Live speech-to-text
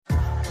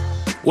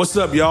What's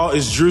up, y'all?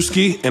 It's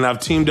Drewski, and I've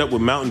teamed up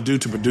with Mountain Dew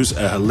to produce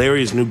a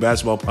hilarious new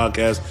basketball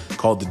podcast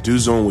called The Dew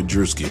Zone with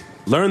Drewski.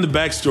 Learn the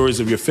backstories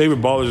of your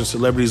favorite ballers and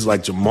celebrities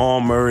like Jamal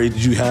Murray.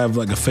 Did you have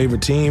like a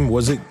favorite team?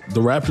 Was it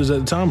the Raptors at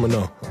the time or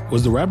no?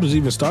 Was the Raptors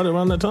even started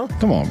around that time?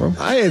 Come on, bro.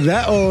 I ain't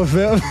that old,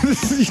 fam.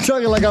 You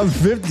talking like I'm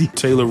 50.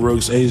 Tayler,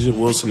 Rooks, Asia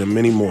Wilson, and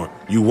many more.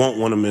 You won't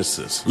want to miss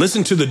this.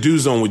 Listen to The Dew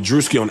Zone with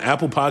Drewski on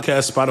Apple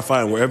Podcasts,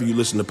 Spotify, and wherever you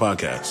listen to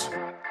podcasts.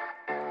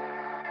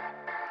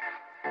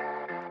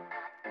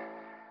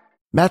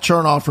 Matt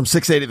Chernoff from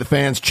 680 The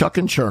Fans, Chuck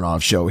and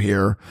Chernoff Show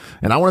here.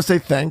 And I want to say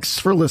thanks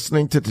for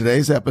listening to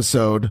today's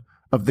episode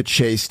of the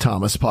Chase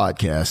Thomas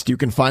Podcast. You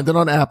can find it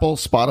on Apple,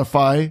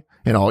 Spotify,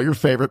 and all your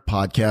favorite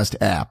podcast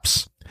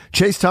apps.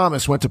 Chase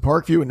Thomas went to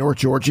Parkview in North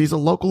Georgia. He's a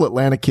local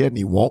Atlanta kid, and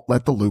he won't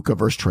let the Luka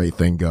versus Trey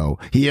thing go.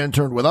 He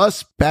interned with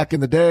us back in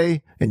the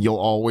day, and you'll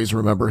always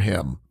remember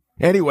him.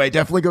 Anyway,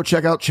 definitely go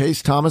check out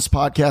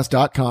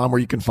ChaseThomasPodcast.com, where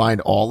you can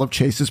find all of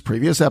Chase's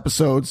previous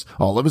episodes,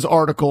 all of his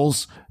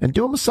articles, and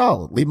do him a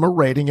solid. Leave him a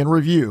rating and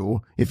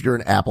review if you're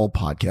an Apple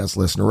Podcast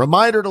listener.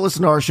 Reminder to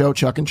listen to our show,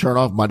 Chuck and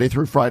Chernoff, Monday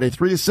through Friday,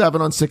 3 to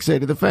 7 on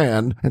 680 The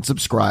Fan, and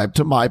subscribe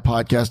to my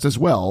podcast as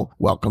well.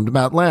 Welcome to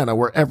Atlanta,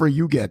 wherever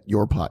you get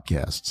your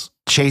podcasts.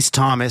 The Chase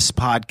Thomas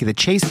Podcast.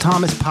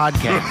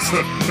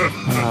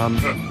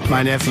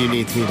 My nephew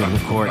needs me to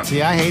record.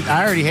 See, I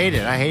already hate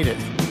it. I hate it.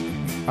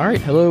 All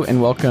right, hello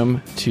and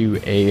welcome to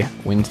a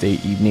Wednesday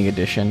evening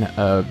edition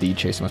of the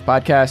Chase Thomas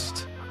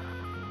Podcast,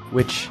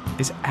 which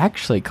is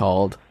actually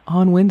called,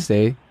 on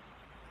Wednesday,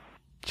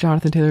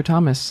 Jonathan Taylor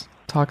Thomas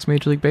Talks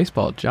Major League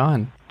Baseball.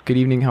 John, good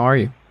evening. How are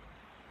you?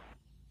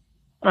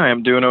 I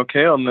am doing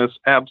okay on this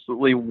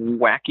absolutely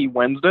wacky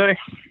Wednesday.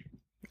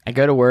 I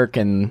go to work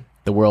and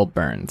the world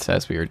burns,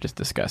 as we were just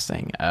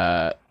discussing.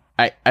 I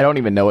don't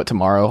even know what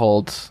tomorrow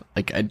holds.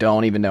 Like, I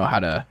don't even know how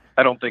to...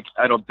 I don't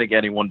think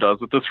anyone does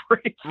at this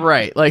rate.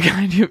 Right. Like,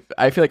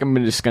 I feel like I'm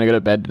just going to go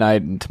to bed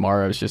tonight, and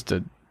tomorrow is just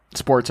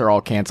sports are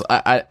all canceled.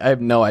 I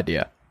have no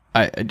idea.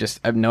 I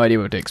have no idea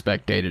what to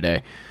expect day to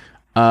day.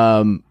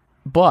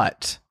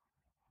 But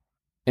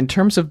in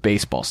terms of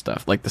baseball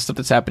stuff, like the stuff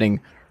that's happening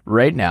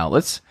right now,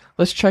 let's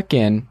check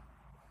in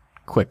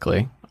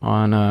quickly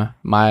on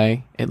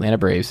my Atlanta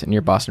Braves and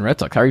your Boston Red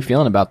Sox. How are you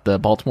feeling about the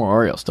Baltimore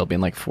Orioles still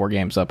being like 4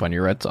 games up on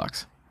your Red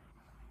Sox?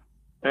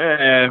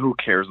 Who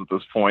cares at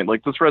this point?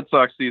 Like, this Red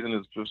Sox season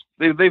is just,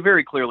 they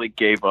very clearly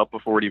gave up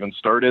before it even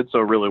started, so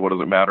really what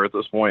does it matter at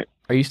this point?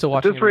 Are you still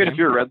watching? At this rate, if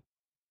you're a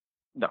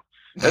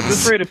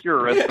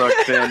Red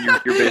Sox fan,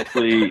 you're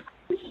basically...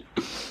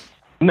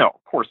 No,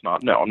 of course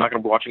not. No, I'm not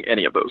going to be watching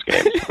any of those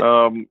games.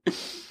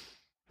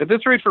 At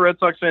this rate for Red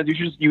Sox fans,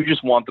 you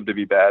just want them to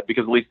be bad,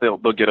 because at least they'll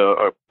get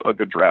a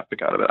good draft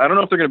pick out of it. I don't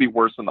know if they're going to be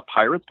worse than the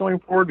Pirates going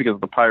forward, because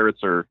the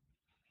Pirates are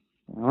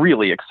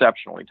really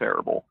exceptionally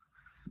terrible.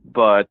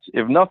 But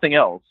if nothing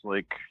else,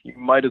 like, you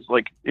might as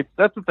if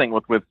that's the thing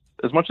with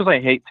as much as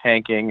I hate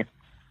tanking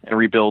and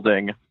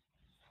rebuilding,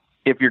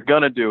 if you're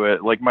gonna do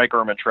it, like Mike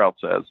Trout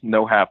says,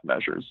 no half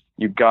measures.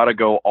 You've got to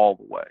go all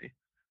the way.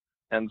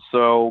 And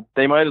so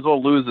they might as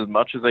well lose as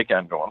much as they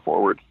can going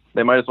forward.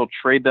 They might as well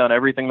trade down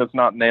everything that's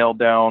not nailed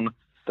down,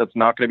 that's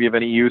not going to be of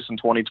any use in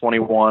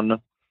 2021.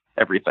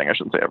 Everything, I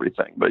shouldn't say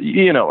everything, but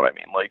you know what I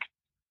mean. Like,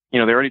 they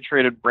already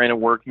traded Brandon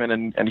Workman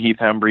and Heath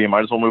Hembree. You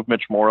might as well move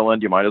Mitch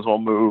Moreland. You might as well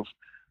move.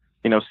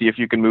 See if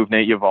you can move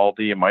Nate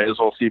Eovaldi. You might as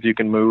well see if you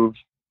can move,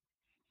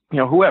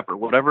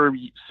 whatever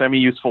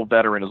semi-useful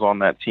veteran is on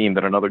that team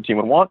that another team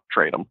would want,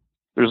 trade them.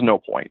 There's no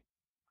point.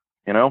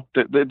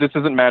 This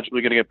isn't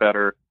magically going to get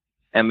better,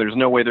 and there's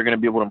no way they're going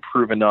to be able to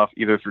improve enough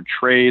either through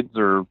trades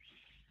or, I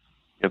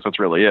guess that's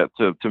really it,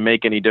 to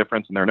make any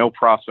difference. And there are no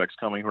prospects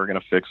coming who are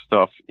going to fix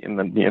stuff in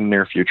the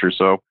near future.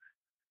 So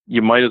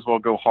you might as well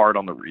go hard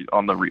on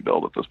the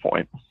rebuild at this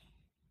point.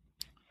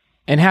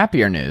 And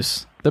happier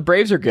news, the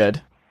Braves are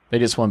good. They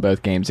just won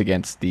both games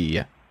against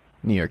the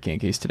New York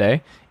Yankees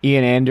today.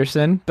 Ian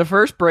Anderson, the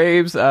first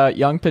Braves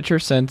young pitcher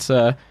since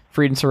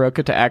Frieden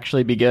Soroka to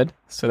actually be good.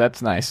 So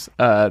that's nice.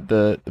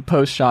 The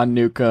post Sean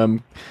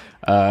Newcomb,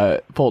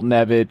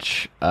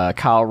 Poltonevich,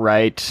 Kyle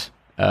Wright.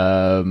 Who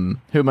am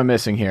I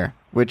missing here?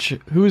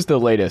 Who's the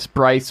latest?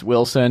 Bryce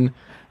Wilson.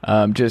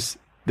 Just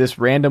this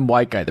random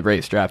white guy the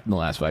Braves drafted in the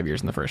last 5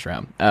 years in the first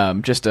round.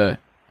 Just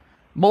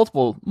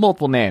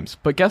multiple names.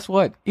 But guess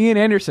what? Ian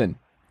Anderson,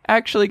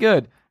 actually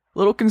good. A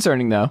little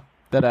concerning, though,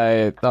 that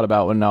I thought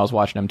about when I was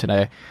watching him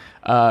today.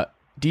 Do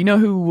you know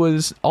who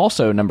was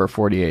also number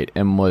 48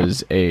 and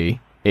was a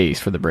ace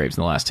for the Braves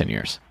in the last 10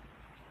 years?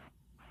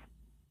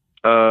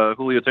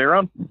 Julio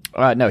Teheran?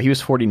 No, he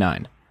was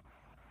 49.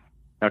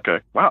 Okay.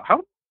 Wow.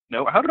 How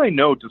did I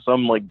know to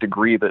some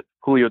degree that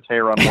Julio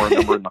Teheran wore a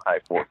number in the high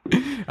four?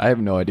 I have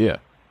no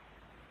idea.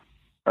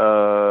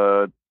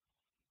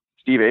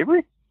 Steve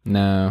Avery?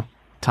 No.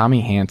 Tommy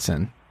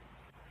Hansen.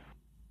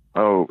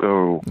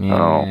 Oh.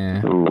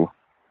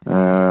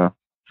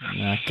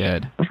 Not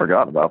good. I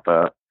forgot about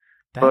that.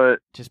 But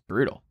just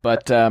brutal.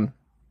 But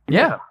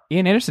yeah,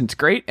 Ian Anderson's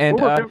great,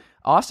 and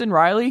Austin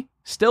Riley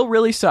still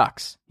really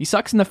sucks. He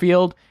sucks in the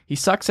field. He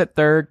sucks at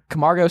third.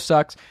 Camargo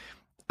sucks.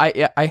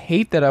 I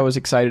hate that I was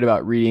excited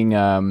about reading.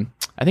 I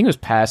think it was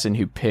Passon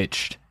who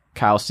pitched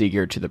Kyle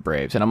Seager to the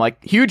Braves, and I'm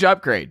like, huge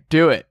upgrade,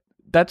 do it.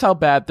 That's how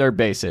bad their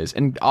base is.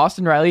 And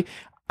Austin Riley,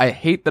 I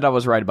hate that I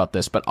was right about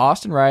this, but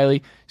Austin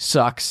Riley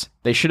sucks.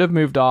 They should have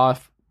moved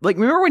off. Like,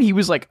 remember when he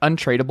was like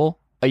untradeable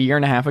a year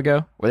and a half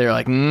ago, where they were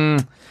like,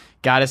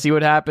 gotta see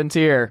what happens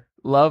here.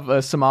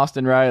 Love some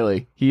Austin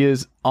Riley. He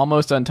is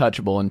almost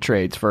untouchable in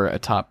trades for a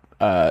top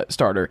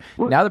starter.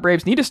 Now the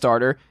Braves need a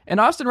starter, and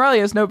Austin Riley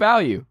has no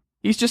value.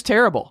 He's just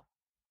terrible.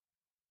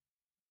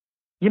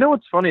 You know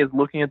what's funny is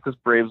looking at this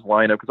Braves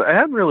lineup, because I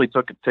haven't really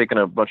taken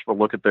a much of a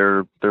look at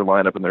their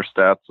lineup and their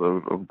stats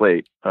of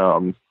late.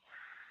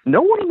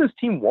 No one on this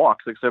team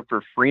walks except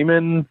for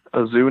Freeman,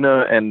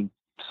 Ozuna, and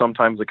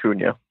sometimes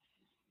Acuna.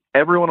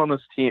 Everyone on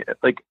this team,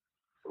 like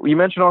you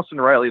mentioned, Austin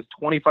Riley has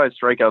 25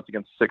 strikeouts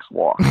against 6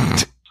 walks.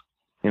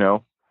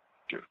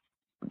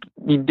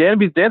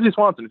 Dansby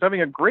Swanson is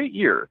having a great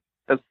year.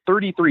 Has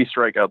 33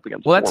 strikeouts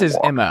against 4 that's his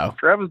walks. MO.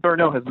 Travis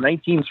d'Arnaud has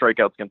 19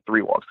 strikeouts against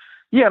 3 walks.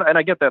 Yeah, and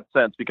I get that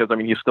sense because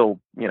he's still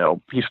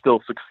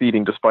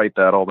succeeding despite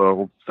that.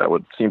 Although that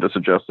would seem to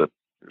suggest that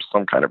there's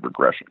some kind of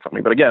regression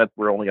coming. But again,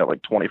 we're only got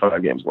like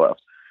 25 games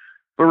left.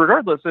 But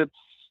regardless, this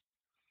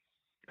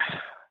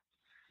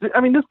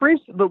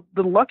Braves. The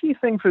lucky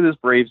thing for this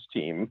Braves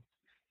team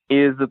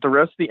is that the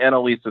rest of the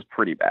NL East is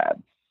pretty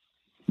bad.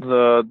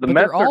 The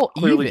Mets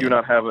clearly do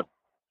not have it.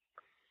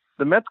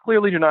 The Mets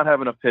clearly do not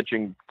have enough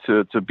pitching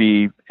to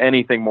be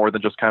anything more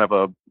than just kind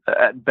of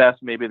at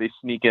best, maybe they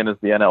sneak in as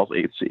the NL's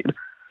 8th seed.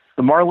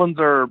 The Marlins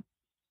are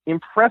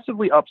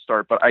impressively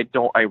upstart, but I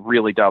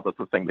really doubt that's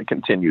the thing that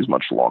continues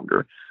much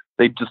longer.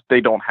 They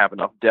don't have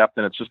enough depth,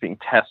 and it's just being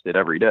tested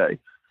every day.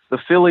 The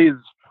Phillies,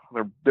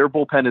 their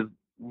bullpen is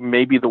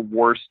maybe the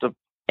worst of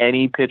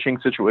any pitching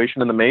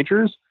situation in the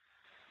majors.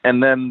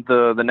 And then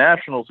the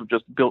Nationals have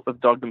just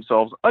dug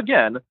themselves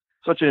again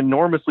such an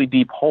enormously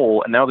deep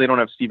hole, and now they don't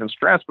have Steven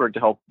Strasburg to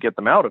help get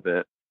them out of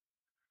it.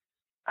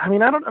 I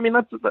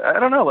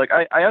don't know. Like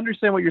I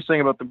understand what you're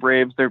saying about the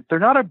Braves.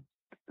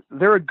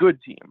 They're a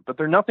good team, but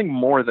they're nothing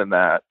more than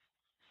that.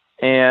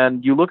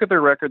 And you look at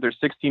their record; they're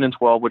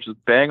 16-12, which is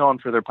bang on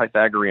for their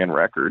Pythagorean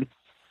record.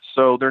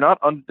 So they're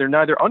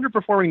neither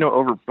underperforming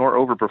nor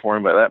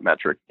overperforming by that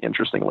metric.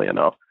 Interestingly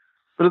enough,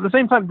 but at the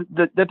same time,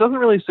 that doesn't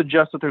really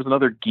suggest that there's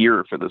another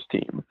gear for this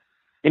team.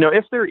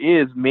 If there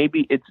is,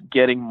 maybe it's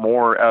getting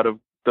more out of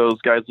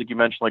those guys like you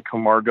mentioned, like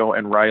Camargo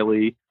and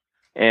Riley,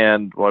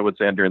 and I would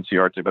say Ender and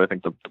Ciarte, but I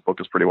think the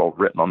book is pretty well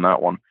written on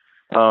that one.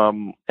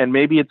 And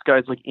maybe it's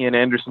guys like Ian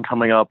Anderson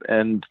coming up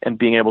and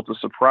being able to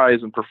surprise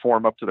and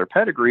perform up to their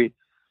pedigree.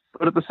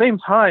 But at the same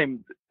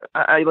time,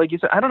 I like you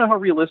said, I don't know how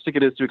realistic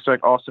it is to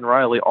expect Austin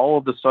Riley all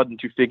of a sudden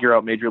to figure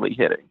out major league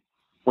hitting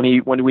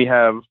when we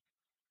have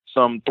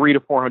some 300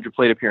 to 400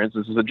 plate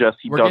appearances to suggest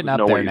he doesn't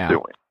know what he's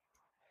doing.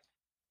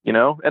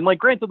 And like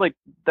granted, like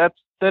that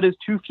is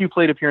too few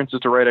plate appearances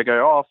to write a guy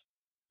off.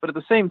 But at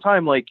the same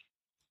time, like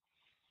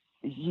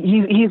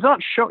he's not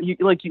showing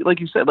like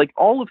you said, like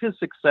all of his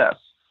success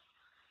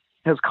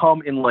has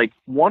come in like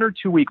 1 or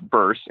 2 week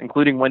bursts,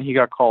 including when he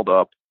got called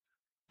up.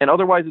 And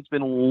otherwise it's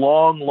been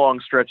long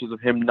stretches of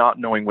him not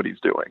knowing what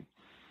he's doing,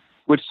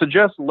 which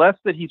suggests less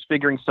that he's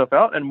figuring stuff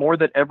out and more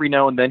that every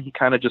now and then he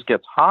kind of just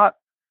gets hot,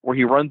 or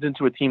he runs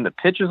into a team that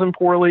pitches him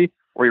poorly,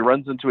 or he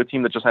runs into a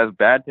team that just has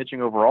bad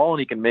pitching overall and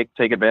he can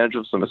take advantage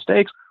of some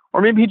mistakes,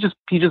 or maybe he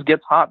just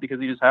gets hot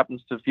because he just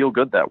happens to feel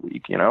good that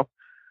week,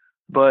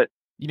 But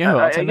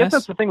I guess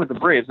that's the thing with the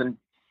Braves. And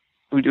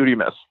who do you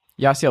miss?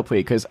 Yasiel Puig,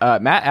 because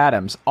Matt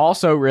Adams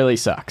also really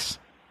sucks.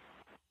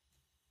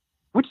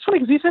 Which is funny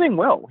because he's hitting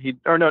well. He is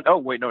not. I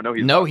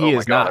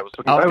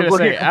was going to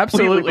say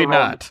absolutely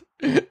not.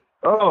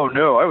 Oh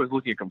no, I was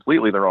looking at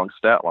completely the wrong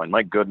stat line.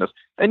 My goodness.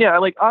 And yeah,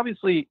 like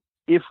obviously,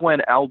 if when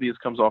Albies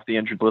comes off the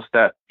injured list,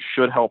 that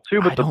should help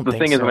too. But the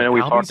thing is, I know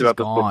we talked about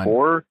this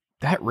before.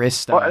 That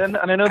wrist stuff. Well, and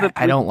I know that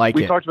I don't like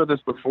it. We talked about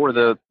this before.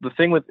 The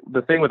thing with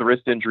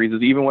wrist injuries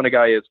is even when a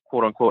guy is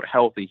quote unquote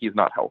healthy, he's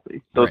not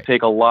healthy. Those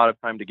take a lot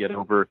of time to get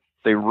over.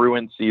 They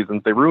ruin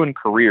seasons. They ruin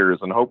careers,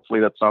 and hopefully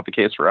that's not the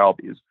case for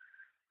Albies.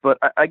 But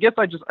I guess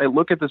I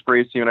look at this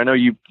Braves team, and I know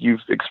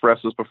you've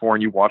expressed this before,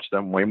 and you watch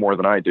them way more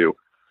than I do.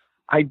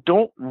 I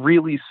don't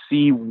really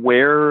see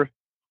where.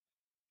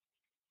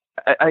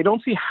 I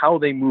don't see how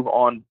they move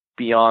on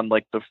beyond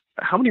like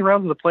how many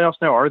rounds of the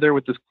playoffs now are there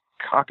with this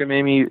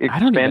cockamamie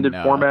expanded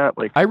format?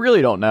 Like I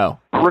really don't know.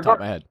 Off the top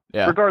of my head.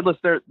 Yeah. Regardless,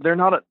 they're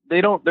not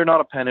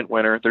a pennant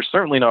winner. They're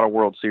certainly not a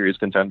World Series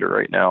contender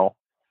right now.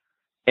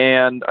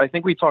 And I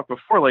think we talked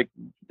before, like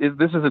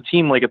this is a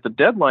team like at the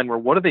deadline where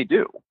what do they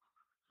do?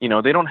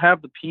 They don't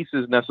have the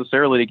pieces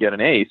necessarily to get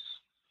an ace.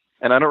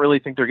 And I don't really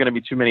think there are going to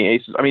be too many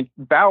aces. I mean,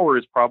 Bauer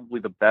is probably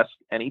the best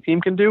any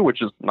team can do,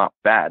 which is not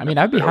bad. I mean,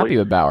 I'd be happy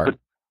with Bauer.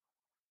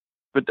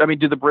 But I mean,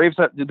 do the Braves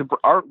have? Do the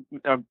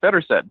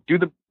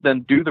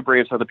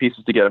Braves have the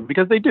pieces to get him?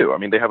 Because they do. I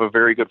mean, they have a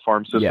very good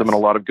farm system and a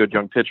lot of good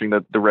young pitching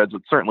that the Reds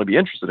would certainly be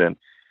interested in.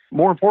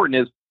 More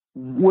important is,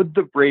 would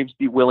the Braves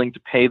be willing to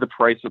pay the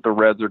price that the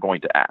Reds are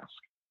going to ask?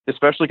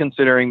 Especially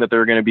considering that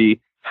there are going to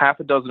be half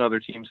a dozen other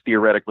teams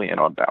theoretically in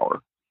on Bauer.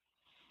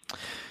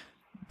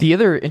 The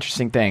other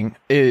interesting thing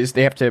is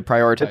they have to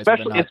prioritize,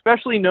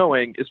 especially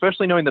knowing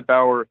that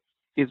Bauer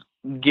is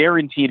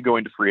guaranteed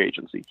going to free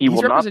agency. He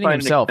will not sign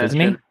himself, an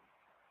extension.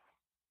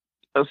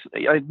 Isn't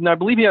he? I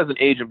believe he has an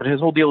agent, but his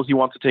whole deal is he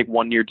wants to take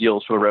 1-year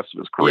deals for the rest of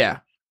his career. Yeah.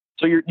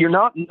 So you're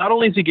not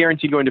only is he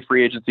guaranteed going to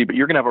free agency, but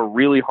you're going to have a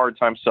really hard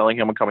time selling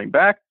him and coming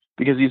back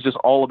because he's just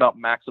all about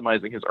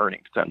maximizing his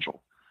earning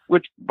potential.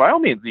 Which, by all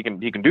means, he can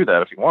do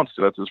that if he wants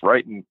to. That's his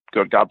right, and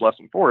God bless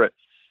him for it.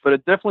 But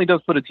it definitely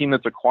does put a team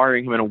that's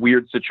acquiring him in a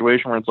weird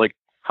situation where it's like,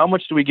 how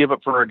much do we give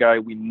up for a guy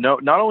we know,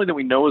 not only that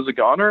we know is a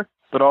goner,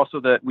 but also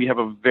that we have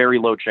a very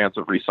low chance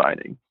of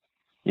re-signing,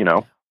 you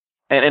know?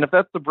 And if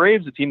that's the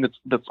Braves, a team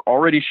that's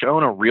already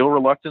shown a real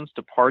reluctance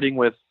to parting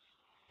with,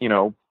 you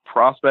know,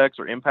 prospects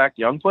or impact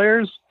young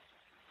players,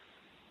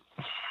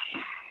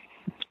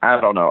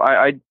 I don't know.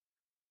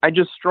 I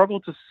just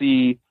struggle to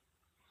see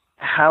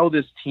how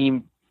this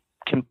team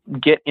can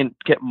get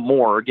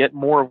more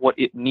of what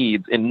it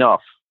needs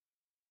enough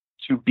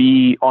to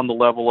be on the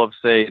level of,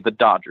 say, the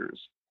Dodgers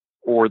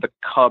or the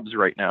Cubs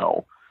right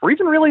now, or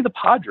even really the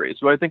Padres,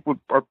 who I think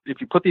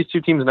if you put these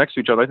two teams next to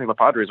each other, I think the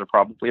Padres are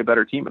probably a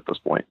better team at this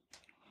point.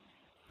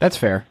 That's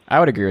fair. I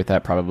would agree with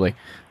that probably.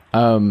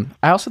 I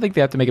also think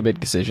they have to make a big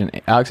decision.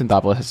 Alex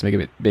Anthopoulos has to make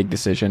a big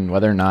decision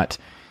whether or not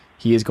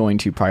he is going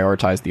to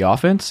prioritize the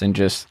offense and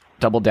just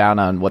double down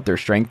on what their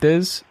strength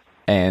is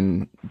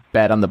and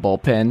bet on the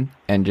bullpen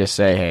and just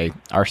say, hey,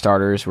 our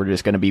starters, we're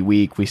just going to be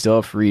weak. We still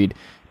have Fried.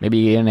 Maybe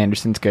Ian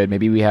Anderson's good.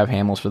 Maybe we have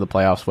Hamels for the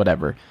playoffs,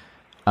 whatever.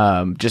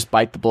 Just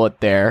bite the bullet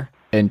there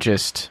and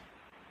just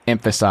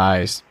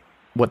emphasize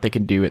what they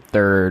can do at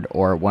third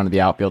or one of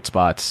the outfield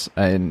spots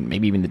and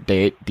maybe even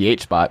the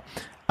DH spot.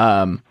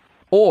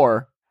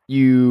 Or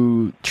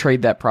you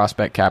trade that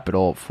prospect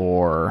capital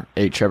for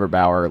a Trevor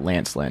Bauer,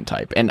 Lance Lynn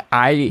type. And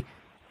I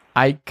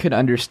could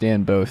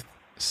understand both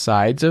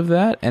sides of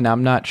that, and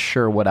I'm not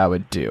sure what I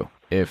would do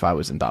if I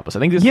was Anthopoulos. I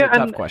think this is a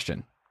tough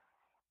question.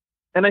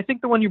 And I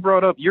think the one you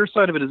brought up, your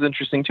side of it is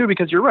interesting too,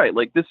 because you're right.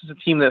 Like, this is a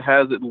team that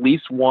has at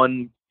least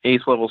one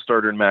ace-level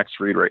starter in Max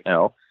Fried right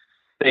now.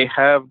 They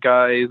have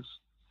guys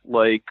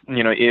like,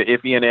 you know,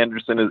 if Ian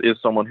Anderson is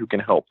someone who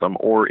can help them,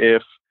 or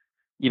if,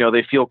 you know,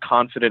 they feel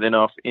confident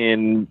enough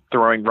in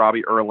throwing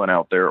Robbie Erlin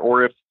out there,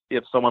 or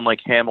if someone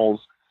like Hamels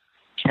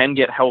can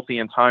get healthy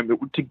in time,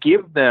 to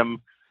give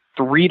them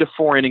 3 to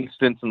 4 inning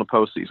stints in the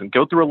postseason,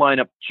 go through a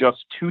lineup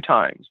just 2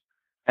 times,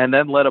 and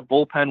then let a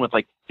bullpen with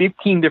like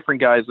 15 different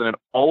guys in it,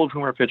 all of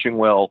whom are pitching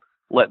well,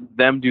 let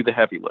them do the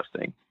heavy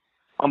lifting.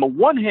 On the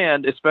one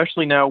hand,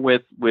 especially now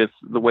with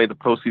the way the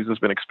postseason has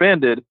been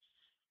expanded,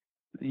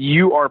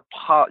 you are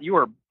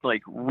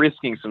like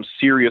risking some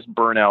serious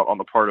burnout on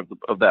the part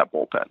of that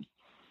bullpen.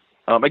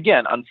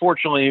 Again,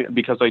 unfortunately,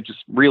 because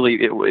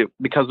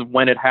because of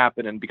when it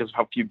happened and because of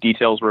how few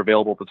details were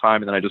available at the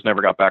time, and then I just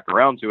never got back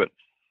around to it,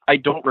 I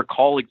don't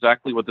recall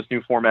exactly what this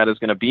new format is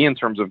going to be in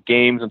terms of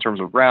games, in terms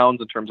of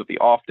rounds, in terms of the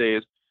off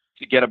days,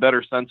 to get a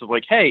better sense of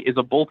like, hey, is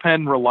a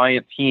bullpen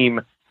reliant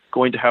team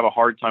going to have a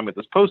hard time with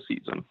this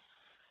postseason?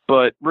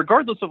 But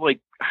regardless of like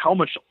how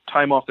much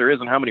time off there is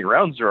and how many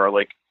rounds there are,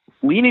 like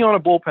leaning on a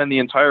bullpen the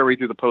entire way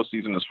through the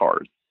postseason is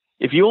hard.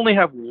 If you only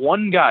have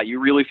one guy you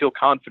really feel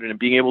confident in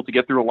being able to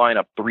get through a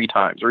lineup 3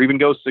 times or even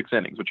go 6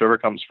 innings, whichever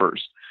comes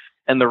first,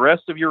 and the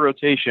rest of your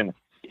rotation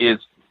is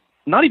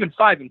not even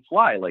 5 and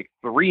fly, like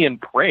 3 and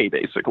pray,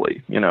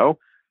 basically, you know,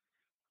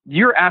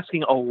 you're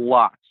asking a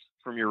lot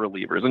from your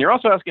relievers. And you're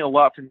also asking a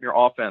lot from your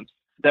offense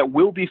that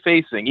will be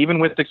facing, even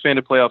with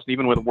expanded playoffs,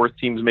 even with worse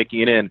teams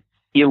making it in,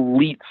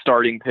 elite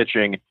starting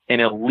pitching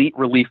and elite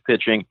relief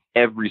pitching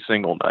every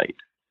single night.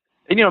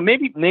 And, you know,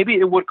 maybe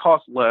it would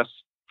cost less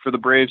for the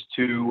Braves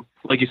to,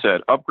 like you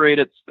said, upgrade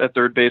at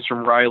third base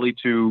from Riley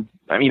to,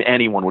 I mean,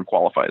 anyone would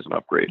qualify as an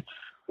upgrade,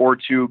 or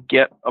to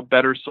get a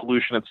better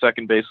solution at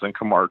second base than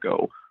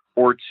Camargo,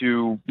 or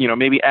to, you know,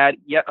 maybe add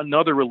yet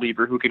another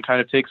reliever who can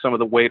kind of take some of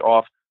the weight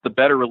off the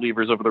better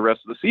relievers over the rest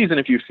of the season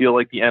if you feel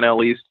like the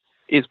NL East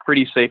is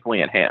pretty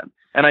safely in hand.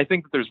 And I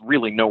think that there's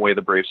really no way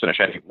the Braves finish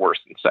any worse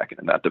than second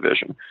in that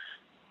division.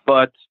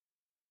 But,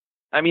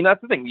 I mean,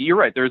 that's the thing. You're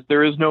right.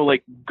 There is no,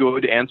 like,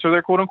 good answer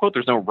there, quote unquote.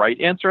 There's no right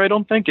answer, I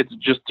don't think. It's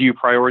just, do you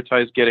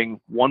prioritize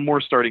getting one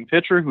more starting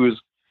pitcher who's,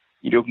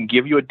 you know, can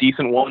give you a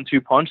decent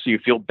 1-2 punch so you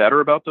feel better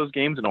about those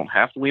games and don't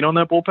have to lean on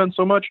that bullpen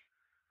so much?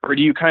 Or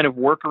do you kind of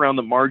work around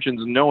the margins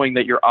knowing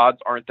that your odds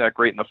aren't that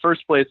great in the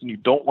first place and you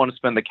don't want to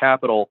spend the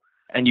capital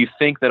and you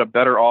think that a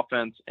better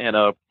offense and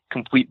a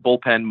complete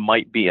bullpen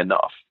might be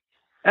enough?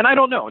 And I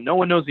don't know. No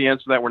one knows the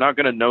answer to that. We're not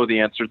going to know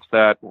the answer to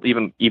that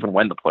even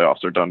when the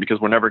playoffs are done, because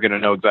we're never going to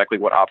know exactly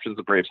what options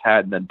the Braves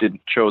had and then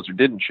didn't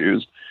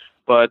choose.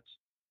 But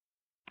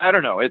I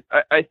don't know.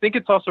 I think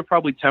it's also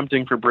probably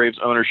tempting for Braves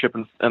ownership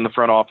and the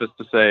front office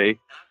to say,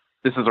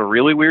 this is a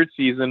really weird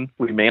season.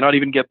 We may not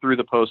even get through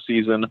the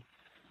postseason.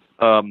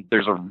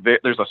 There's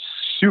a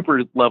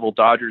super level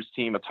Dodgers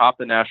team atop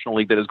the National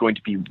League that is going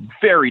to be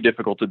very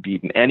difficult to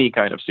beat in any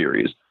kind of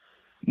series.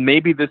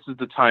 Maybe this is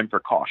the time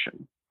for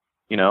caution,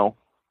 you know,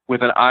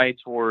 with an eye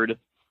toward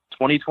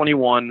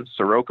 2021.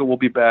 Soroka will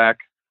be back.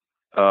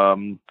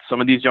 Some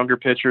of these younger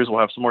pitchers will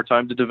have some more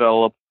time to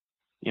develop.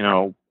 You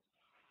know,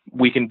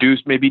 we can do.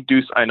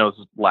 I know this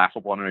is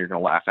laughable. I know you're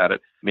going to laugh at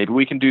it. Maybe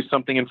we can do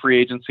something in free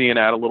agency and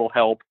add a little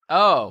help.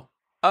 Oh.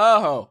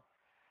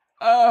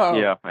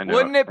 Yeah, I know.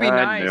 Wouldn't it be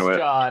nice,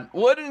 John?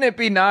 Wouldn't it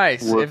be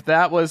nice if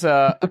that was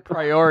a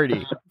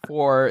priority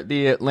for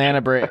the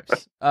Atlanta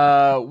Braves?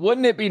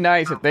 Wouldn't it be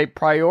nice if they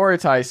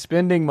prioritize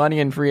spending money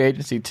in free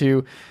agency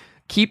to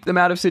keep them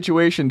out of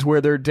situations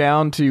where they're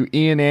down to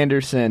Ian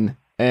Anderson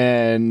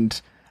and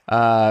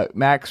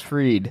Max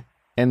Fried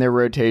in their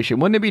rotation?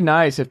 Wouldn't it be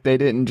nice if they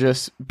didn't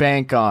just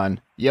bank on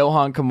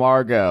Johan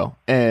Camargo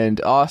and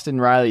Austin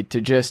Riley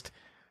to just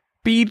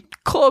be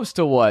close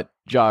to what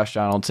Josh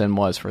Donaldson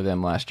was for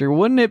them last year?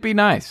 Wouldn't it be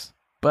nice?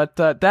 But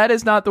that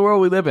is not the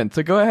world we live in.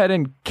 So go ahead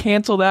and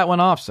cancel that one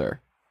off, sir.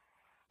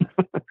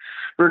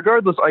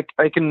 Regardless,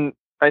 I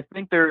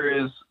think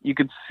there is, you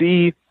could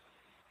see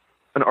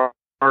an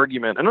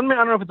argument, and I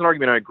don't know if it's an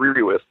argument I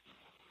agree with,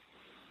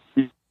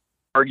 the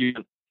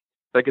argument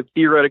that could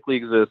theoretically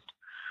exist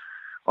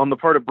on the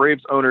part of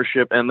Braves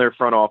ownership and their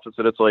front office,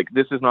 that it's like,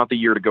 this is not the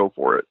year to go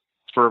for it,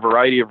 for a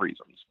variety of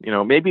reasons. You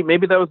know, maybe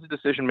that was the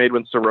decision made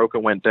when Soroka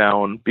went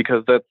down,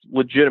 because that's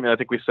legitimate. I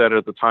think we said it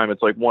at the time.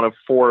 It's like one of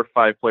 4 or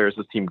 5 players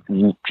this team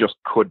just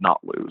could not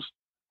lose,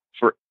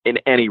 for in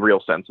any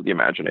real sense of the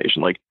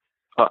imagination. Like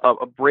a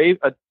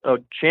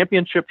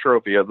championship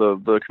trophy,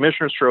 the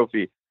Commissioner's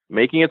Trophy,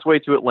 making its way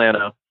to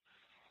Atlanta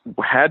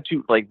had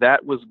to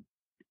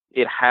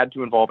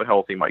involve a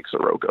healthy Mike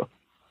Soroka.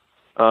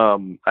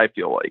 I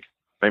feel like,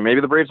 I mean,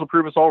 maybe the Braves will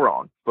prove us all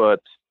wrong,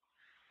 but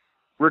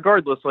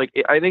regardless, like,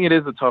 I think it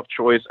is a tough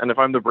choice. And if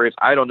I'm the Braves,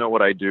 I don't know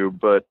what I do,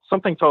 but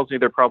something tells me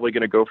they're probably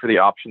going to go for the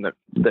option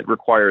that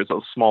requires a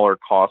smaller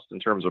cost in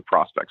terms of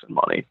prospects and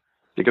money,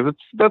 because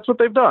that's what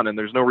they've done. And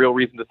there's no real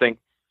reason to think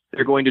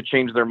they're going to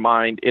change their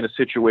mind in a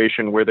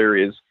situation where there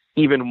is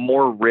even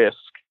more risk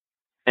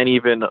and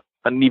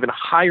an even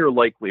higher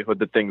likelihood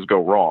that things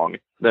go wrong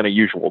than a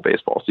usual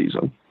baseball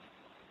season.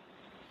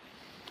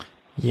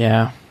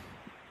 Yeah.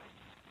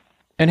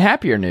 And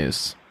happier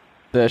news.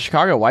 The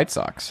Chicago White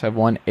Sox have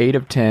won 8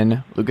 of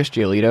 10. Lucas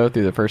Giolito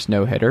threw the first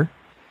no-hitter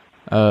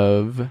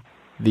of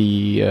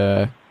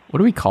the, what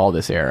do we call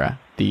this era?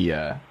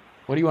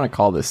 What do you want to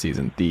call this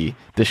season? The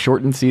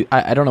shortened season?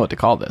 I don't know what to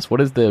call this. What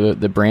is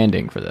the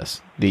branding for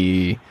this?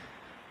 Because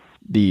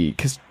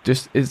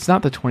just, it's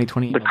not the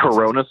 2020. The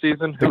Corona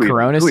season? The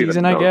Corona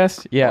season, I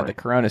guess? Yeah, the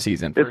Corona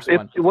season. It's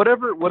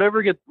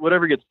whatever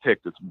gets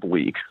picked, it's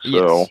bleak.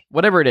 So yes,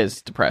 whatever it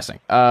is, depressing.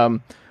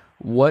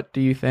 What do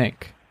you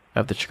think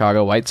of the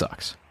Chicago White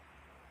Sox?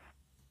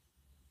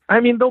 I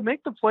mean, they'll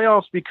make the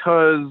playoffs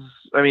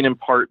in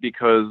part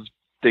because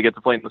they get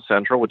to play in the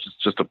Central, which is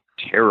just a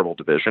terrible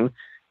division,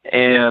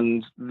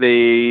 and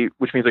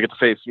which means they get to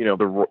face,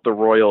 the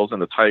Royals and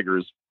the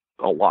Tigers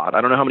a lot.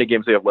 I don't know how many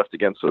games they have left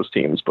against those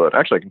teams, but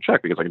actually I can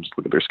check because I can just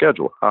look at their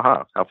schedule.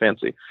 Haha, how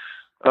fancy.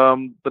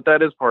 But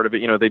that is part of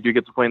it. They do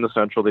get to play in the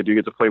Central. They do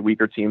get to play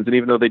weaker teams, and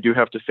even though they do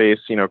have to face,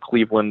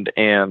 Cleveland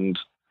and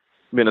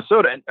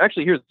Minnesota, and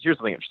actually here's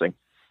something interesting.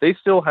 They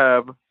still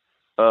have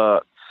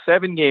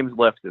 7 games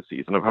left this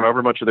season. Of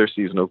however much of their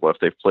season is left,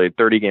 they've played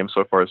 30 games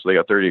so far, so they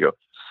got 30 to go.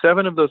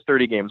 7 of those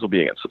 30 games will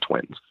be against the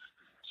Twins.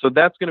 So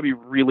that's going to be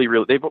really,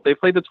 really... They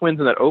played the Twins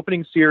in that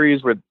opening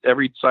series where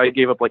every side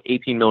gave up like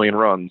 18 million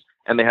runs,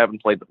 and they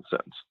haven't played them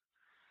since.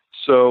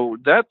 So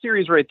that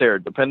series right there,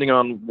 depending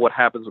on what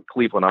happens with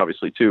Cleveland,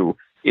 obviously, too,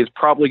 is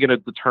probably going to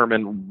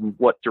determine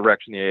what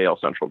direction the AL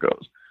Central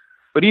goes.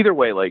 But either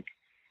way, like,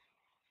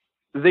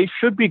 they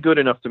should be good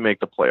enough to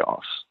make the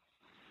playoffs.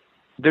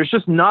 There's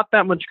just not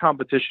that much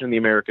competition in the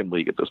American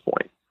League at this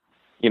point.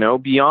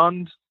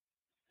 Beyond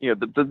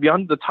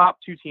the top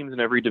 2 teams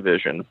in every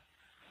division,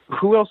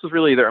 who else is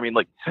really there? I mean,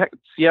 like,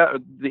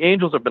 the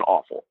Angels have been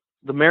awful.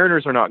 The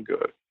Mariners are not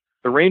good.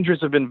 The Rangers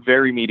have been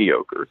very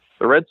mediocre.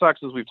 The Red Sox,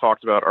 as we've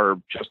talked about, are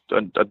just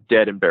a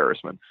dead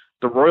embarrassment.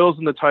 The Royals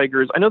and the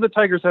Tigers, I know the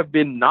Tigers have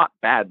been not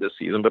bad this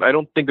season, but I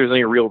don't think there's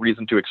any real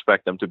reason to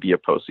expect them to be a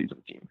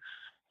postseason team.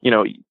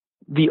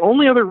 The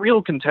only other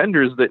real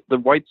contenders that the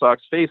White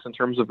Sox face in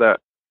terms of that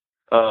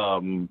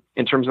kind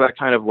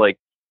of, like,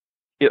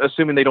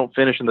 assuming they don't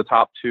finish in the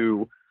top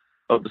 2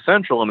 of the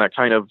Central and that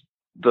kind of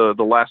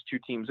the last 2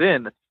 teams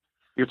in,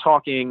 you're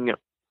talking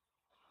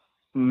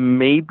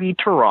maybe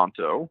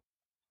Toronto,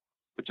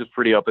 which is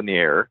pretty up in the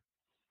air,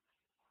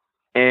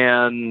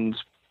 and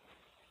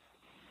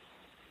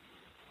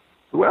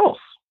who else?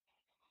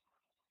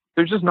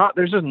 There's just not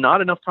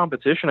enough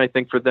competition, I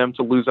think, for them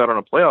to lose out on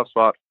a playoff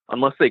spot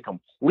unless they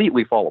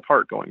completely fall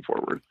apart going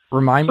forward.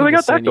 Remind me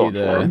to send you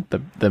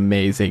the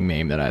amazing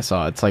meme that I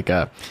saw. It's like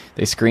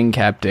they screen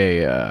capped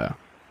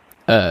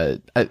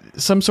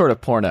some sort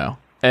of porno,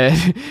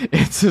 and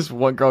it's this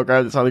one girl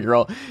grabs this other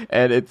girl,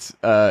 and it's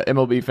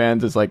MLB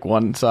fans is like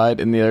one side,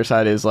 and the other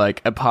side is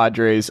like a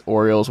Padres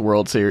Orioles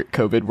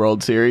COVID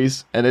World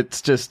Series, and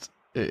it's just.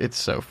 It's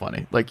so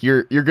funny. Like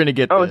you're gonna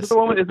get. Oh, this. Is it the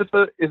one? Is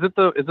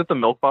it the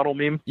milk bottle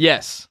meme?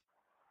 Yes.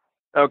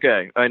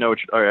 Okay, I know what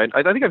you're. All right,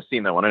 I think I've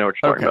seen that one. I know what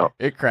you're talking about.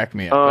 It cracked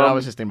me up. But I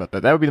was just thinking about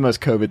that. That would be the most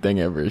COVID thing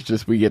ever. It's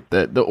just we get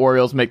the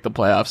Orioles make the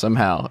playoffs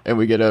somehow, and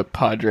we get a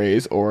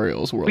Padres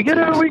Orioles World Series.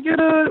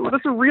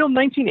 That's a real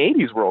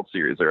 1980s World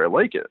Series there. I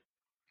like it.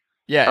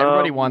 Yeah,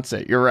 everybody wants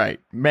it. You're right.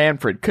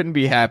 Manfred couldn't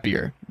be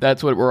happier.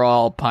 That's what we're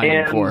all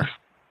pining for.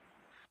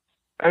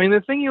 I mean,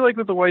 the thing you like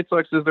with the White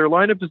Sox is their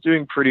lineup is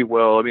doing pretty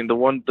well. I mean,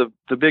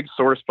 the big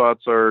sore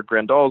spots are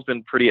Grandal's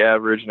been pretty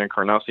average, and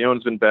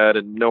Encarnacion's been bad,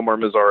 and Nomar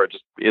Mazara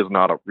just is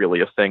not really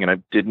a thing, and I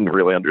didn't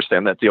really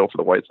understand that deal for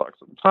the White Sox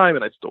at the time,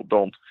 and I still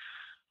don't.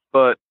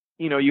 But,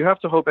 you have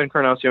to hope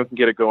Encarnacion can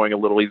get it going a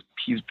little.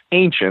 He's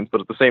ancient,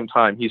 but at the same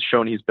time, he's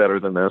shown he's better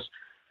than this.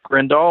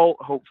 Grandal,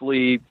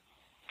 hopefully,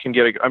 can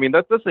get it. I mean,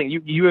 that's the thing.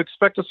 You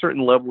expect a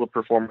certain level of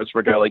performance for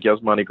a guy like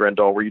Yasmani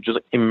Grandal where you just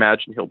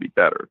imagine he'll be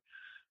better.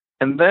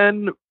 And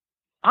then,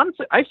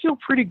 honestly, I feel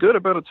pretty good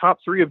about a top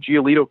three of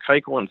Giolito,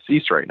 Keuchel, and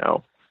Cease right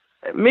now.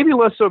 Maybe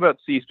less so about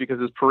Cease because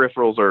his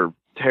peripherals are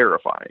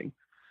terrifying.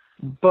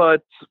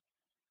 But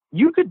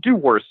you could do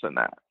worse than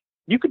that.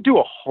 You could do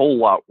a whole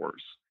lot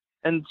worse.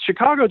 And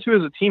Chicago, too,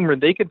 is a team where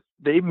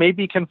they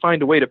maybe can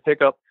find a way to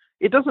pick up.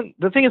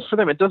 The thing is for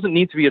them, it doesn't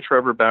need to be a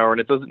Trevor Bauer, and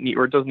it doesn't need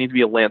to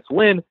be a Lance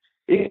Lynn.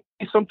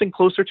 It's something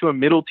closer to a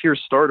middle tier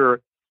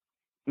starter,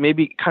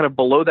 maybe kind of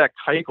below that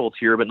Keuchel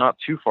tier, but not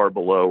too far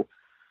below,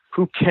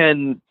 who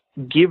can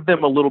give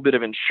them a little bit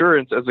of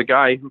insurance as a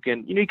guy who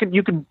can, you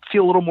can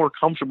feel a little more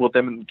comfortable with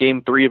them in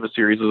game 3 of a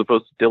series as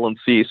opposed to Dylan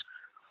Cease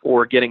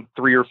or getting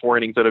 3 or 4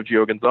 innings out of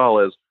Gio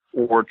Gonzalez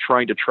or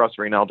trying to trust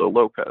Reynaldo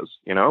Lopez.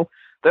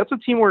 That's a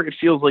team where it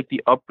feels like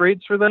the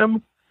upgrades for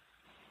them,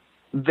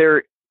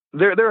 there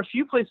are a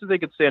few places they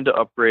could stand to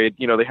upgrade.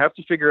 They have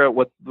to figure out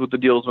what the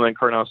deal is with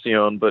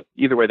Encarnacion, but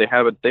either way, they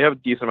have a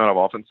decent amount of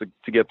offense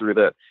to get through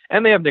that.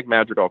 And they have Nick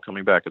Madrigal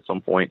coming back at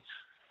some point.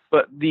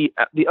 But the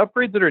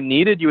upgrades that are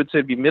needed, you would say,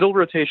 would be middle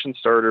rotation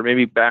starter,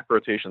 maybe back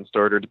rotation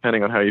starter,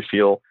 depending on how you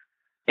feel,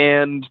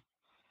 and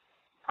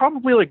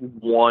probably like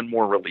 1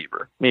 more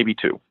reliever, maybe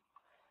 2.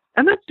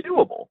 And that's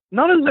doable.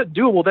 Not only is that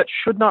doable, that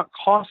should not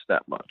cost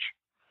that much.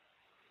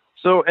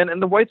 So,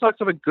 and the White Sox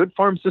have a good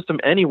farm system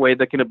anyway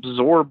that can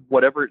absorb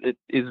whatever it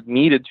is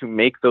needed to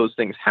make those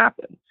things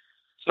happen.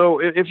 So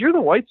if you're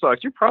the White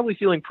Sox, you're probably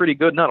feeling pretty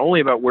good, not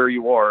only about where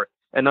you are,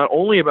 and not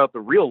only about the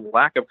real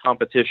lack of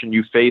competition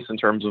you face in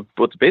terms of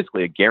what's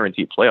basically a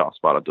guaranteed playoff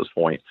spot at this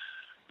point,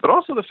 but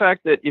also the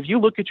fact that if you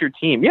look at your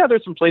team,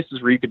 there's some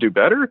places where you could do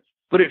better,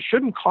 but it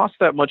shouldn't cost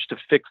that much to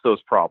fix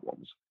those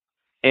problems.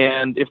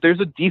 And if there's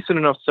a decent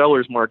enough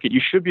seller's market, you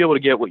should be able to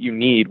get what you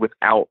need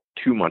without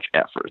too much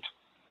effort.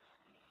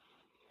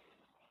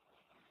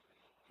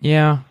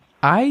 Yeah,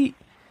 the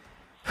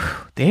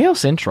AL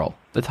Central,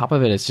 the top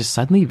of it is just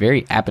suddenly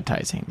very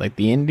appetizing. Like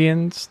the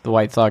Indians, the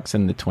White Sox,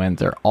 and the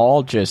Twins are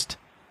all just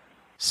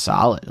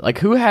solid. Like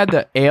who had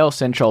the AL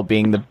Central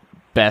being the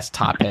best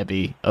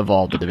top-heavy of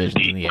all the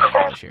divisions in the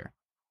AL this year?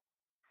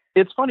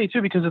 It's funny,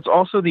 too, because it's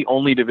also the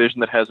only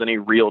division that has any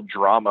real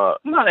drama.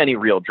 Not any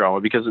real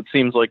drama, because it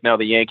seems like now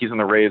the Yankees and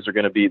the Rays are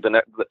going to be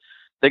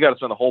they got to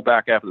spend the whole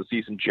back half of the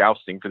season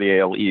jousting for the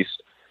AL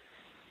East.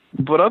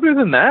 But other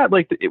than that,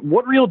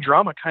 what real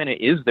drama kind of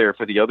is there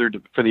for the other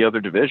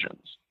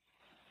divisions?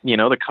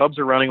 The Cubs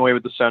are running away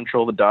with the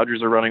Central. The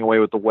Dodgers are running away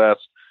with the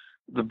West.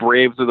 The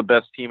Braves are the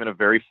best team in a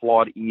very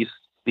flawed East.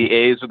 The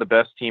A's are the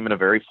best team in a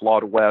very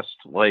flawed West.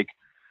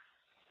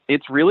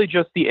 It's really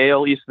just the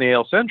AL East and the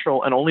AL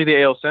Central, and only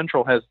the AL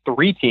Central has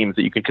 3 teams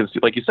that you could,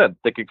 like you said,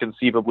 that could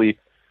conceivably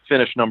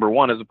finish number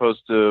 1, as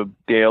opposed to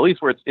the AL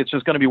East, where it's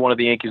just going to be one of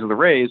the Yankees or the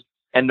Rays,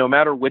 and no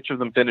matter which of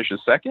them finishes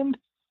second,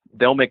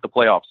 they'll make the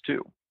playoffs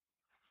too.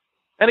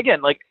 And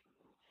again,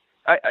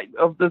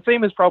 the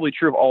same is probably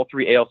true of all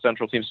 3 AL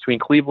Central teams between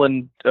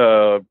Cleveland,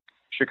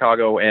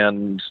 Chicago,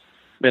 and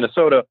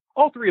Minnesota.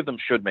 All 3 of them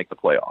should make the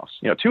playoffs.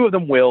 2 of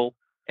them will,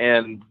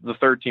 and the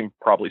third team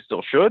probably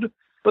still should.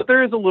 But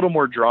there is a little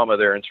more drama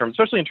there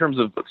especially in terms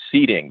of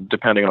seeding,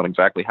 depending on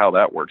exactly how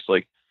that works.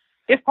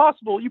 If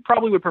possible, you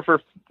probably would prefer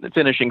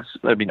finishing,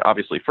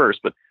 obviously first,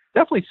 but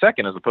definitely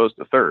second as opposed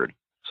to third.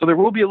 So there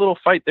will be a little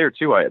fight there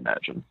too, I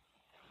imagine.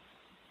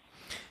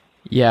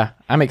 Yeah,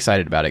 I'm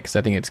excited about it because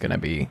I think it's gonna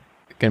be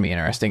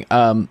interesting.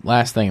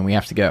 Last thing, and we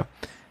have to go.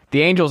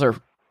 The Angels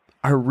are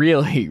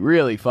really,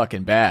 really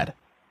fucking bad.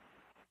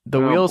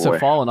 The wheels have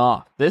fallen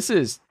off. This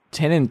is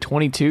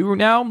 10-22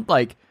 now.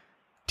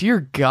 Dear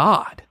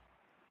God,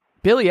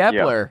 Billy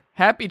Epler,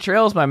 happy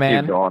trails, my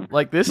man. He's gone.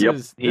 This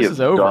is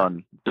over.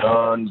 Done.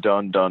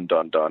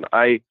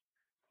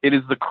 It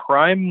is the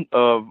crime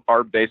of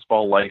our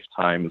baseball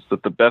lifetimes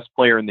that the best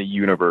player in the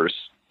universe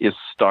is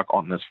stuck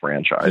on this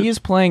franchise. He is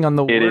playing on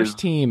the worst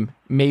team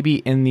maybe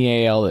in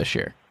the AL this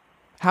year.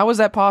 How is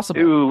that possible?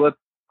 Ooh,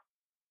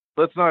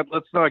 let's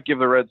not give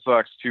the Red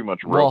Sox too much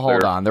rope. Well,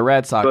 hold on. The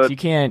Red Sox, but, you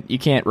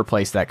can't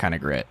replace that kind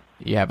of grit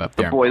you have up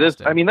there. Boy, that's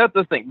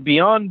the thing.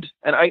 Beyond,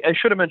 and I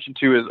should have mentioned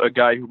too, is a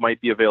guy who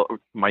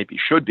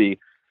should be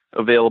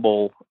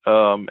available,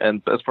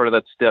 and as part of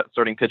that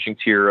starting pitching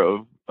tier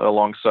of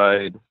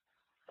alongside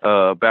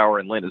Bauer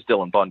and Lynn is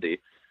Dylan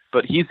Bundy.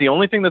 But he's the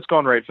only thing that's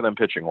gone right for them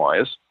pitching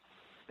wise.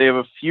 They have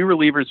a few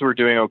relievers who are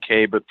doing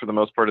okay, but for the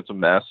most part, it's a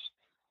mess.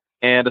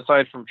 And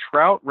aside from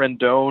Trout,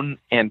 Rendon,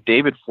 and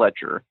David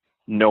Fletcher,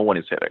 no one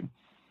is hitting.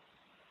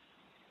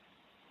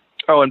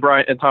 Oh, and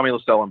Tommy La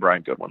Stella and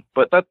Brian Goodwin.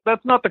 But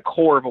that's not the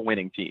core of a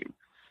winning team,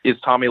 is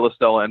Tommy La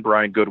Stella and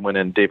Brian Goodwin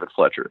and David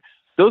Fletcher.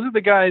 Those are the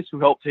guys who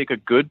help take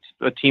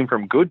a team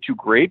from good to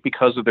great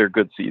because of their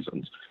good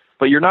seasons.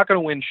 But you're not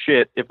going to win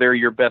shit if they're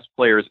your best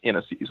players in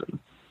a season.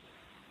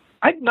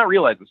 I did not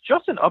realize this.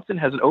 Justin Upton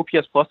has an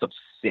OPS plus of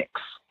 6.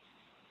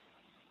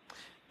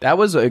 That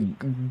was a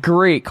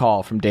great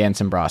call from Dan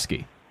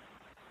Simbrowski.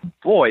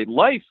 Boy,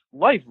 life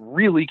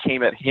really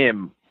came at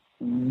him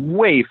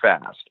way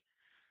fast.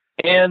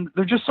 And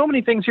there's just so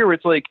many things here where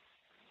it's like,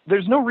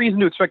 there's no reason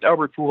to expect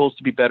Albert Pujols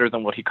to be better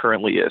than what he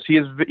currently is. He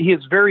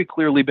has very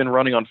clearly been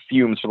running on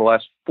fumes for the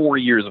last 4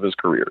 years of his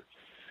career.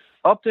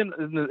 Upton,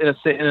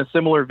 in a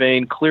similar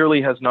vein, clearly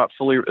is not.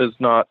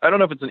 I don't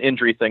know if it's an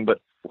injury thing, but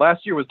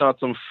last year was not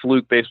some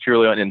fluke based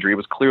purely on injury. It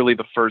was clearly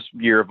the first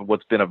year of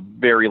what's been a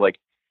very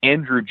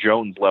Andrew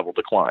Jones level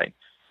decline.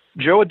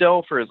 Joe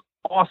Adele, for as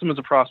awesome as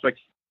a prospect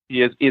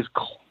he is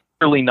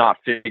clearly not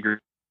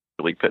figure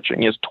league pitching.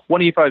 He has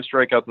 25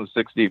 strikeouts and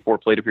 64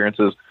 plate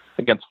appearances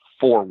against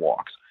 4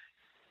 walks.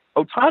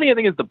 Ohtani, I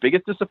think, is the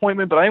biggest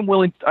disappointment, but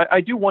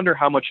I do wonder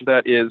how much of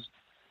that is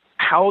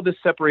how this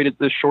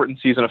shortened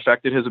season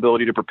affected his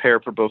ability to prepare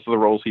for both of the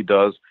roles he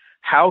does,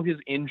 how his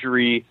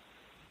injury,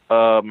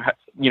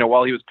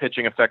 while he was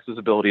pitching, affects his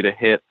ability to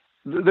hit.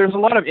 There's a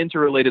lot of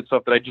interrelated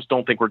stuff that I just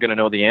don't think we're going to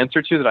know the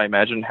answer to, that I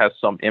imagine has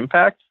some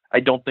impact. I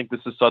don't think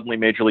this is suddenly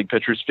Major League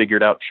pitchers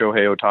figured out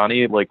Shohei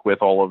Ohtani,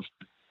 with all of,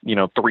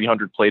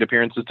 300 plate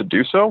appearances to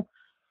do so.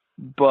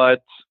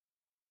 But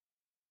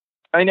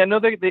I know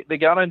they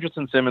got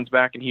Andrelton Simmons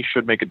back, and he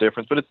should make a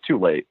difference, but it's too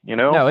late,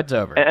 No, it's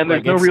over. And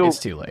there's it's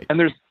too late. And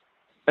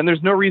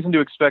there's no reason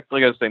to expect,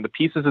 like I was saying, the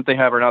pieces that they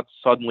have are not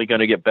suddenly going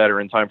to get better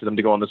in time for them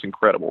to go on this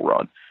incredible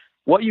run.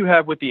 What you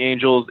have with the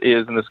Angels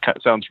is, and this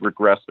sounds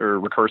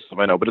recursive,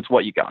 I know, but it's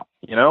what you got,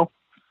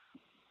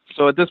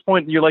 So at this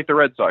point, you're like the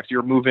Red Sox.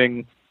 You're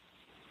moving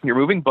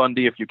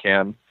Bundy if you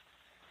can.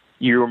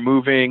 You're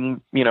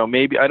moving,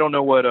 maybe, I don't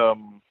know what,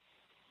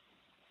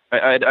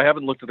 I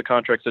haven't looked at the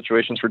contract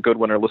situations for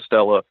Goodwin or La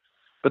Stella,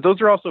 but those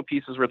are also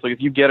pieces where it's like,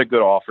 if you get a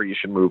good offer, you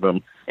should move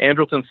him.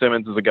 Andrelton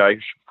Simmons is a guy who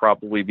should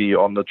probably be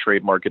on the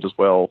trade market as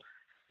well.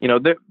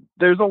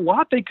 There's a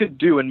lot they could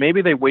do, and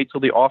maybe they wait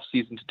till the off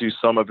season to do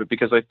some of it,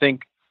 because I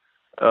think,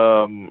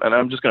 and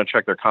I'm just going to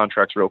check their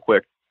contracts real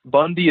quick.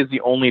 Bundy is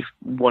the only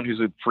one who's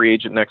a free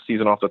agent next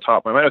season off the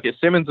top of my mind. Okay,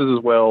 Simmons is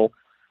as well,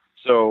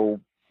 so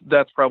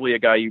that's probably a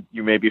guy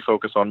you maybe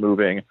focus on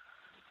moving.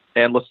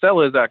 And La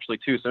Stella is actually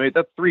too. So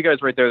that's 3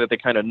 guys right there that they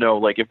kind of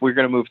know. If we're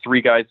going to move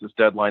 3 guys this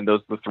deadline,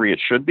 those are the 3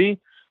 it should be.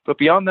 But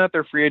beyond that,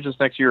 they're free agents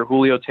next year,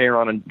 Julio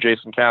Teheran and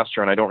Jason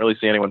Castro, and I don't really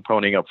see anyone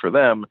ponying up for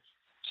them.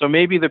 So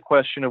maybe the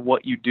question of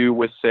what you do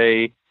with,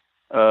 say,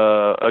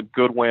 a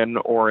Goodwin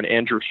or an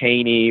Andrew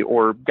Haney,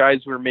 or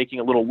guys who are making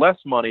a little less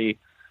money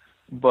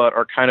but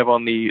are kind of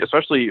on the,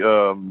 especially,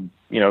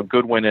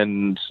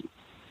 Goodwin's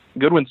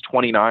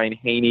 29.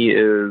 Haney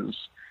is,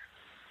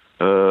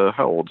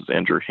 how old is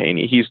Andrew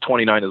Haney? He's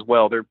 29 as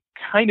well. They're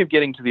kind of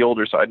getting to the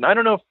older side. And I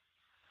don't know if,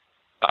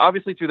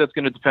 obviously, too, that's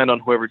going to depend on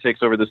whoever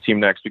takes over this team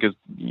next, because,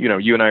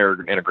 you and I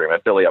are in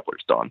agreement. Billy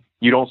Epler's done.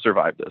 You don't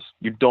survive this.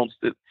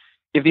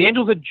 If the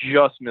Angels had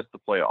just missed the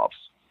playoffs,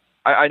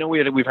 I know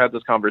we've had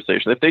this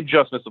conversation. If they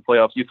just missed the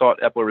playoffs, you thought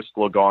Epler was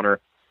still a goner.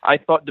 I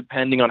thought,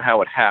 depending on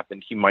how it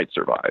happened, he might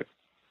survive.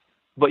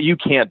 But you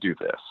can't do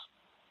this.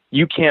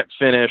 You can't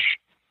finish,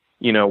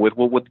 with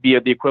what would be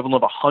the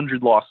equivalent of a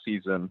 100-loss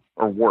season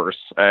or worse.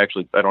 I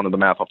don't know the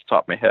math off the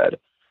top of my head.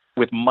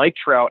 With Mike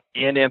Trout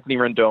and Anthony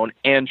Rendon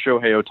and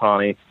Shohei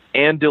Ohtani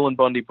and Dylan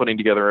Bundy putting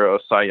together a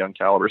Cy Young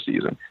caliber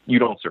season. You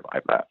don't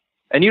survive that.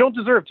 And you don't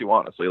deserve to,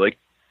 honestly.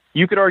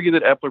 You could argue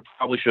that Epler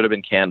probably should have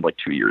been canned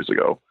 2 years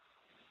ago.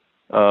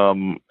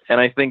 And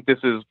I think this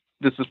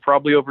is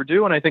probably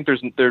overdue, and I think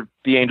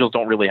the Angels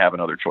don't really have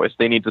another choice.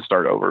 They need to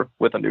start over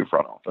with a new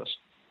front office.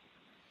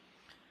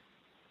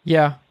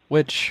 Yeah,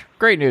 which,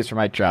 great news for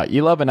Mike Trout.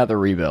 You love another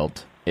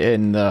rebuild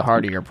in the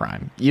heart of your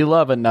prime. You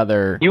love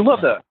another... You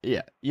love that.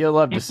 Yeah, you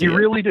love to see You it.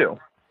 really do.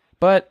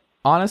 But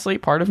honestly,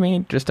 part of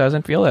me just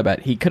doesn't feel that bad.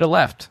 He could have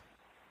left.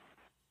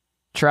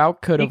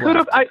 Trout could have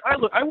left.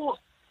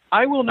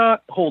 I will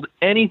not hold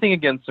anything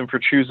against him for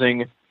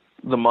choosing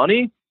the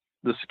money,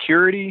 the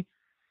security,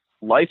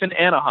 life in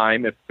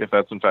Anaheim, if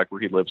that's in fact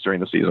where he lives during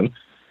the season,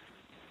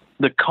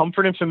 the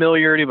comfort and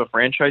familiarity of a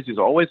franchise he's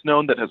always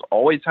known, that has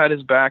always had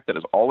his back, that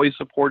has always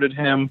supported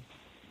him.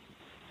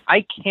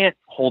 I can't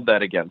hold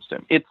that against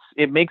him. It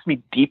makes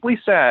me deeply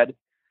sad,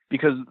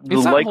 because the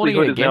it's not likelihood holding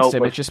it is against now,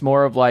 him. It's just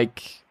more of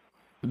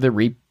the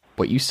reap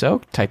what you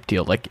sow type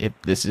deal. If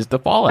this is the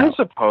fallout, I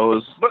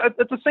suppose. But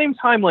at the same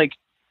time,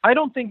 I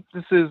don't think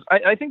this is.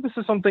 I think this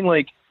is something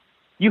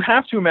you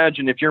have to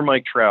imagine, if you're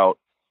Mike Trout,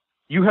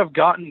 you have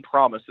gotten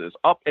promises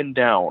up and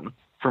down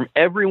from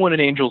everyone in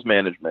Angels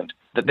management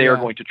that they are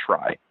going to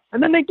try.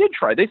 And then they did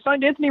try. They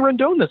signed Anthony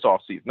Rendon this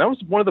offseason. That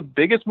was one of the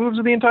biggest moves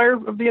of the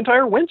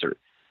entire winter.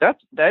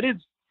 That is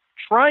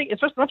trying,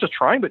 especially not just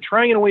trying, but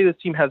trying in a way this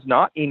team has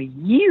not in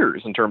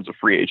years in terms of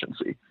free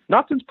agency,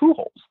 not since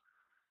Pujols.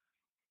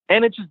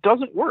 And it just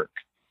doesn't work.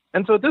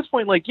 And so at this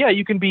point, like, yeah,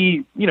 you can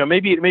be,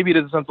 maybe it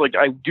is a sense like,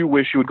 I do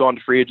wish you had gone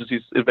to free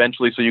agencies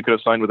eventually so you could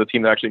have signed with a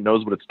team that actually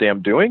knows what it's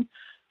damn doing.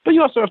 But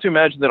you also have to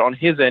imagine that on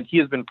his end, he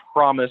has been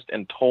promised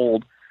and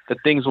told that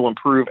things will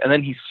improve. And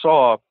then he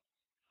saw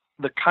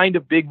the kind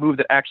of big move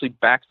that actually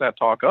backs that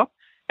talk up,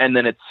 and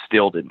then it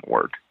still didn't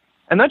work.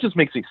 And that just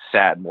makes me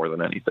sad more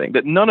than anything,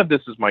 that none of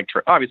this is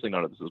obviously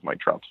none of this is Mike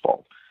Trout's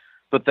fault,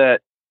 but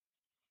that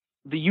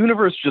the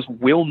universe just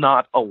will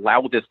not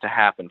allow this to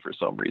happen for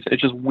some reason.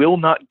 It just will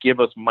not give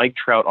us Mike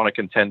Trout on a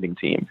contending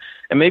team.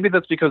 And maybe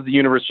that's because the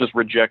universe just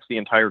rejects the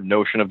entire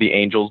notion of the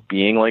Angels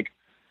being like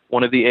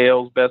one of the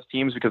AL's best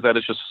teams, because that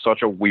is just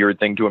such a weird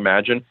thing to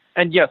imagine.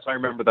 And yes, I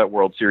remember that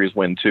World Series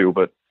win too,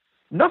 but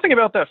nothing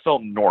about that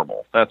felt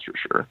normal. That's for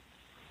sure.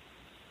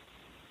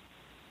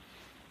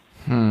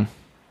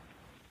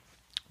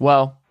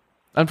 Well,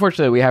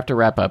 unfortunately, we have to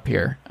wrap up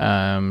here.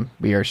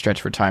 We are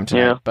stretched for time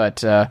tonight,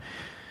 but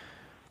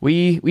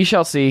we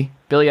shall see.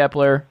 Billy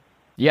Epler,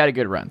 you had a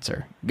good run,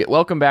 sir.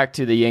 Welcome back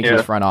to the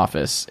Yankees front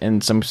office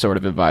in some sort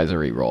of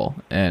advisory role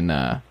in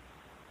a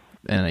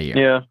year.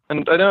 Yeah,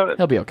 and I know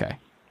he'll be okay.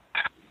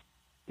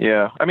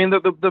 Yeah, I mean,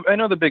 I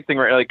know the big thing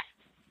right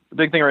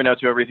now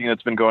too, everything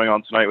that's been going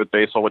on tonight with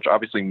baseball, which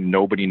obviously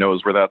nobody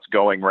knows where that's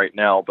going right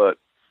now, but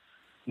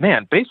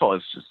man, baseball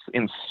is just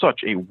in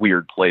such a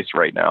weird place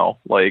right now.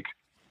 Like,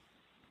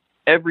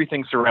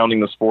 everything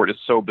surrounding the sport is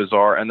so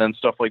bizarre, and then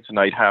stuff like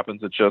tonight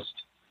happens. It just,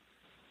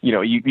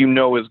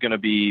 is going to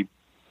be,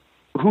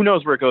 who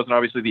knows where it goes, and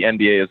obviously the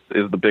NBA is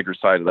the bigger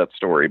side of that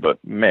story, but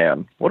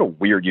man, what a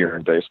weird year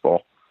in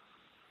baseball.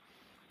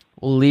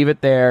 We'll leave it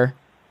there.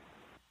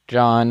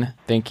 John,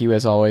 thank you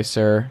as always,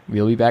 sir.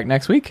 We'll be back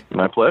next week.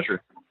 My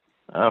pleasure.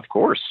 Of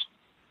course.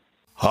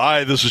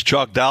 Hi, this is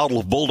Chuck Dowdle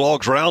of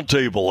Bulldogs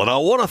Roundtable, and I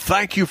want to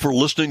thank you for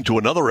listening to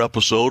another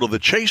episode of the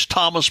Chase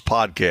Thomas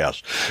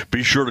Podcast.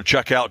 Be sure to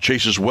check out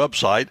Chase's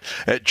website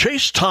at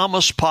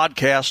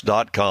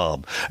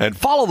chasethomaspodcast.com and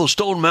follow the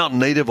Stone Mountain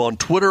Native on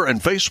Twitter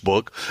and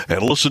Facebook,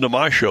 and listen to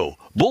my show,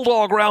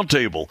 Bulldog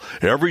Roundtable,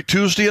 every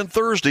Tuesday and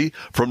Thursday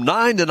from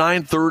 9 to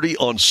 9:30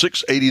 on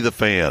 680 The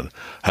Fan.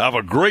 Have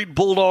a great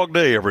Bulldog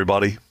Day,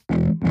 everybody.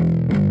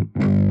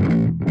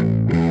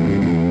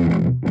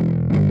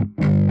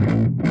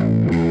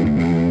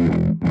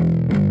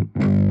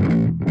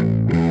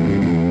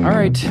 All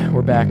right,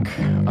 we're back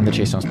on the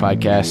Chase Thomas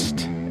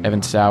Podcast.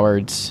 Evan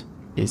Sowards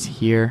is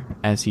here,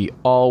 as he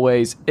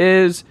always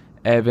is.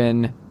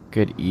 Evan,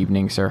 good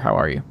evening, sir. How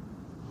are you?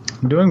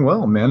 I'm doing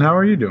well, man. How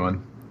are you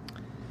doing?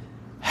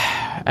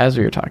 As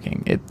we were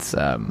talking, it's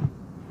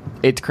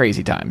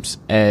crazy times,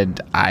 and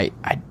I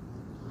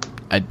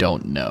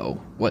don't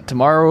know what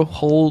tomorrow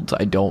holds.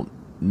 I don't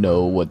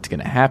know what's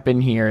going to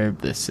happen here.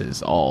 This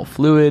is all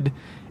fluid,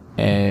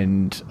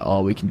 and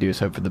all we can do is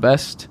hope for the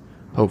best.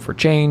 Hope for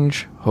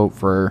change, hope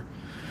for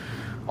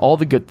all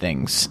the good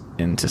things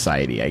in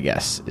society, I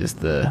guess, is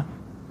the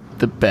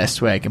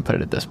best way I can put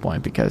it at this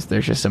point, because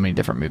there's just so many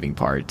different moving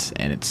parts,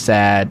 and it's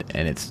sad,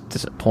 and it's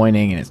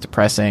disappointing, and it's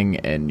depressing,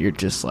 and you're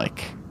just like,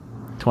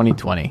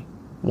 2020,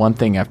 one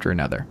thing after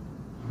another.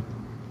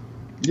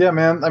 Yeah,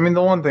 man. I mean,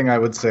 the one thing I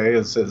would say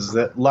is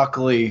that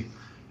luckily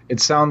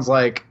it sounds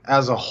like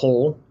as a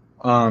whole,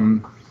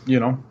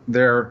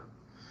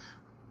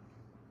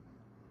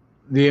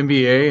 the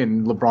NBA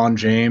and LeBron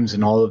James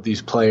and all of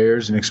these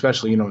players, and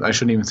especially, I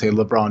shouldn't even say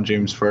LeBron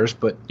James first,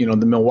 but, the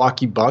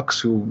Milwaukee Bucks,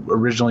 who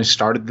originally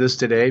started this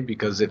today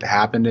because it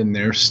happened in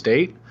their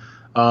state,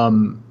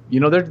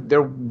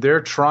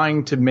 they're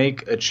trying to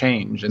make a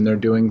change, and they're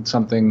doing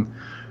something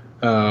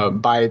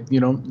by,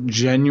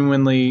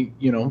 genuinely,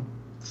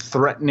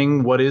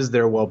 threatening what is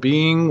their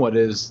well-being, what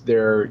is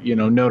their,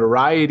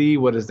 notoriety,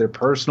 what is their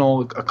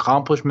personal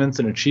accomplishments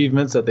and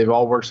achievements that they've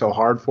all worked so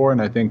hard for.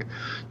 And I think,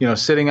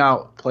 sitting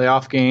out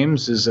playoff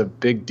games is a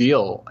big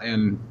deal.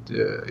 And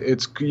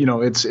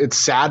it's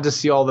sad to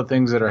see all the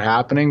things that are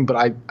happening,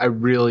 but I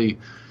really,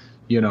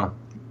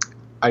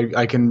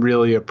 I can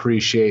really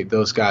appreciate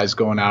those guys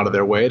going out of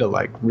their way to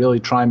like really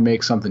try and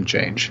make something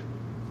change.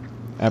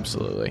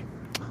 Absolutely.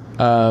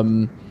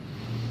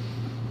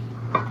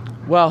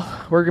 Well,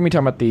 we're going to be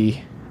talking about the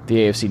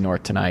AFC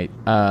North tonight.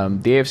 The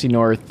AFC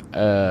North,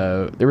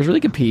 there was a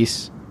really good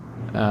piece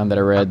that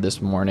I read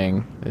this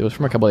morning. It was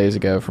from a couple of days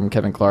ago from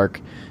Kevin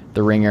Clark,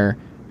 The Ringer,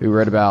 who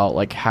wrote about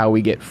like how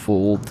we get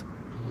fooled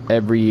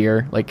every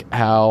year, like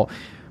how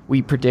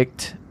we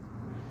predict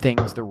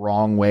things the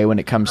wrong way when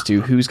it comes to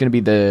who's going to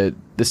be the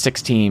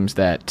 6 teams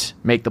that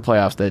make the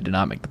playoffs that did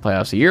not make the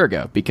playoffs a year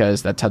ago,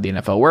 because that's how the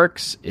NFL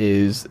works.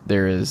 Is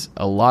there is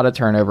a lot of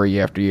turnover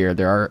year after year.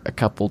 There are a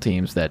couple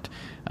teams that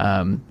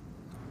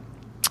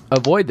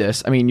avoid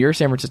this. I mean, your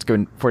San Francisco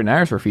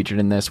 49ers were featured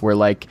in this, where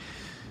like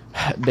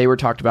they were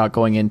talked about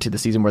going into the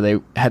season where they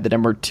had the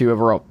number 2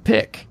 overall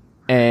pick.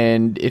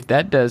 And if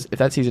that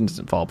season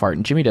doesn't fall apart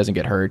and Jimmy doesn't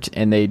get hurt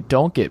and they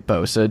don't get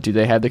Bosa, do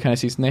they have the kind of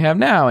season they have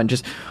now? And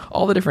just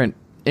all the different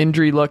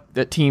injury luck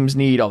that teams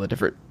need, all the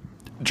different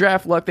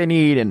draft luck they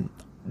need, and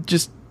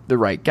just the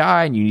right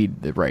guy and you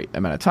need the right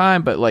amount of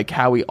time, but like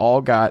how we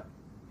all got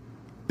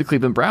the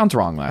Cleveland Browns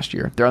wrong last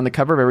year. They're on the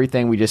cover of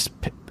everything. We just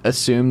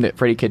assumed that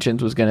Freddie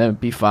Kitchens was going to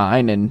be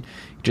fine and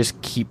just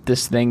keep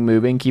this thing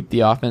moving, keep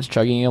the offense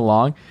chugging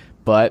along.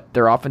 But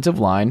their offensive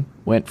line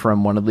went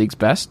from one of the league's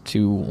best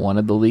to one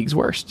of the league's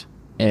worst.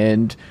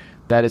 And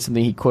that is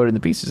something he quoted in the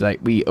pieces.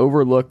 Like, we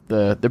overlooked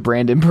the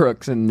Brandon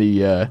Brooks and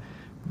the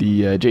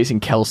Jason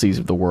Kelce's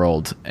of the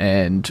world,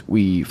 and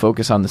we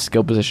focus on the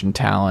skill position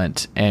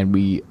talent, and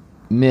we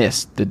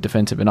miss the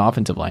defensive and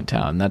offensive line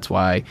talent. And that's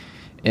why,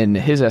 in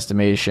his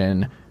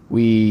estimation,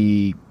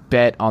 we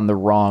bet on the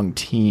wrong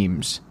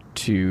teams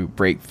to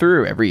break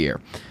through every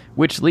year.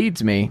 Which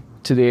leads me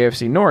to the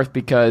AFC North,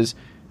 because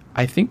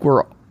I think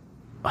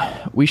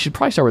we should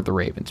probably start with the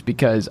Ravens,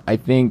 because I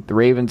think the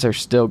Ravens are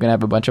still going to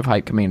have a bunch of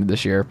hype coming into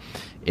this year.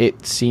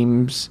 It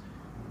seems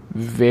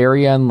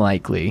very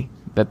unlikely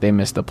that they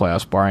miss the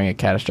playoffs, barring a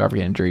catastrophic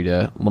injury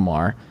to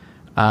Lamar.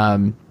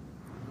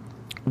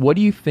 What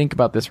do you think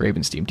about this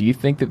Ravens team? Do you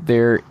think that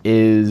there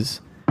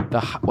is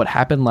what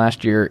happened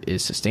last year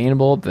is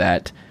sustainable,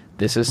 that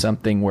this is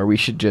something where we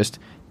should just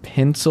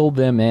pencil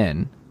them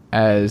in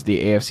as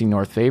the AFC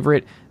North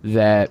favorite,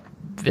 that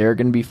they're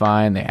going to be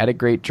fine? They had a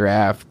great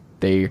draft.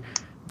 They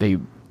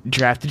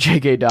drafted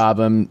J.K.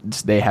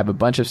 Dobbins. They have a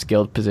bunch of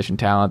skilled position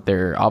talent.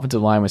 Their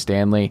offensive line with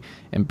Stanley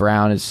and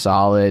Brown is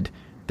solid.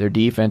 Their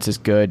defense is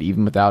good,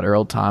 even without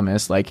Earl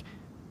Thomas. Like,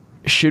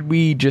 should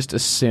we just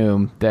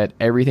assume that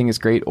everything is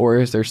great, or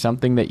is there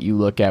something that you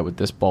look at with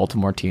this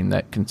Baltimore team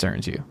that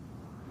concerns you?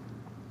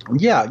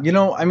 Yeah,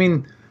 I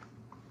mean,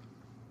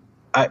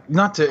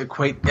 not to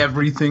equate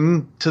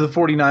everything to the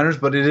 49ers,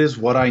 but it is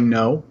what I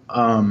know.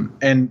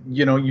 And,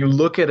 you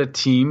look at a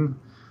team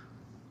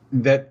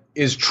that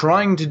is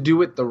trying to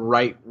do it the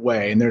right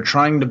way, and they're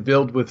trying to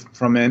build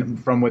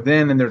from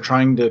within, and they're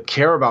trying to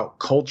care about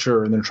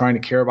culture, and they're trying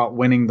to care about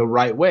winning the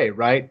right way,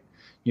 right?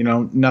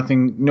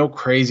 No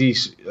crazy,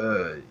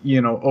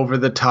 over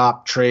the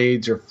top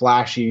trades or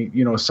flashy,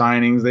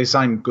 signings. They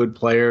sign good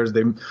players.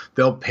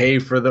 They'll pay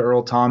for the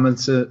Earl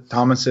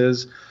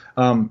Thomases.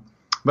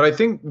 But I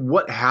think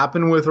what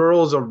happened with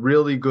Earl is a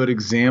really good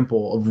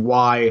example of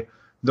why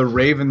the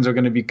Ravens are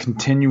going to be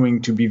continuing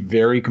to be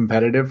very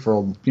competitive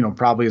for,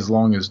 probably as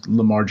long as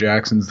Lamar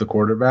Jackson's the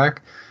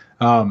quarterback.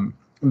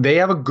 They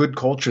have a good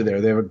culture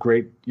there. They have a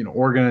great,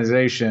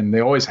 organization. They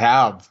always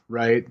have,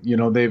 right?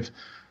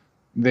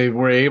 They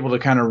were able to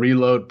kind of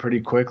reload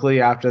pretty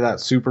quickly after that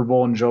Super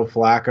Bowl and Joe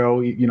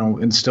Flacco,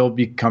 and still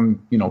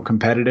become,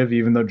 competitive,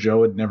 even though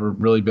Joe had never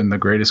really been the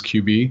greatest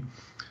QB.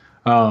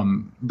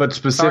 But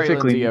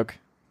specifically, sorry,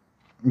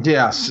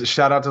 yes,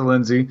 shout out to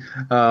Lindsay.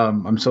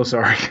 I'm so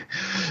sorry.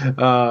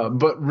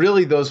 But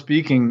really, though,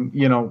 speaking,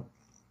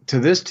 to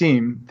this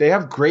team, they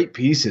have great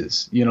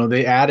pieces.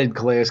 They added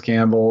Calais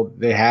Campbell.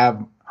 They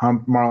have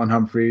Marlon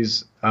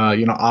Humphreys.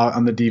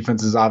 On the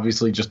defense is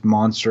obviously just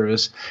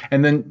monstrous.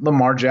 And then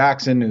Lamar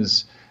Jackson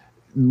is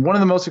one of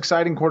the most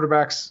exciting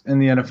quarterbacks in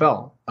the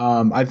NFL.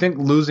 I think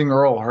losing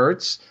Earl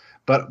hurts.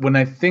 But when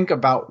I think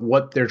about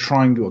what they're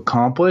trying to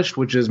accomplish,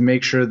 which is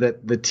make sure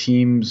that the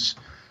team's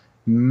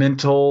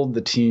mental,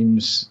 the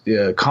team's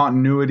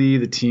continuity,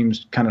 the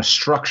team's kind of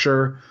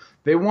structure,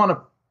 they want a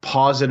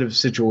positive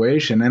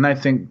situation. And I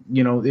think,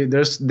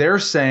 they're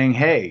saying,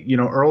 hey,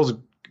 Earl's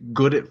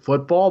good at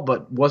football,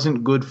 but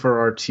wasn't good for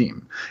our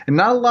team. And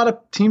not a lot of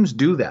teams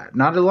do that.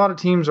 Not a lot of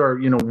teams are,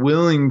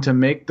 willing to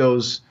make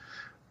those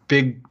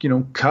big,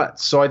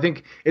 cuts. So I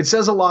think it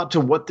says a lot to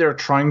what they're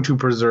trying to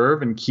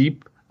preserve and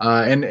keep.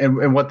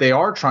 And what they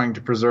are trying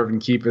to preserve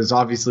and keep is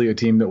obviously a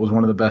team that was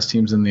one of the best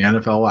teams in the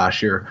NFL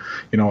last year.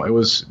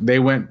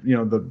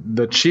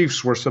 The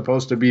Chiefs were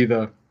supposed to be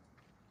the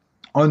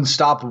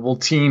unstoppable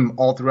team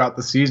all throughout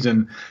the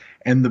season.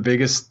 And the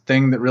biggest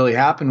thing that really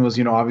happened was,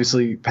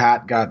 obviously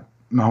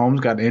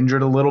Mahomes got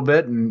injured a little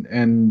bit,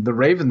 and the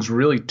Ravens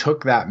really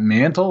took that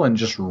mantle and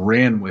just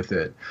ran with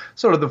it.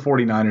 So did the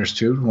 49ers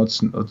too.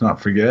 Let's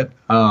not forget.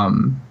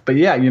 But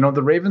yeah,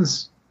 the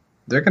Ravens,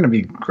 they're going to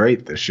be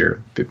great this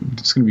year.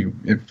 It's going to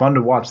be fun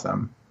to watch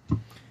them.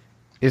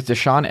 Is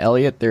Deshaun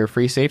Elliott their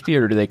free safety,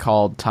 or do they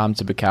call Tom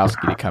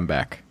Zbikowski to come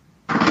back?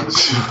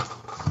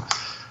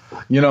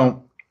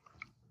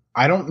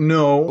 I don't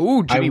know.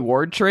 Ooh, Jimmy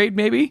Ward trade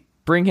maybe?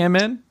 Bring him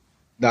in?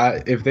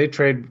 If they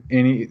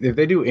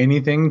do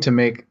anything to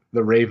make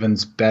the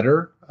Ravens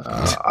better,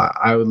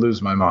 I would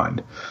lose my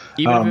mind.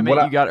 Even if it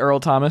meant you got Earl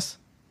Thomas?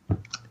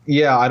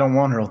 Yeah, I don't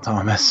want Earl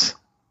Thomas.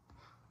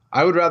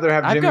 I would rather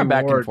have Jimmy Ward. I've gone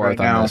back and forth right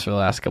on now. this for the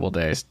last couple of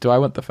days. Do I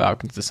want the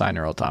Falcons to sign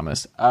Earl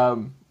Thomas?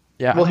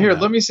 Yeah. Well, here,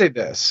 let me say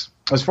this.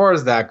 As far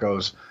as that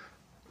goes,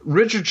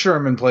 Richard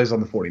Sherman plays on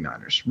the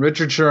 49ers.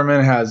 Richard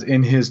Sherman has,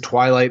 in his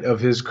twilight of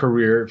his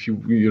career, if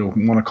you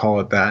want to call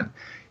it that,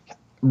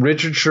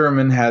 Richard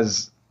Sherman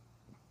has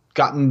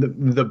gotten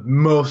the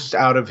most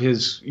out of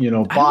his, I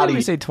don't body.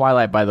 really say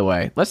Twilight, by the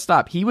way. Let's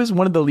stop. He was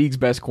one of the league's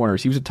best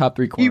corners. He was a top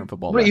 3 corner in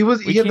football.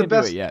 He had the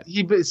best. Yet.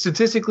 He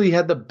statistically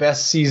had the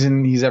best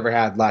season he's ever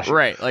had last year.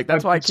 Right. Like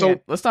that's why I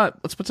can't. Let's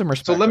put some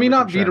respect. So let me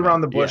not beat Sherman.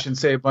 around the bush and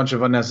say a bunch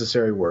of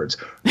unnecessary words.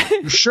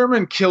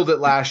 Sherman killed it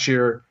last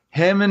year.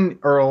 Him and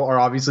Earl are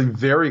obviously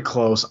very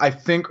close. I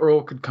think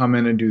Earl could come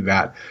in and do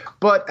that.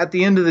 But at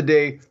the end of the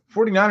day,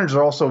 49ers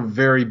are also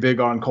very big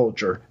on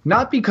culture.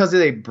 Not because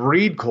they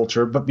breed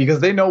culture, but because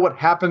they know what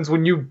happens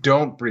when you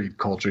don't breed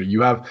culture.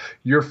 You have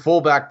your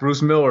fullback,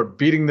 Bruce Miller,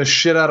 beating the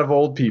shit out of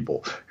old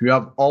people. You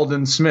have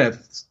Alden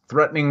Smith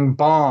threatening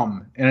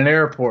bomb in an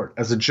airport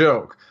as a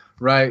joke,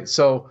 right?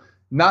 So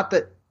not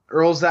that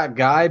Earl's that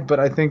guy, but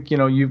I think,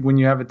 when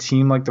you have a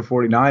team like the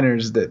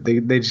 49ers, that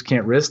they just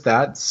can't risk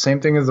that.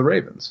 Same thing as the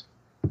Ravens.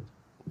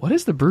 What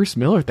is the Bruce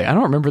Miller thing? I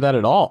don't remember that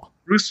at all.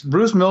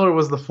 Bruce Miller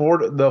was the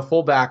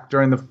fullback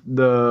during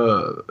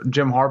the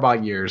Jim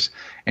Harbaugh years,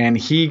 and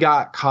he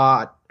got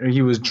caught.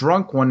 He was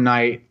drunk one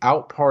night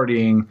out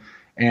partying,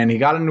 and he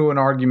got into an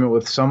argument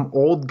with some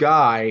old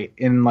guy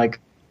in like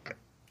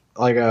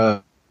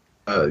a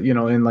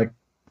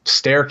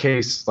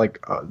staircase,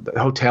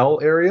 hotel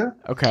area.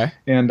 Okay.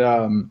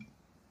 And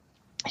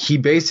he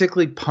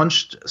basically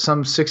punched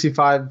some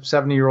 65,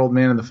 70-year-old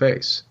man in the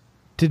face.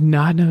 Did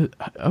not know.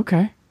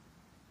 Okay.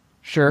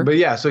 Sure. But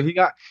yeah, so he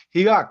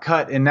got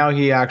cut, and now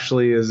he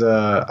actually is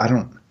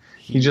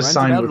he just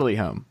signed an with elderly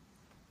home.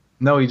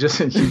 No, he just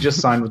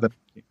signed with them.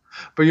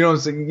 But you know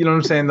what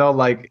I'm saying though,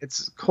 like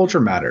it's culture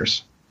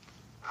matters.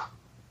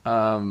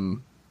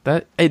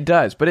 That it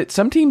does, but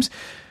some teams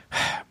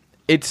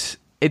it's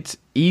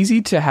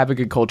easy to have a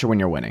good culture when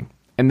you're winning.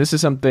 And this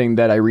is something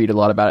that I read a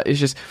lot about.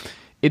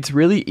 It's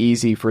really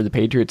easy for the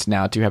Patriots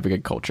now to have a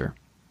good culture.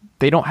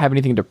 They don't have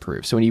anything to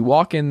prove. So when you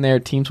walk in there,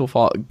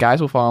 guys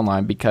will fall in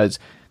line because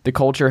the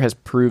culture has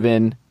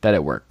proven that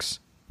it works.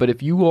 But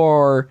if you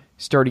are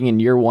starting in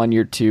year 1,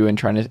 year 2, and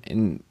trying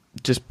to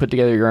just put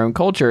together your own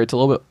culture, it's a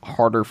little bit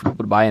harder for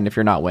people to buy in if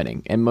you're not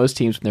winning. And most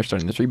teams, when they're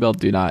starting this rebuild,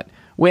 do not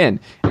win.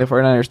 And the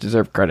 49ers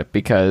deserve credit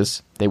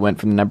because they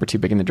went from the number 2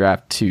 pick in the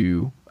draft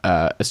to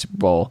a Super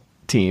Bowl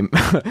team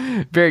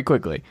very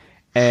quickly.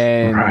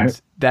 And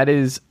that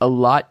is a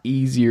lot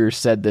easier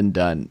said than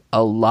done.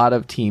 A lot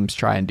of teams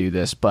try and do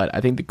this, but I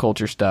think the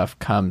culture stuff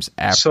comes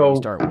after you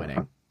start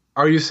winning.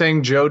 Are you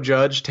saying Joe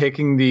Judge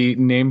taking the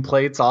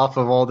nameplates off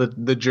of all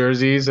the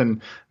jerseys and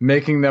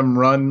making them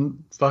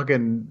run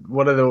fucking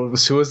what are the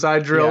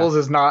suicide drills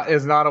is not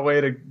a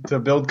way to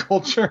build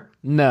culture?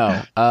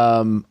 No.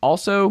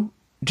 Also,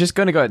 just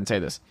going to go ahead and say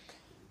this.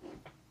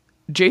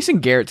 Jason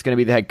Garrett's going to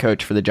be the head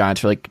coach for the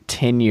Giants for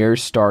 10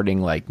 years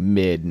starting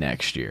mid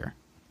next year.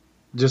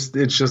 Are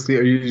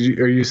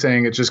you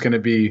saying it's just going to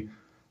be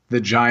the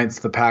Giants,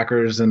 the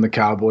Packers, and the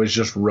Cowboys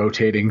just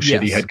rotating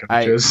shitty head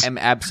coaches? I am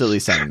absolutely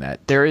saying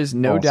that. There is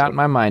no doubt in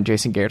my mind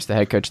Jason Garrett's the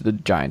head coach of the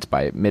Giants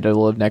by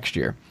middle of next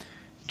year.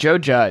 Joe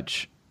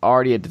Judge,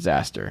 already a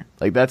disaster.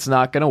 That's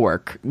not going to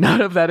work.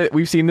 None of that.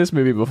 We've seen this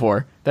movie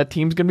before. That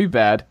team's going to be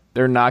bad.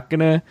 They're not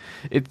going to.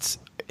 It's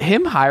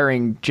him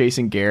hiring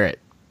Jason Garrett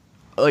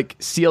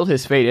sealed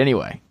his fate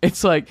anyway.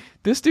 It's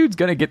this dude's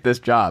gonna get this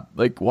job.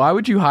 Why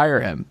would you hire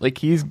him?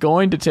 He's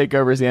going to take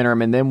over as the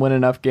interim and then win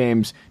enough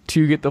games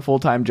to get the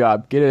full-time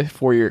job, get a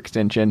 4-year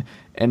extension,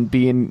 and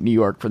be in New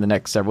York for the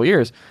next several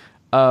years.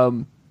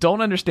 Don't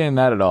understand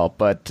that at all,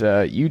 but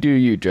you do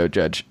you, Joe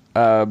Judge.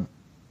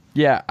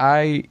 Yeah,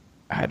 I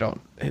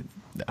don't.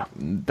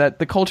 That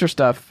the culture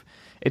stuff,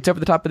 it's over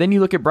the top. But then you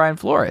look at Brian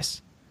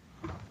Flores.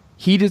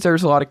 He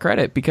deserves a lot of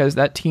credit because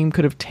that team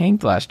could have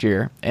tanked last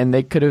year, and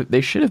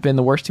they should have been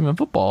the worst team in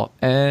football,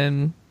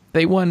 and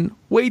they won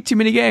way too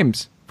many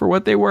games for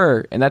what they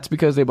were, and that's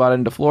because they bought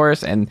into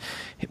Flores, and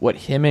what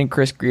him and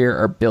Chris Greer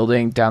are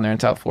building down there in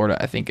South Florida,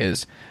 I think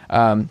is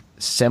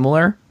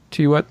similar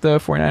to what the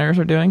 49ers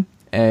are doing,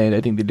 and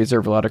I think they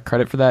deserve a lot of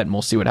credit for that, and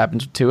we'll see what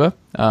happens with Tua.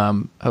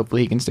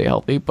 Hopefully he can stay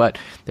healthy, but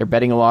they're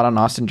betting a lot on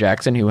Austin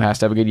Jackson, who has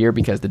to have a good year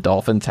because the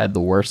Dolphins had the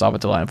worst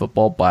offensive line in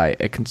football by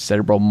a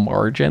considerable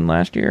margin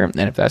last year, and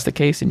if that's the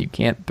case, then you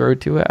can't throw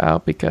Tua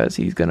out because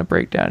he's going to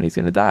break down and he's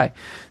going to die.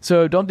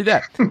 So don't do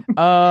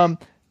that.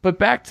 But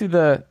back to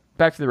the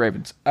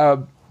Ravens.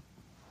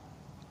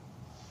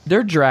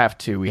 Their draft,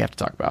 too, we have to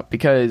talk about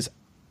because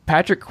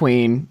Patrick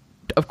Queen,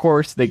 of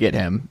course, they get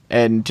him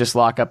and just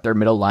lock up their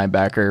middle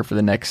linebacker for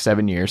the next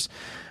 7 years.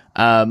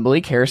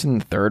 Malik Harrison in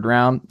the 3rd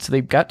round. So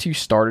they've got 2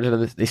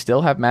 starters. They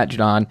still have Matt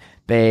Judon.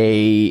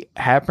 They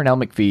have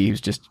Pernell McPhee,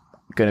 who's just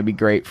going to be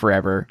great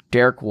forever.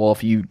 Derek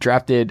Wolfe. You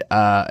drafted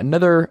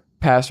another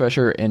pass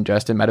rusher in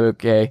Justin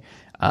Madubuike.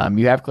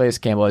 You have Calais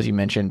Campbell, as you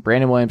mentioned.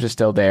 Brandon Williams is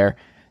still there.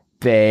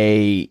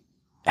 The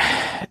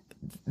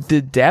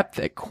depth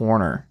at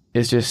corner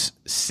is just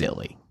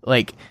silly.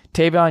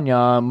 Tavion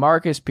Young,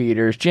 Marcus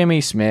Peters,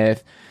 Jimmy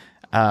Smith,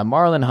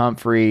 Marlon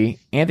Humphrey,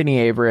 Anthony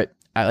Averett.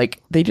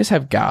 They just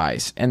have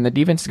guys, and the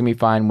defense is going to be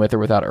fine with or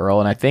without Earl.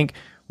 And I think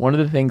one of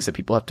the things that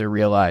people have to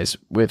realize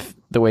with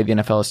the way the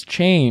NFL has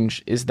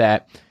changed is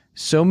that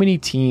so many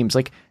teams,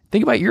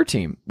 think about your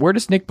team. Where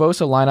does Nick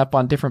Bosa line up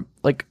on different,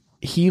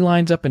 he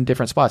lines up in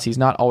different spots. He's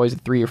not always a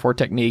 3 or 4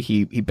 technique.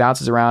 He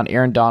bounces around.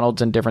 Aaron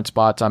Donald's in different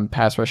spots on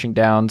pass rushing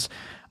downs.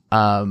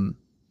 A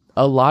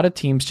lot of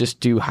teams just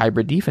do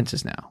hybrid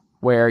defenses now,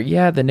 where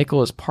the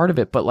nickel is part of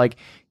it, but like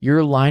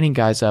you're lining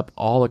guys up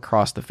all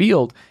across the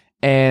field.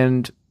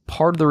 And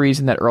part of the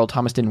reason that Earl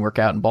Thomas didn't work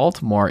out in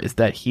Baltimore is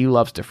that he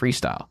loves to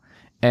freestyle.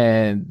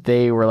 And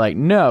they were like,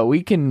 no,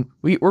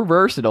 we're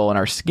versatile in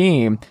our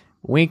scheme.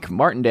 Wink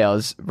Martindale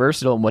is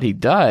versatile in what he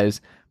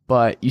does,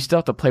 but you still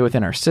have to play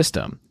within our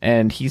system.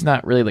 And he's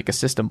not really like a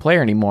system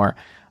player anymore,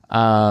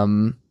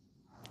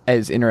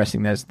 as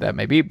interesting as that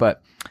may be.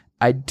 But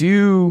I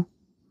do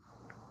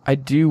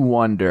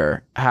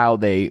wonder how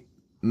they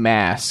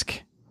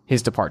mask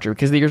his departure,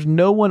 because there's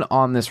no one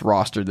on this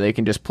roster that they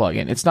can just plug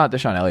in. It's not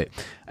Deshaun Elliott.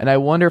 And I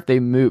wonder if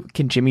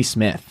can Jimmy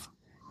Smith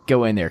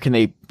go in there? Can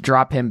they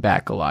drop him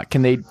back a lot?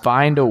 Can they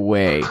find a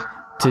way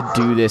to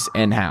do this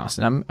in-house?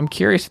 And I'm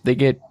curious if they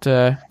get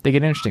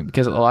interesting,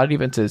 because a lot of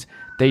defenses,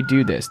 they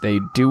do this. They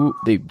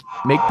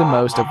make the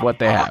most of what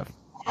they have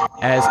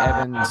as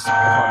Evans'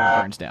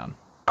 apartment burns down.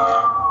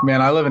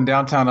 Man, I live in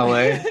downtown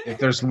LA. If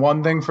there's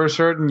one thing for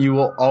certain, you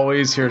will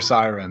always hear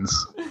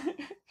sirens.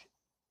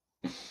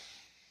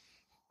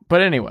 But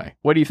anyway,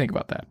 what do you think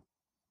about that?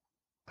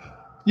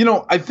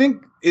 I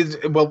think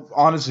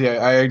honestly,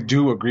 I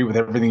do agree with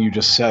everything you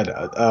just said.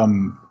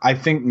 I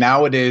think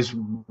nowadays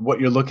what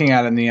you're looking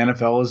at in the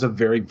NFL is a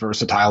very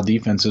versatile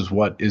defense is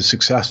what is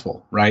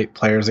successful, right?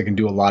 Players that can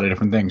do a lot of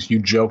different things. You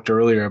joked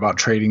earlier about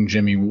trading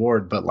Jimmy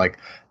Ward, but like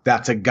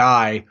that's a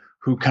guy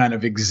who kind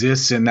of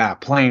exists in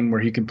that plane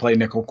where he can play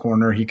nickel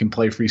corner, he can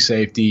play free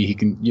safety, he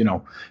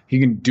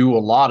can do a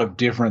lot of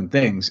different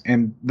things.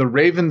 And the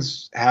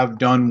Ravens have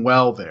done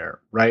well there,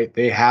 right?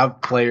 They have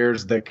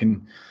players that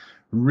can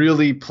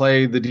really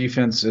play the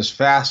defense as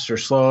fast or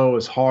slow,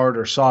 as hard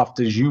or soft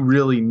as you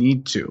really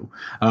need to,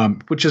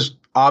 which is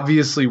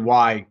obviously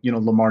why,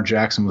 Lamar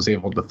Jackson was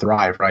able to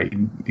thrive, right?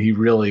 He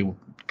really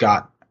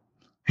got,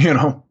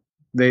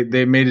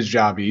 they made his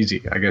job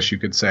easy, I guess you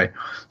could say.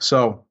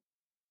 So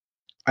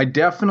I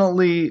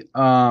definitely,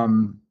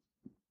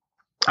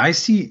 I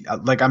see,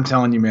 like I'm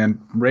telling you,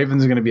 man,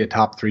 Ravens are going to be a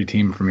top 3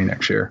 team for me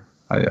next year.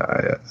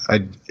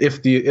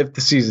 If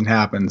the season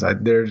happens,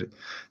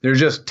 they're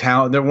just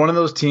talent. They're one of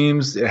those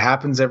teams. It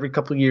happens every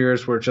couple of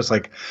years where it's just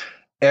like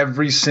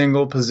every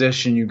single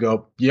position you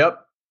go,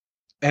 yep.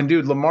 And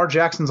dude, Lamar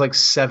Jackson's like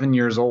 7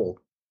 years old.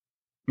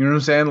 You know what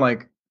I'm saying?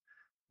 Like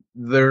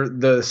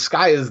the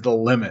sky is the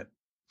limit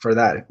for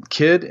that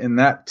kid and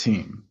that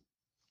team.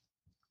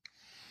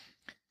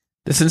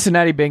 The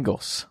Cincinnati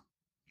Bengals.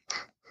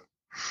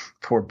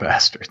 Poor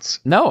bastards.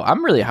 No,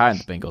 I'm really high on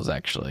the Bengals,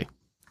 actually.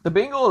 The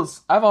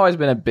Bengals, I've always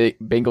been a big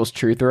Bengals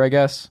truther, I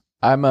guess.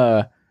 I'm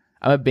a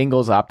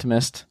Bengals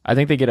optimist. I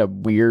think they get a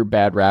weird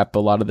bad rap a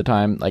lot of the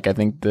time. Like, I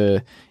think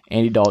the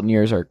Andy Dalton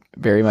years are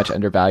very much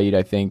undervalued.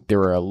 I think there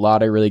were a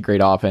lot of really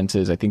great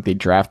offenses. I think they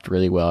draft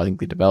really well. I think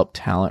they develop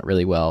talent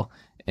really well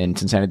in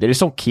Cincinnati. They just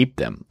don't keep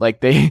them.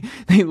 Like, they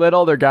let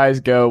all their guys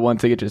go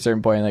once they get to a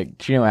certain point. Like,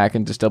 Geno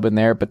Atkins has still been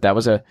there, but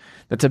that's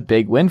a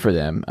big win for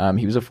them.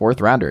 He was a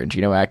 4th rounder, and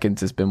Geno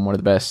Atkins has been one of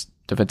the best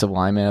defensive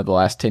linemen of the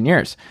last 10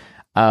 years.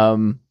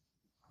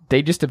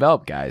 They just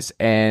develop guys,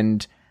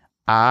 and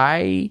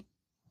I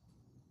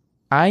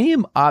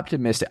am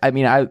optimistic. I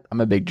mean,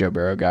 I'm a big Joe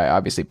Burrow guy,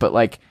 obviously, but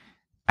like,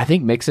 I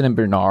think Mixon and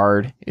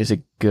Bernard is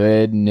a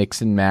good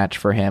Nixon match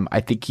for him.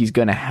 I think he's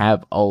going to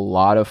have a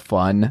lot of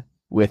fun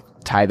with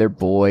Tyler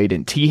Boyd,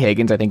 and T.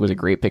 Higgins, I think, was a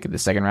great pick in the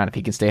 2nd round if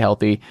he can stay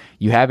healthy.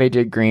 You have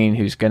AJ Green,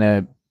 who's going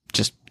to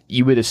just,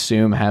 you would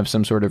assume, have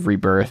some sort of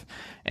rebirth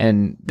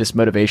and this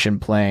motivation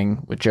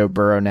playing with Joe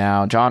Burrow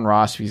now. John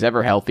Ross, if he's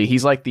ever healthy,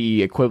 he's like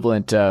the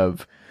equivalent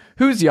of,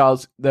 who's the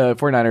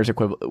 49ers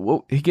equivalent?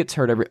 Well, he gets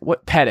hurt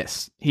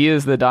Pettis. He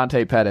is the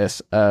Dante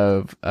Pettis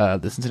of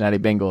the Cincinnati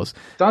Bengals.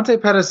 Dante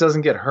Pettis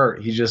doesn't get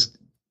hurt. He just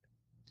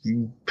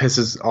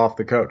pisses off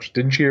the coach.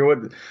 Didn't you hear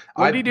what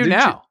did he do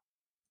now?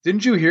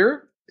 Didn't you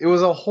hear? It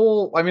was a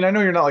whole, I mean, I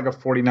know you're not like a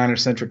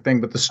 49er-centric thing,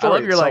 but the story I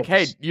love you're like,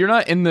 hey, you're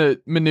not in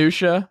the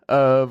minutia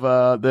of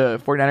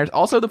the 49ers.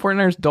 Also, the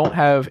 49ers don't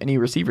have any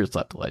receivers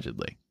left,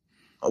 allegedly.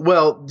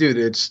 Well,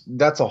 dude,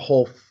 that's a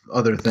whole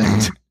other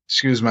thing.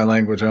 Excuse my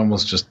language. I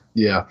almost just,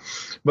 yeah.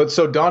 But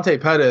so Dante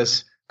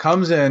Pettis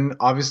comes in,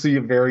 obviously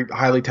very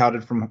highly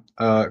touted from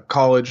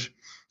college.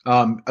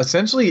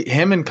 Essentially,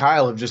 him and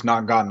Kyle have just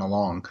not gotten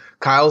along.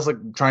 Kyle's like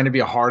trying to be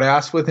a hard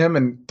ass with him,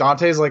 and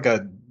Dante's like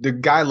the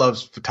guy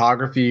loves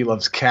photography,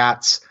 loves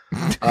cats.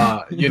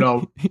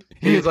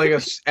 He's like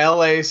a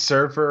LA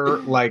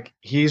surfer. Like,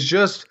 he's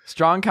just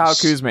strong Kyle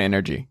Kuzma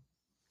energy.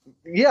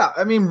 Yeah,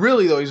 I mean,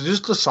 really though, he's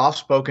just a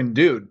soft-spoken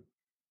dude.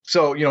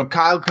 So,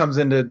 Kyle comes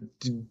into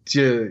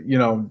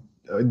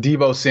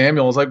Deebo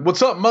Samuel's like,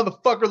 "What's up,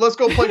 motherfucker? Let's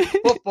go play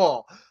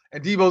football."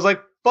 And Deebo's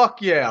like,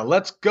 "Fuck yeah,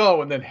 let's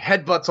go." And then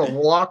headbutts a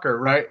locker,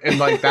 right? And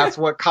like, that's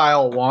what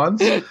Kyle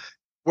wants.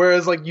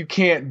 Whereas like, you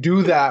can't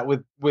do that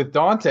with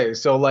Dante.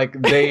 So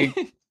like, they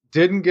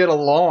didn't get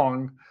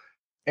along,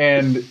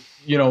 and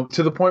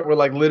to the point where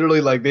like,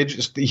 literally like,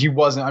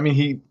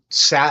 he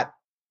sat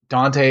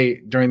Dante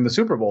during the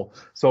Super Bowl.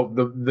 So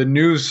the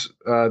news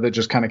that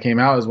just kind of came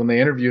out is when they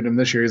interviewed him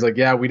this year, he's like,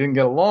 yeah, we didn't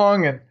get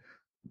along. And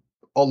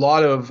a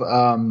lot of,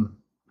 a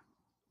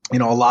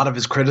lot of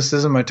his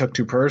criticism I took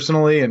too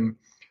personally. And,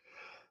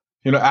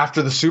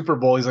 after the Super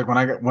Bowl, he's like,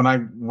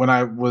 when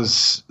I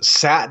was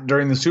sat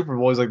during the Super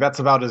Bowl, he's like, that's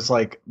about as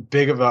like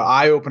big of an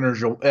eye opener as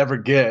you'll ever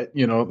get.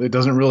 It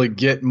doesn't really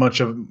get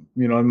much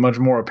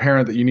more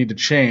apparent that you need to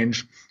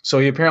change. So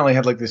he apparently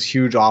had like this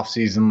huge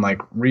offseason, like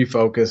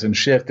refocus and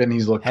shift, and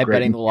he's looked great.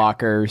 Headbutting the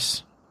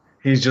lockers.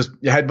 He's just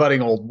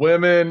headbutting old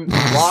women,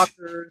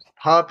 lockers,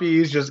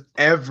 puppies, just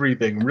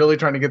everything. Really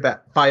trying to get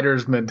that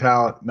fighter's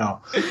mentality.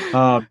 No,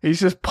 he's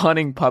just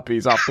punting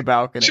puppies off the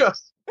balcony.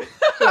 just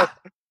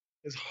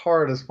as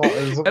hard as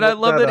possible. And I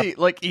love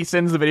that he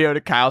sends the video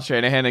to Kyle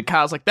Shanahan, and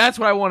Kyle's like, "That's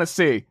what I want to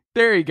see."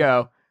 There you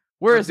go.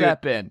 Where has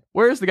that been?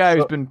 Where's the guy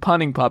who's been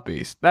punting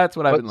puppies? That's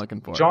what I've been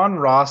looking for. John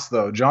Ross,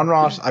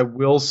 I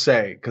will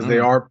say, because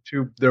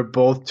they're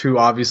both two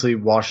obviously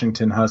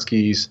Washington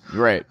Huskies,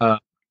 right?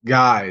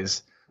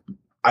 Guys.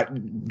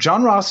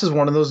 John Ross is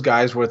one of those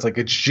guys where it's like,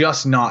 it's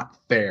just not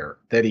fair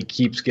that he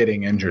keeps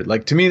getting injured.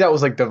 Like, to me, that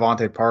was like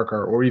Devontae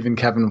Parker or even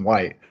Kevin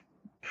White.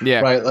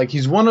 Yeah. Right. Like,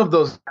 he's one of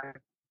those.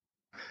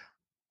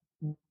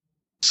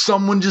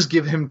 Someone just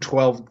give him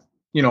 12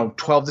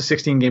 to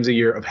 16 games a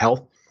year of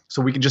health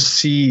so we can just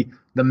see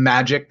the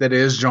magic that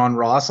is John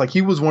Ross. Like,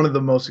 he was one of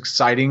the most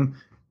exciting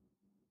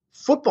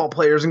football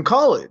players in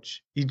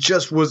college. He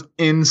just was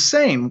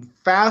insane.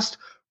 Fast,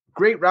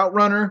 great route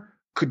runner,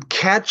 could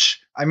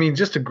catch. I mean,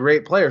 just a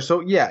great player.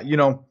 So, yeah,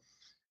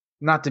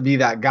 not to be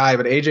that guy,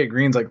 but AJ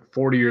Green's like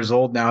 40 years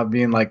old now,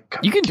 being like,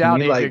 you can doubt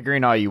AJ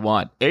Green all you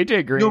want.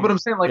 AJ Green. No, but I'm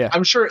saying, like, yeah.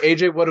 I'm sure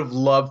AJ would have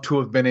loved to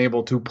have been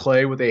able to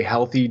play with a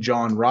healthy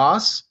John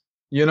Ross,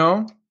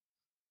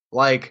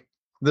 like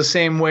the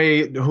same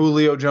way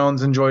Julio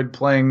Jones enjoyed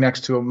playing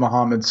next to a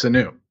Mohamed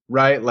Sanu,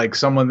 right? Like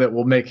someone that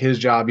will make his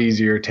job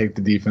easier, take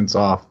the defense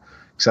off,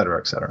 et cetera,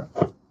 et cetera.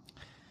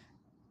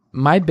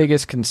 My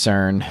biggest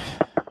concern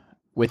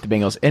with the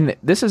Bengals, and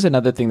this is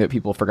another thing that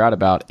people forgot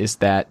about, is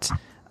that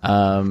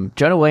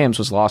Jonah Williams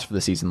was lost for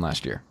the season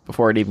last year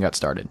before it even got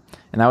started.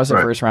 And that was a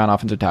first-round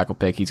offensive tackle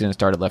pick. He's going to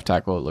start at left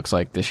tackle, it looks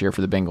like, this year for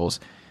the Bengals.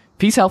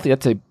 If he's healthy,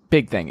 that's a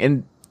big thing.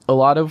 And a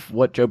lot of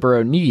what Joe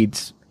Burrow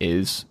needs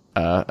is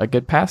a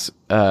good pass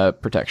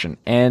protection.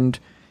 And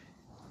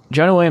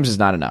Jonah Williams is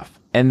not enough.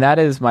 And that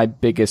is my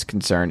biggest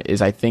concern,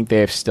 is I think they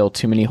have still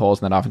too many holes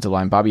in that offensive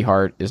line. Bobby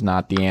Hart is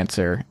not the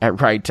answer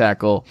at right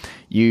tackle.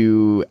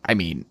 Michael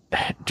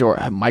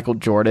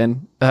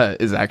Jordan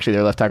is actually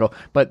their left tackle.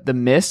 But the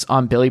miss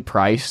on Billy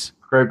Price.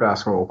 Great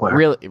basketball player.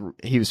 Really,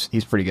 he's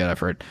pretty good, I've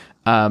heard.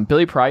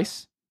 Billy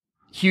Price,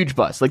 huge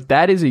bust. Like,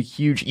 that is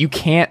you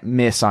can't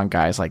miss on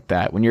guys like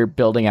that when you're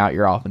building out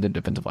your offensive and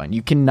defensive line.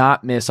 You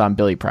cannot miss on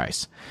Billy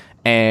Price.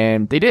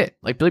 And they did.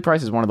 Like, Billy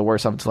Price is one of the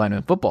worst offensive linemen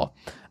in football.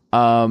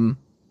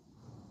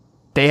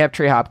 They have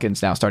Trey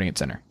Hopkins now starting at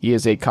center. He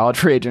is a college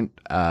free agent.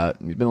 He's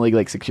been in the league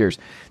like 6 years.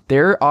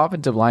 Their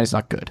offensive line is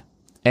not good.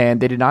 And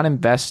they did not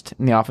invest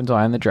in the offensive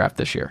line in the draft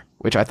this year,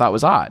 which I thought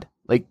was odd.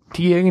 Like,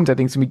 T. Higgins, I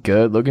think, is going to be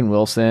good. Logan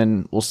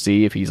Wilson, we'll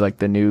see if he's like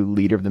the new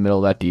leader of the middle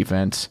of that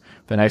defense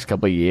for the next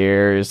couple of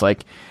years.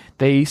 Like,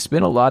 they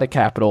spent a lot of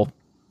capital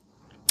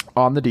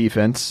on the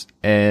defense,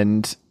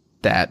 and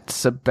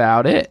that's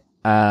about it.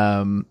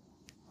 I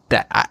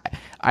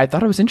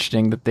thought it was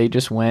interesting that they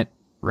just went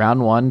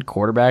round one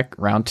quarterback,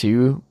 round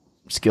two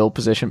skill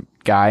position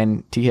guy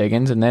and T.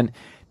 Higgins, and then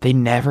they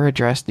never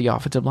addressed the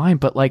offensive line.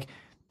 But like,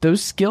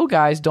 those skill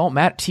guys don't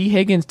matter. T.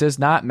 Higgins does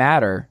not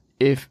matter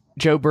if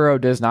Joe Burrow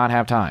does not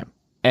have time.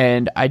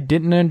 And I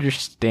didn't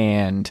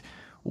understand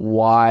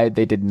why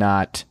they did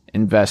not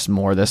invest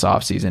more this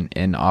offseason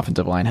in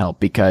offensive line help,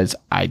 because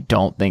I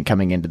don't think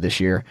coming into this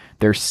year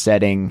they're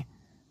setting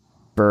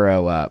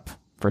Burrow up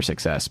for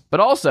success. But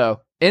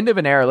also, end of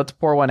an era. Let's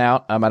pour one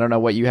out. I don't know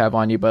what you have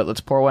on you, but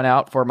let's pour one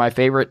out for my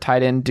favorite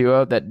tight end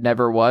duo that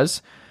never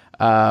was.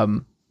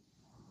 Did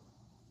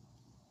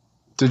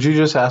you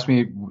just ask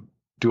me?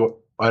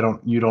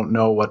 You don't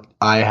know what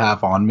I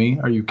have on me?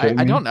 Are you kidding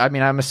me? I don't. I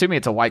mean, I'm assuming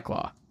it's a White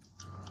Claw.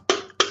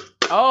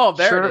 Oh,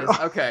 there it is.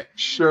 Okay,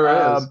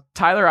 sure is.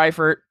 Tyler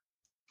Eifert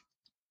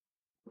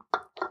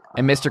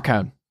and Mr.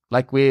 Cone.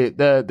 Like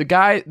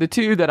the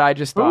two that I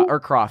just thought, or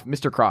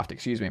Mr. Croft.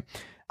 Excuse me.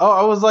 Oh,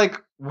 I was like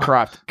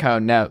Croft,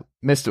 Cone. No,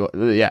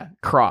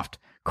 Croft.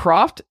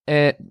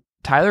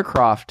 Tyler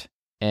Croft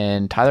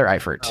and Tyler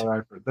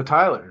Eifert. The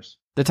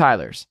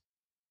Tylers.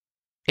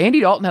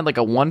 Andy Dalton had like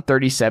a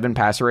 137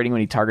 passer rating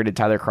when he targeted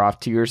Tyler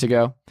Croft 2 years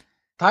ago.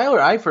 Tyler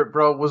Eifert,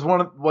 bro, was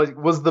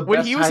the best.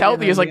 When he was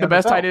healthy, he was like the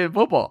best tight end in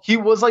football. He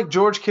was like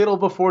George Kittle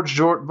before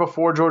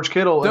George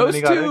Kittle, and then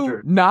he got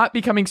injured. Not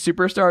becoming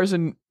superstars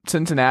in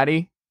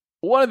Cincinnati,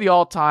 one of the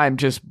all-time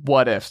just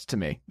what ifs to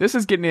me. This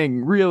is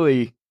getting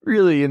really,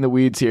 really in the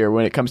weeds here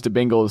when it comes to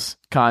Bengals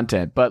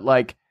content. But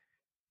like,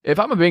 if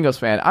I'm a Bengals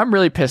fan, I'm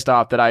really pissed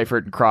off that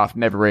Eifert and Croft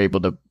never were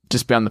able to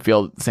just be on the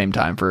field at the same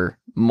time for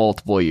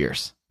multiple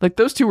years. Like,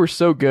 those two were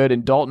so good,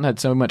 and Dalton had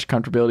so much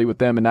comfortability with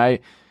them, and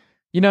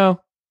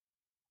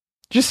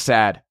just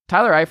sad.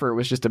 Tyler Eifert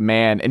was just a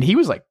man, and he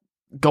was like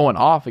going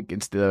off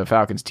against the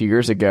Falcons 2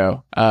 years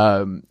ago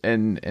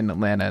in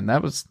Atlanta, and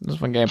that was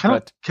one game.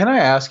 Can I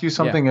ask you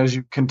something as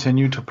you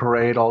continue to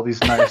parade all these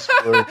nice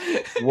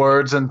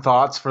words and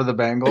thoughts for the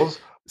Bengals?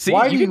 See,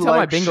 you can tell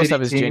my Bengals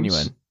stuff is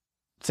genuine.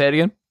 Say it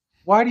again.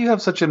 Why do you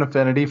have such an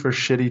affinity for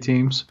shitty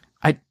teams?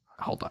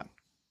 Hold on.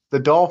 The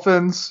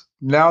Dolphins,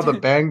 now the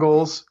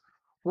Bengals.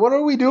 What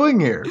are we doing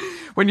here?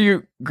 When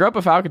you grow up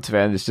a Falcons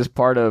fan, it's just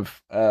part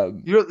of.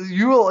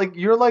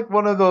 You're like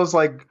one of those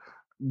like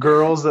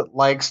girls that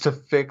likes to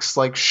fix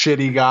like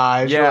shitty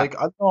guys. Yeah. You're like,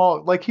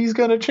 oh, like he's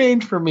gonna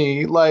change for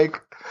me.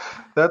 Like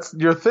that's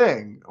your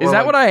thing. Is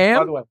that what I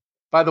am?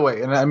 By the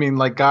way, and I mean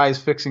like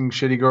guys fixing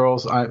shitty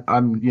girls.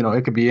 I'm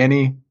it could be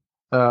any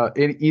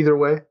either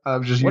way.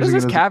 I'm just. What is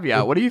using this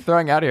caveat? What are you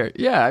throwing out here?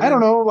 Yeah, I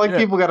don't know. Like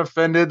people got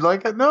offended.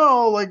 Like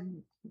no, like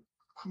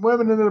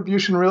women in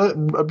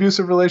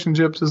abusive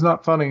relationships is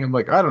not funny. I'm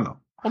like I don't know.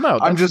 Well, no,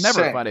 I'm just never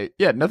saying. funny.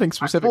 Yeah, nothing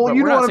specific. Well, but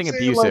you we're know not what saying I'm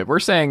saying, abusive. like- We're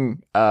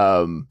saying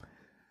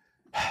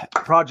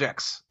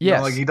Projects.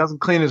 Yes. Like he doesn't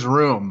clean his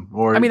room,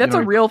 or I mean that's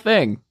a real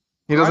thing.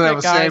 He doesn't have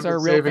a Project guys are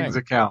a real savings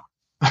thing. account.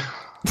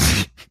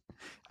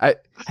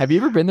 Have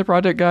you ever been the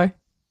project guy?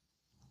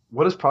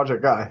 What is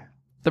Project Guy?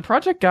 The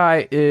project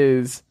guy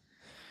is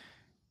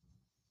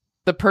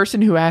the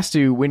person who has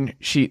to, when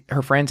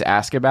her friends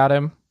ask about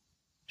him,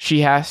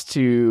 she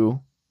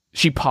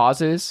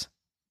pauses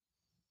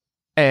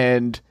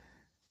and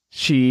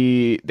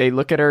they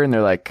look at her and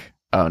they're like,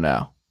 oh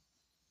no.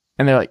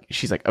 And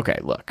she's like, okay,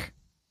 look,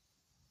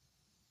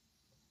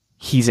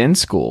 he's in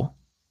school.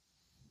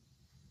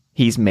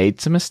 He's made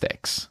some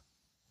mistakes.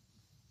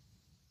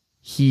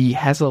 He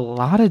has a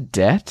lot of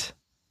debt,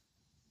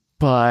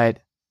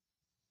 but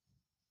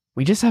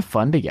we just have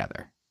fun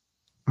together.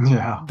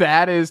 Yeah.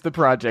 That is the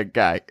project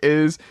guy.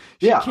 She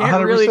can't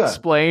 100%. really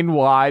explain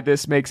why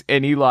this makes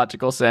any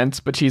logical sense,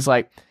 but she's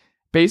like,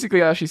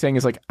 basically all she's saying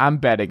is like, I'm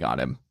betting on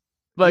him.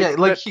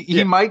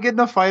 He might get in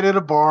a fight at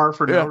a bar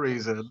for no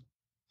reason.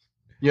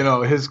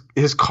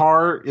 His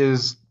car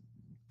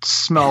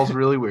smells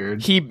really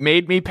weird. He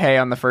made me pay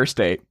on the first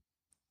date.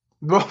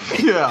 Well,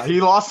 yeah,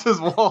 he lost his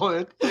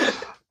wallet.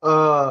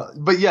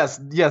 But yes,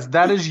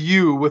 that is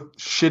you with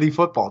shitty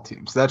football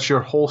teams. That's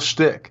your whole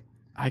shtick.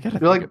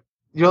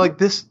 You're like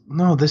this.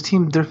 No, this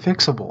team, they're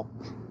fixable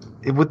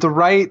with the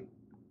right,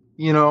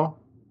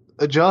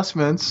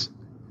 adjustments.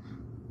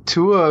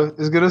 Tua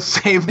is gonna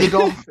save the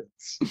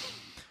Dolphins.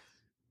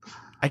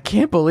 I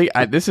can't believe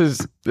this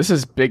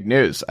is big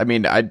news. I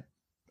mean,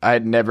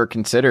 I'd never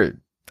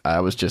considered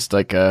I was just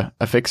like a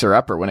fixer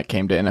upper when it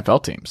came to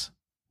NFL teams.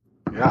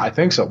 Yeah, I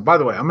think so. By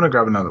the way, I'm gonna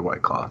grab another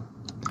White Claw.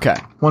 Okay.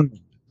 One.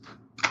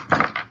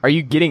 Are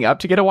you getting up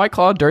to get a White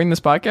Claw during this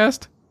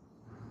podcast?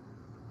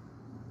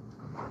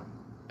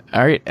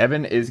 All right,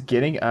 Evan is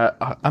getting.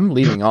 I'm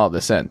leaving all of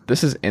this in.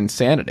 This is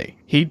insanity.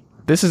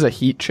 This is a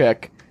heat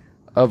check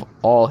of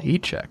all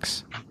heat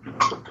checks.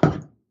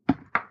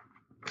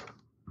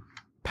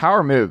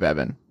 Power move,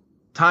 Evan.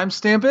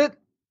 Timestamp it.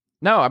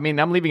 No, I mean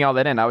I'm leaving all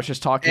that in. I was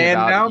just talking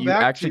about now you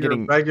back actually to your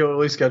getting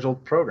regularly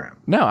scheduled program.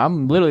 No,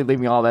 I'm literally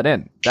leaving all that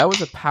in. That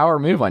was a power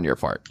move on your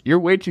part. You're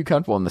way too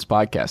comfortable in this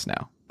podcast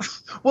now.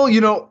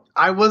 Well,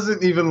 I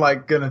wasn't even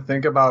like gonna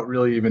think about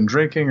really even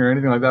drinking or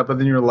anything like that. But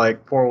then you're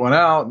like, pour one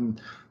out,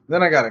 and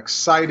then I got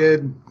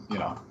excited.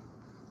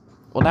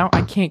 Well, now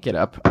I can't get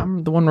up.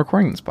 I'm the one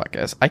recording this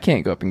podcast. I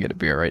can't go up and get a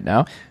beer right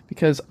now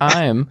because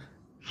I'm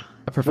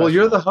a professional. Well,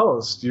 you're the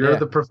host. You're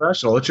the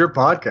professional. It's your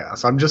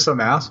podcast. I'm just some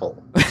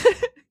asshole.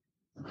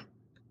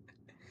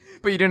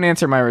 But you didn't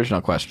answer my original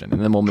question,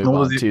 and then we'll move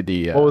on to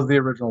the what was the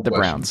original the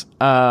question?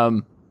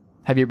 Browns.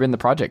 Have you been the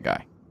project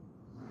guy?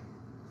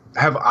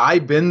 Have I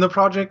been the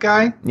project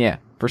guy? Yeah,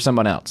 for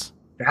someone else.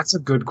 That's a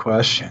good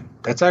question.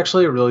 That's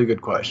actually a really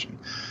good question.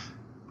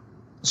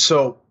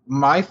 So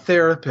my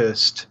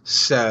therapist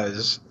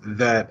says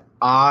that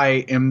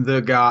I am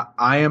the guy.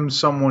 I am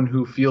someone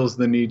who feels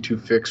the need to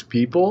fix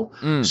people.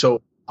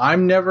 So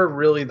I'm never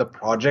really the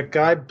project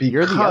guy because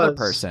you're the other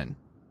person.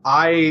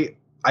 I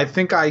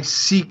think I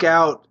seek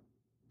out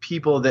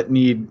people that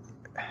need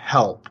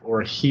help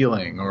or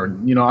healing, or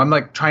I'm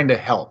like trying to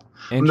help.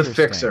 I'm the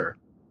fixer.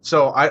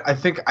 So I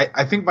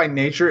think by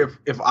nature,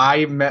 if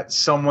I met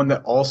someone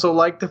that also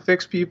liked to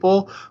fix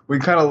people,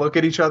 we'd kind of look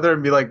at each other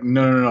and be like,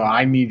 no,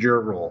 I need your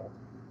role.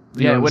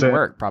 It wouldn't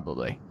work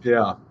probably.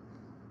 Yeah.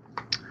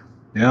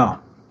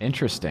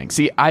 Interesting.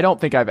 See, I don't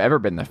think I've ever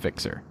been the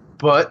fixer.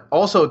 But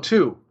also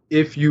too,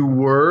 if you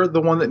were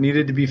the one that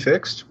needed to be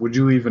fixed, would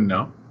you even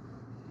know?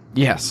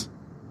 Yes.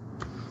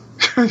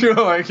 You're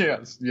like,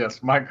 yes,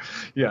 Mike.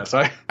 Yes,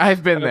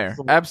 I've been there.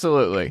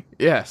 Absolutely.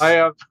 Yes. I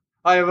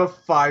have a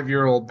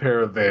 5-year-old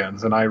pair of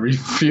Vans, and I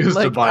refuse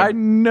to buy them. I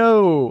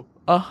know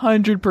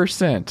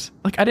 100%.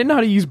 Like, I didn't know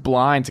how to use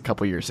blinds a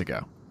couple years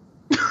ago.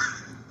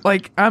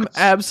 Like, I'm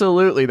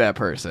absolutely that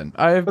person.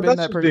 I have been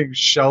that person. Being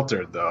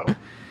sheltered, though.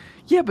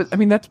 Yeah, but I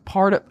mean, that's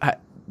part of.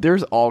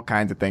 There's all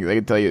kinds of things I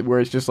can tell you where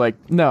it's just like,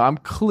 no, I'm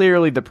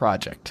clearly the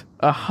project.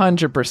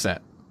 100%.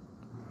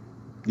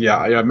 Yeah,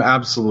 I'm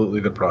absolutely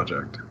the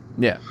project.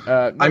 Yeah.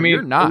 No, I mean,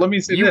 you're not. let me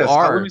say you this.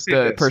 are Let me say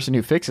the this. person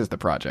who fixes the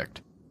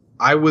project.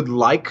 I would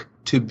like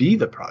to be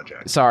the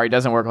project. Sorry, it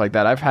doesn't work like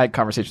that. I've had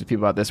conversations with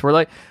people about this. We're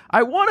like,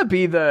 I want to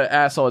be the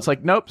asshole. It's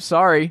like, nope,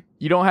 sorry,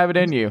 you don't have it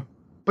in you.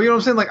 But you know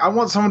what I'm saying? Like, I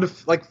want someone to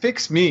like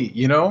fix me,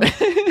 you know?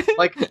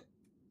 Like,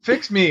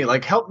 fix me,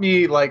 like help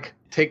me like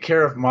take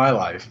care of my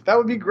life. That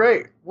would be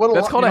great.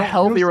 That's called a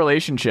healthy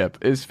relationship,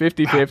 is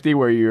 50-50,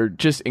 where you're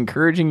just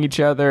encouraging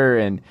each other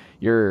and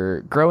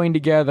you're growing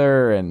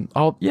together and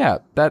all. Yeah,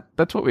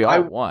 that's what we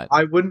all want.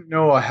 I wouldn't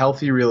know a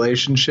healthy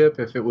relationship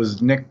if it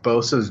was Nick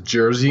Bosa's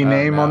jersey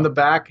name on the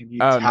back and he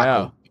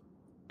tackled.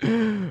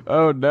 No.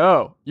 Oh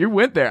no. You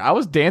went there. I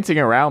was dancing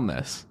around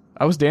this.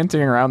 I was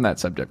dancing around that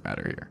subject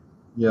matter here.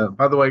 Yeah.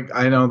 By the way,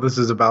 I know this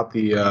is about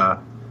the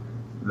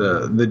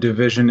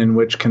division in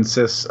which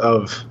consists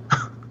of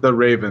the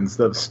Ravens,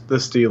 the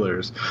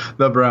Steelers,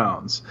 the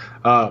Browns.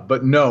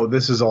 But no,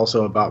 this is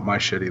also about my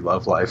shitty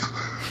love life.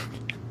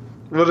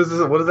 What is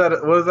this? What is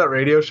that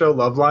radio show,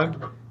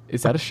 Loveline?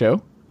 Is that a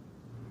show?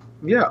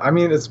 Yeah, I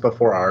mean, it's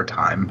before our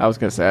time. I was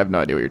going to say, I have no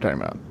idea what you're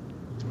talking about.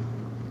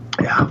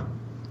 Yeah.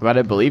 But I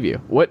didn't believe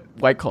you. What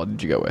White Claw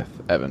did you go with,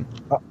 Evan?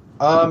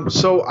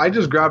 So I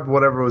just grabbed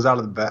whatever was out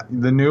of the bag.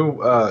 The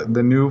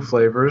new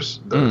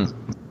flavors, the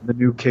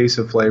new case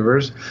of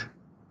flavors.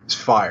 It's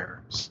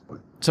fire.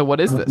 So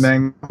what is this?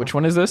 Mango. Which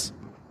one is this?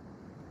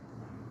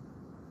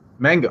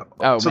 Mango.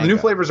 Oh, so mango. the new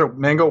flavors are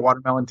mango,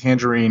 watermelon,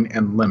 tangerine,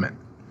 and lemon.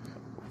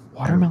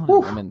 Watermelon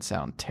and lemon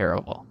sound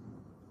terrible.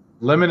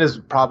 Lemon is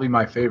probably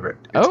my favorite.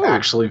 It's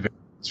actually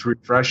it's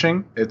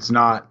refreshing. It's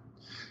not,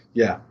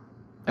 yeah.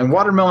 And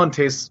watermelon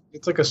tastes.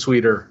 It's like a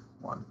sweeter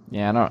one.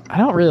 Yeah, I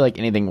don't really like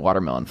anything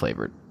watermelon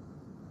flavored.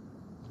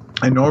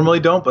 I normally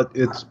don't, but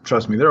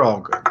trust me, they're all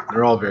good.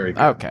 They're all very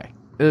good. Okay.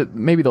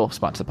 Maybe they'll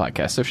sponsor the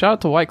podcast. So shout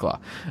out to White Claw.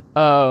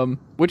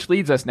 Which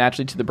leads us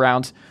naturally to the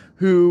Browns,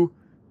 who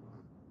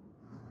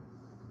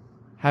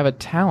have a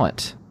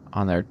talent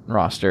on their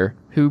roster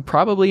who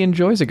probably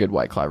enjoys a good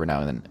White Claw every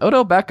now and then.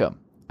 Odell Beckham,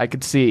 I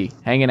could see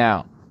hanging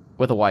out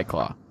with a White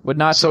Claw. Would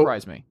not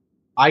surprise me.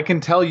 I can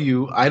tell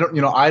you, I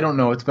don't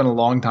know. It's been a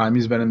long time.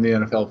 He's been in the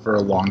NFL for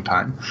a long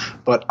time,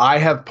 but I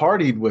have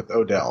partied with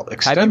Odell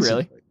extensively. Have you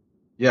really?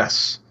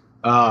 Yes.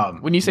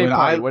 When you say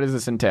party, what does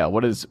this entail?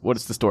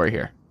 What's the story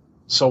here?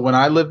 So when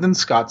I lived in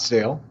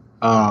Scottsdale,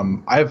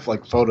 I have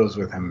like photos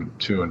with him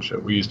too and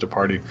shit. We used to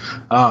party.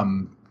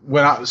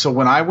 When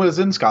I was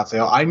in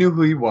Scottsdale, I knew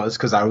who he was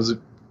because I was,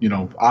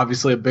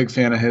 obviously a big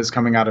fan of his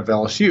coming out of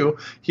LSU.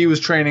 He was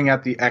training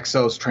at the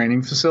Exos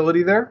training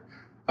facility there.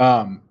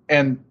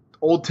 And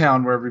Old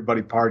Town, where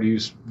everybody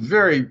parties,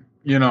 very,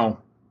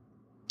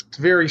 it's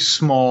very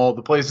small.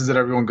 The places that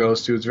everyone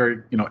goes to, it's very,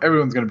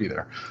 everyone's going to be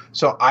there.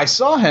 So I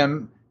saw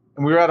him,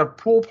 and we were at a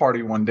pool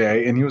party one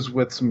day, and he was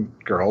with some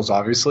girls,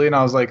 obviously. And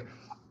I was like,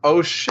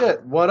 oh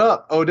shit, what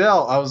up,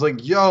 Odell? I was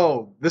like,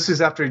 yo, this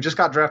is after he just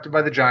got drafted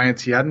by the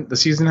Giants. The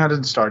season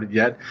hadn't started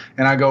yet.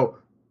 And I go,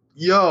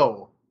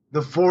 yo,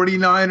 the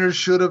 49ers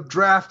should have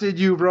drafted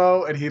you,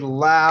 bro. And he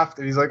laughed,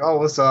 and he's like, oh,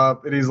 what's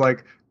up? And he's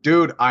like,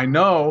 dude, I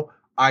know.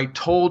 I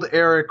told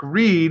Eric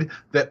Reed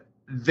that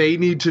they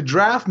need to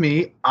draft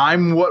me.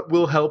 I'm what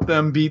will help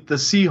them beat the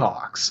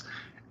Seahawks.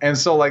 And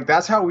so, like,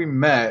 that's how we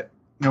met.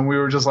 And we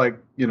were just like,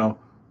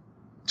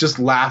 just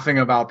laughing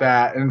about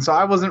that. And so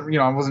I wasn't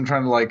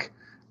trying to like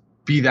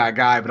be that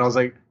guy, but I was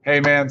like,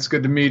 hey man, it's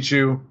good to meet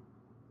you.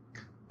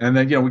 And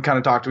then, we kind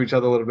of talked to each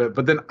other a little bit,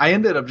 but then I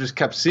ended up just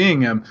kept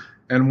seeing him.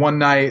 And one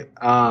night,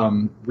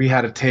 we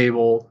had a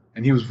table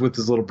and he was with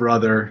his little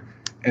brother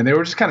and they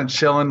were just kind of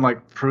chilling,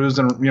 like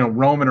cruising,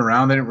 roaming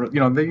around. They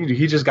didn't,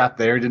 he just got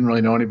there. He didn't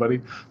really know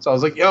anybody. So I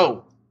was like,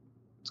 yo,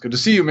 it's good to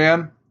see you,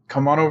 man.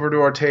 Come on over to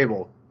our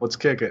table. Let's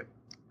kick it.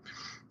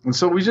 And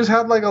so we just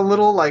had like a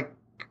little, like,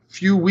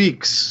 few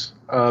weeks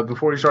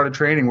before he started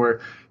training where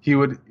he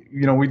would,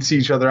 we'd see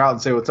each other out and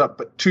say what's up.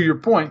 But to your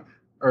point,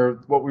 or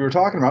what we were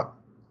talking about,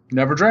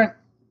 never drank.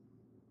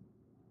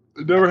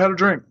 Never had a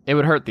drink. It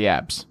would hurt the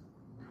abs.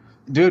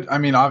 Dude, I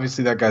mean,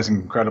 obviously that guy's in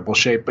incredible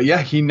shape. But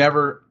yeah, he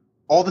never,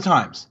 all the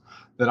times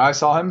that I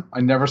saw him, I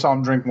never saw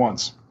him drink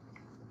once.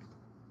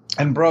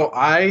 And bro,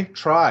 I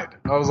tried.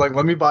 I was like,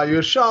 let me buy you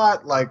a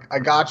shot. Like, I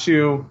got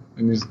you.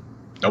 And he's,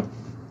 nope.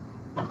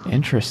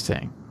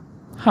 Interesting.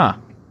 Huh.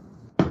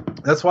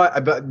 That's why,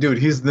 dude,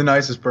 he's the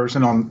nicest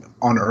person on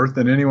earth,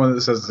 and anyone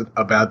that says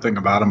a bad thing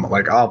about him,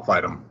 like, I'll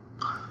fight him.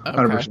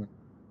 100%.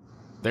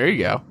 There you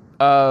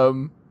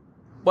go.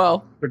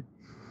 Well, a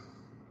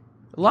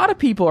lot of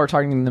people are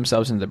targeting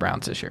themselves into the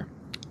Browns this year.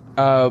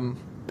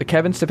 The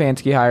Kevin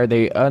Stefanski hire,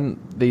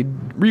 they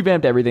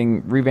revamped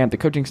everything, revamped the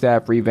coaching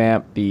staff,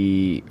 revamped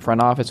the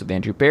front office with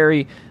Andrew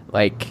Berry,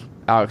 like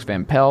Alex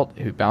Van Pelt,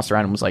 who bounced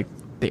around and was like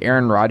the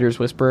Aaron Rodgers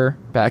whisperer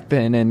back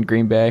then in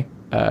Green Bay.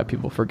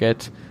 People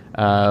forget.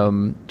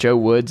 Joe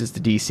Woods is the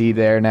DC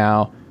there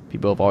now.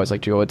 People have always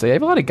liked Joe Woods. They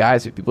have a lot of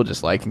guys that people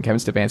just like, and Kevin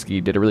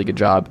Stefanski did a really good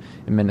job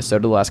in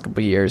Minnesota the last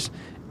couple of years.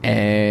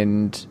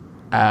 And,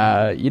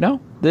 I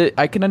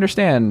can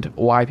understand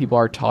why people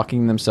are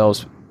talking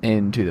themselves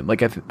into them.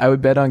 Like, I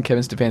would bet on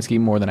Kevin Stefanski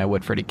more than I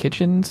would Freddie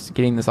Kitchens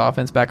getting this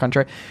offense back on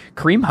track.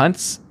 Kareem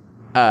Hunt's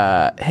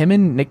him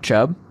and Nick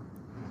Chubb,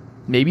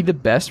 maybe the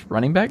best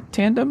running back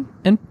tandem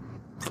in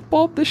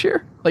football this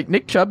year. Like,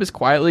 Nick Chubb is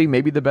quietly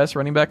maybe the best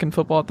running back in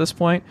football at this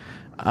point.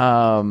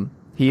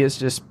 He has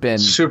just been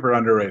super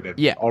underrated.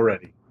 Yeah,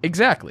 already.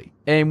 Exactly.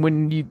 And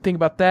when you think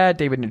about that,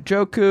 David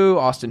Njoku,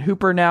 Austin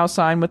Hooper now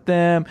signed with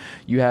them.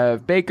 You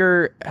have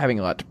Baker having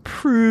a lot to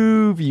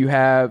prove. You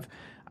have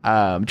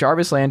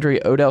Jarvis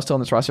Landry, Odell still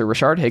on this roster.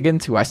 Rashard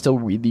Higgins, who I still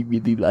really,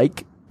 really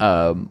like.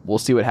 We'll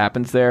see what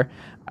happens there.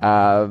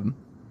 We'll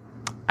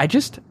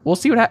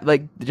see what happens.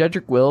 Like,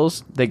 Jedrick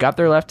Wills, they got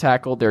their left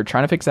tackle. They're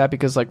trying to fix that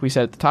because, like we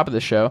said at the top of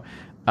the show,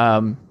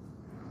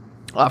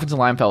 offensive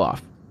line fell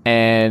off.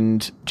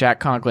 And Jack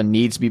Conklin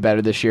needs to be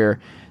better this year.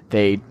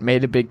 They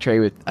made a big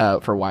trade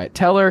for Wyatt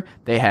Teller.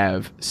 They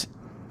have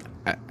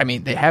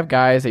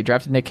guys. They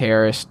drafted Nick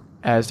Harris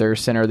as their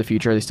center of the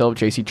future. They still have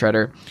J.C.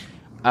 Treader.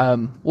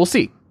 We'll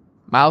see.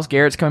 Myles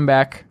Garrett's coming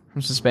back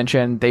from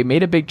suspension. They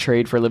made a big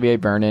trade for Olivier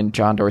Vernon.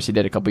 John Dorsey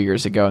did a couple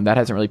years ago, and that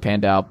hasn't really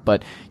panned out.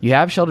 But you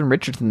have Sheldon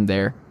Richardson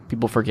there.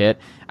 People forget.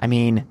 I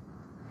mean,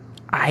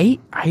 I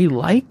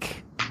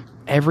like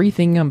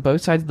everything on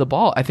both sides of the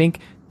ball. I think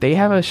they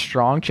have a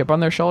strong chip on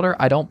their shoulder.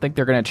 I don't think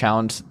they're going to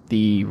challenge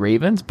the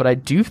Ravens, but I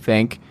do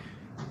think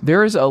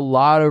there's a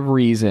lot of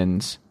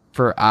reasons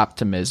for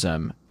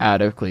optimism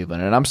out of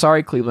Cleveland. And I'm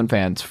sorry, Cleveland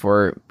fans,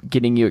 for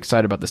getting you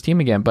excited about this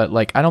team again, but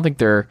like, I don't think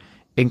they're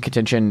in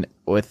contention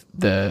with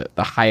the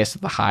highest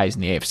of the highs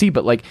in the AFC.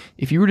 But like,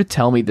 if you were to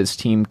tell me this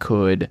team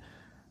could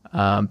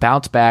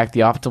bounce back,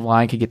 the offensive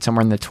line could get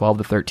somewhere in the 12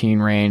 to 13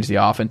 range, the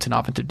offense and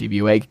offensive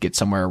DVOA could get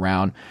somewhere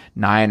around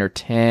 9 or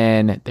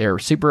 10. They're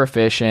super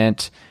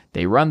efficient.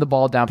 They run the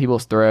ball down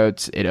people's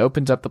throats. It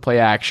opens up the play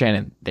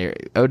action.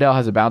 And Odell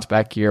has a bounce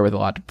back year with a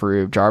lot to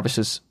prove. Jarvis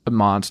is a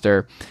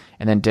monster.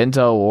 And then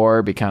Denzel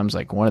Ward becomes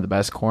like one of the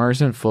best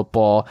corners in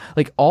football.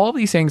 Like, all of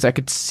these things I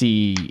could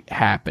see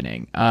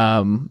happening.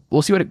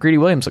 We'll see what Greedy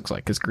Williams looks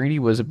like, because Greedy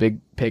was a big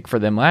pick for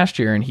them last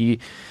year and he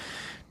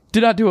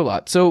did not do a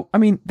lot. So, I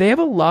mean, they have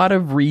a lot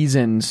of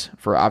reasons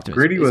for optimism.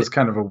 Greedy was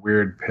kind of a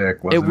weird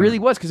pick, wasn't it? It really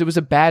was, because it was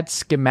a bad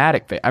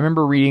schematic fit. I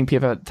remember reading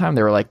PFF at the time.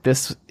 They were like,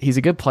 he's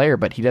a good player,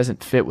 but he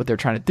doesn't fit what they're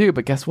trying to do.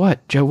 But guess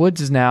what? Joe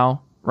Woods is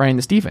now running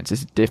this defense.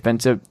 It's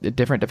a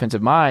different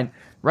defensive mind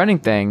running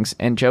things.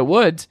 And Joe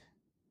Woods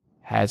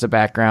has a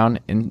background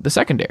in the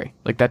secondary.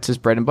 Like, that's his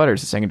bread and butter,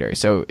 is the secondary.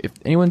 So if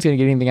anyone's going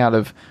to get anything out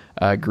of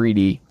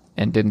Greedy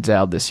and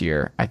Denzel this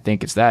year, I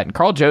think it's that. And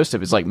Carl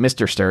Joseph is like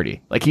Mr.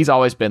 Sturdy. Like, he's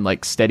always been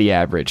like steady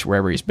average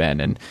wherever he's been.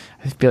 And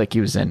I feel like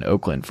he was in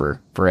Oakland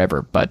for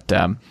forever. But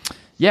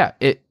yeah,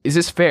 is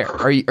this fair?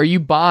 Are you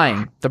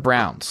buying the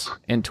Browns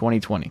in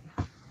 2020?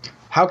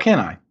 How can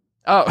I?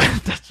 Oh,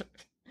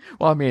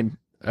 well, I mean,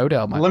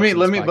 Odell might.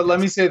 Let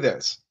me say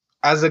this.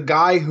 As a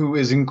guy who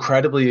is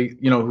incredibly,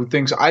 who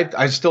thinks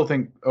I still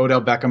think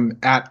Odell Beckham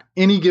at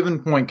any given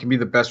point can be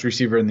the best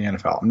receiver in the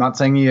NFL. I'm not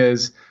saying he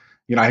is.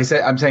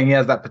 I'm saying he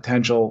has that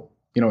potential.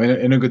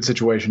 In a good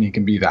situation, he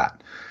can be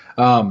that.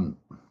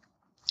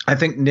 I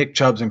think Nick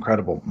Chubb's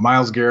incredible.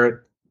 Myles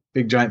Garrett,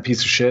 big giant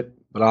piece of shit,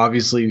 but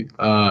obviously,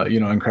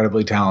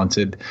 incredibly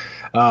talented.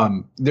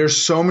 There's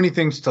so many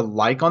things to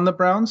like on the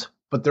Browns,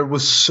 but there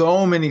was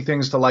so many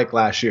things to like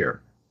last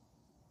year,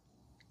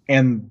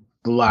 and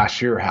last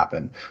year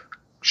happened.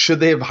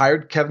 Should they have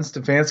hired Kevin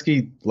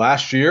Stefanski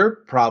last year?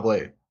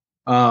 Probably.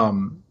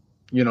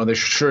 They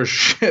sure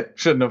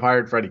shouldn't have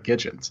hired Freddie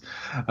Kitchens.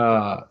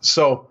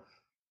 So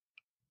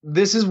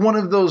this is one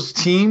of those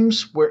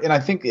teams where, and I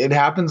think it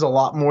happens a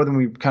lot more than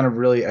we kind of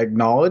really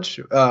acknowledge,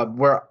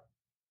 where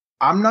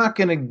I'm not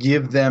going to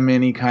give them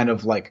any kind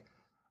of like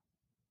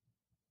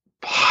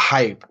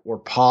hype or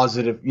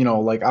positive,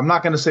 I'm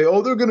not going to say,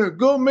 oh, they're going to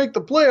go make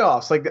the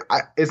playoffs. Like,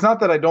 it's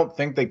not that I don't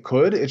think they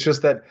could. It's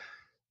just that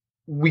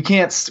we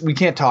can't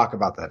talk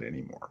about that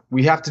anymore.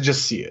 We have to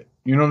just see it.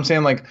 You know what I'm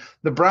saying? Like,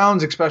 the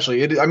Browns,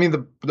 especially.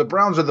 The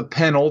Browns are the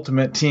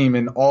penultimate team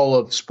in all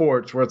of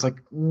sports, where it's like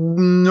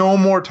no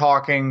more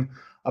talking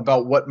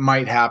about what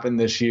might happen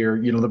this year.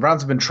 The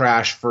Browns have been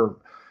trashed for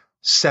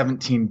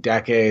 17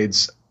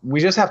 decades.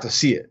 We just have to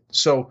see it.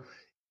 So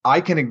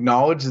I can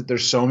acknowledge that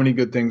there's so many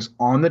good things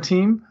on the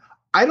team.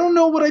 I don't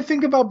know what I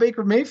think about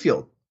Baker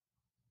Mayfield.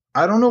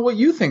 I don't know what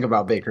you think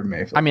about Baker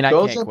Mayfield. I mean, I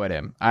can't quit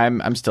him.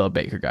 I'm still a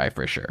Baker guy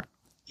for sure.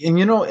 And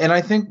and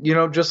I think,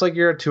 just like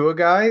you're a Tua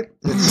guy,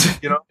 it's,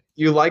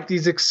 you like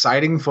these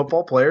exciting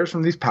football players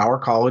from these power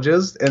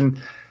colleges,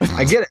 and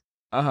I get it.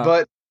 Uh-huh.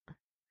 But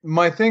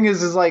my thing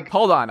is like,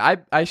 hold on.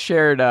 I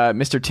shared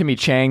Mr. Timmy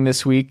Chang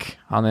this week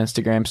on the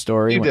Instagram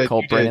story with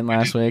Colt Brennan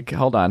last week.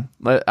 Hold on.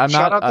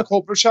 Shout out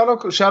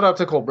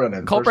to Colt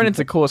Brennan. Colt Brennan's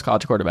the coolest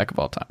college quarterback of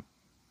all time.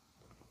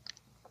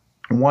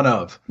 One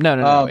of.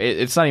 No.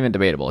 It's not even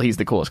debatable. He's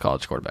the coolest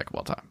college quarterback of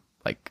all time.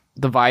 Like,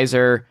 the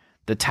visor,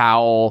 the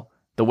towel,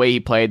 the way he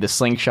played, the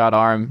slingshot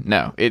arm.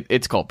 No,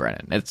 it's Colt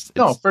Brennan. It's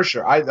no, for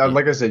sure.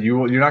 Like I said,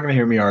 you're not going to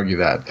hear me argue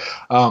that.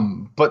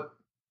 But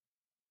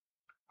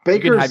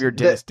Baker, you can have your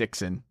Dennis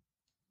Dixon.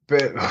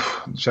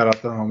 Shout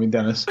out to homie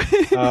Dennis.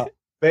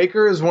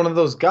 Baker is one of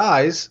those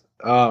guys.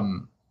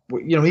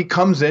 He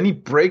comes in, he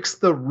breaks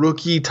the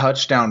rookie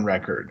touchdown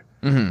record.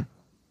 Mm-hmm.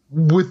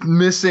 with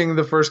missing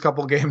the first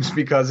couple games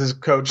because his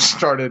coach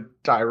started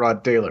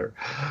Tyrod Taylor.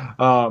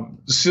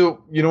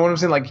 So you know what I'm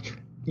saying? Like,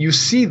 you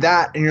see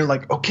that and you're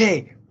like,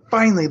 okay,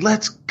 finally,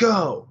 let's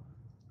go.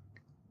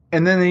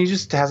 And then he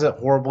just has a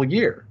horrible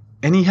year.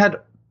 And he had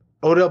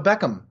Odell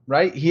Beckham,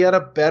 right? He had a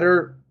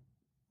better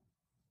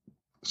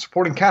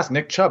supporting cast.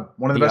 Nick Chubb,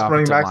 one of the best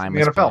running backs in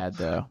the NFL. Bad,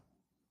 though.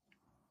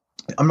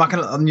 I'm not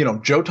going to,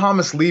 Joe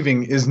Thomas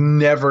leaving is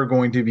never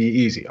going to be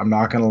easy. I'm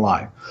not going to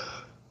lie.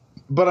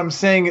 But I'm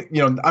saying,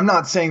 I'm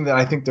not saying that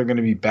I think they're going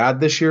to be bad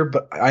this year,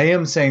 but I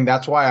am saying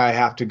that's why I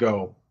have to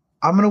go.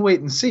 I'm going to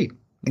wait and see.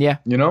 Yeah.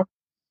 And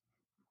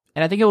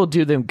I think it will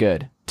do them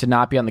good to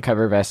not be on the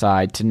cover of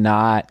SI, to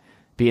not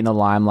be in the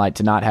limelight,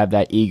 to not have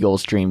that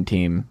Eagles dream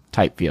team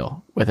type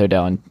feel with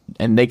Odell.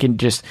 And they can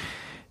just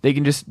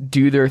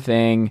do their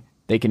thing.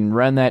 They can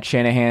run that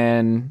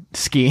Shanahan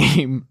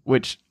scheme,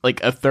 which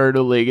like a third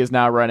of the league is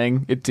now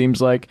running, it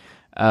seems like.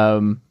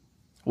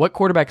 What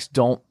quarterbacks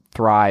don't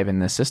thrive in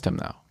this system,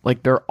 though?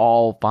 Like, they're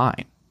all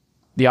fine.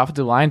 The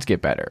offensive lines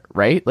get better,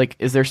 right? Like,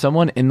 is there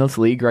someone in this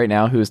league right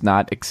now who has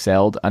not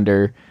excelled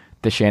under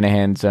the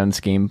Shanahan zone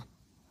scheme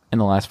in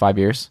the last 5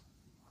 years?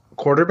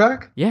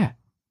 Quarterback? Yeah.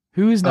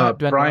 Who's not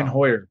done Brian well?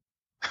 Hoyer.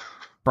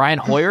 Brian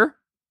Hoyer?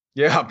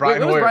 Yeah,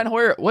 Brian Hoyer. Brian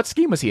Hoyer? What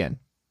scheme was he in?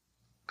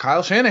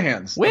 Kyle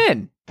Shanahan's.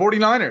 When?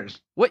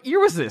 49ers. What year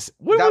was this?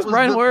 When was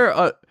Brian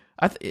Hoyer?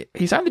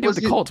 He signed the deal with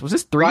the Colts. Was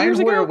this 3 years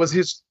ago?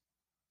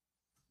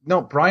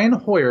 Brian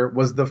Hoyer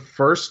was the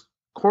first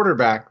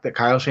quarterback that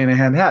Kyle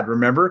Shanahan had.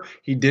 Remember,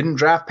 he didn't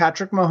draft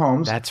Patrick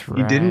Mahomes. That's right.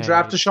 He didn't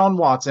draft Deshaun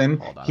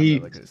Watson.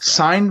 He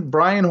signed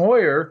Brian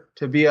Hoyer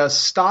to be a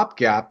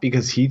stopgap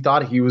because he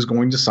thought he was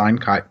going to sign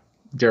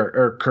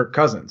Kirk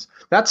Cousins.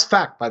 That's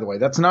fact, by the way.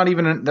 That's not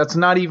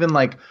even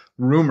like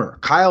rumor.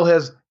 Kyle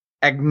has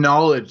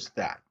acknowledged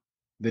that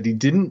he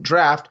didn't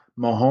draft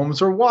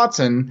Mahomes or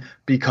Watson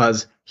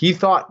because he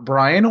thought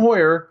Brian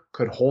Hoyer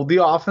could hold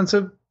the offense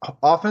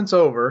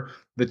over.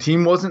 The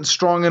team wasn't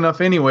strong enough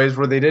anyways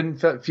where they didn't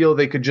feel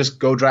they could just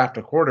go draft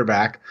a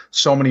quarterback.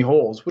 So many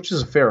holes, which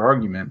is a fair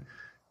argument,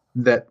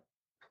 that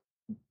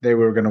they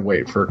were going to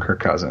wait for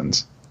Kirk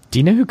Cousins. Do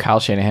you know who Kyle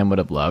Shanahan would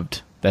have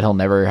loved that he'll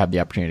never have the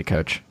opportunity to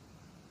coach?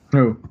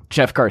 Who?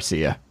 Jeff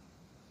Garcia.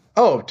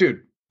 Oh,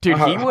 dude. Dude,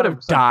 he would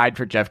have died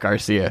for Jeff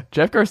Garcia.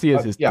 Jeff Garcia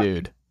is his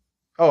dude.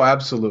 Oh,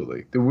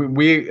 absolutely.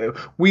 We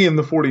in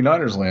the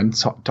 49ers land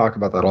talk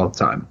about that all the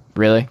time.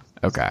 Really?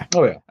 Okay.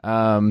 Oh, yeah.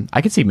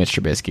 I could see Mitch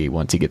Trubisky,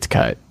 once he gets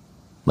cut,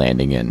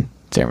 landing in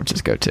San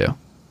Francisco, too.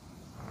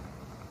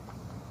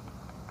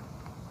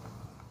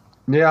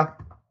 Yeah.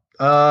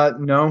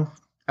 No,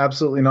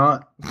 absolutely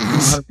not.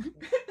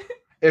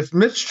 If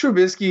Mitch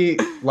Trubisky,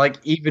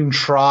 even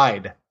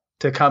tried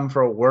to come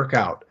for a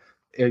workout,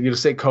 you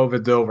say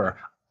COVID's over,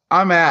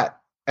 I'm at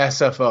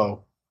SFO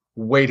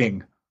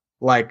waiting,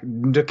 like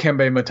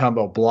Dikembe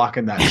Mutombo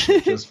blocking that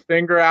shit. Just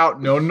finger out.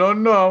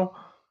 No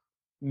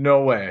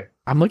way.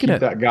 I'm looking Keep at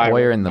that guy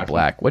Hoyer in the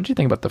black. What did you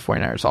think about the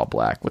 49ers all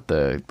black with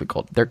the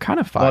gold? They're kind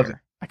of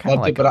fire. I kind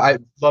of like it. I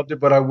loved it,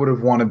 but I would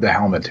have wanted the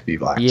helmet to be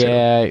black.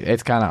 Yeah, too.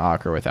 It's kind of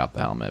awkward without the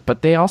helmet.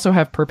 But they also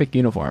have perfect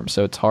uniforms,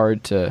 so it's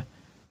hard to...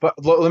 But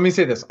let me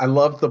say this. I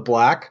love the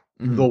black,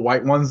 the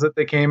white ones that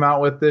they came out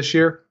with this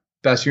year.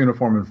 Best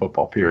uniform in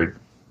football, period.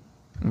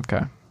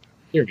 Okay.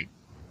 Period.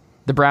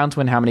 The Browns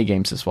win how many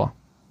games this fall?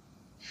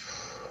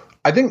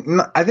 I think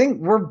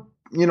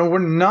we're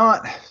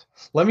not...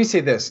 Let me say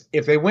this.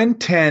 If they win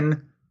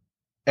 10,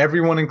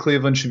 everyone in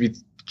Cleveland should be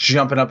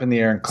jumping up in the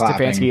air and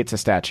clapping. Stefanski gets a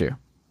statue.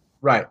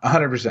 Right,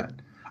 100%.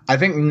 I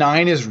think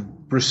 9 is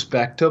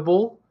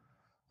respectable.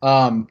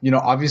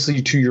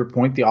 Obviously, to your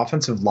point, the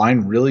offensive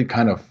line really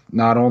kind of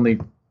not only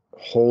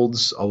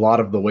holds a lot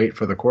of the weight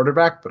for the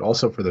quarterback, but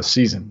also for the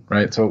season,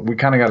 right? So we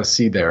kind of got to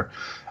see there.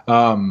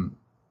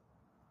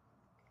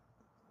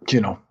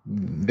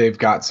 They've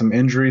got some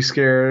injury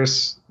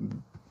scares.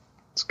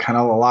 It's kind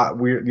of a lot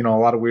weird, a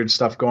lot of weird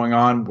stuff going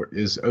on.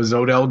 Is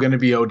Odell going to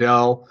be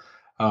Odell?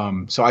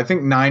 So I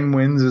think 9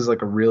 wins is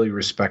like a really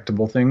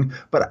respectable thing.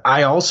 But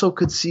I also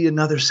could see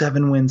another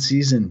 7-win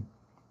season.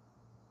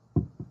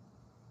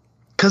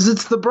 Because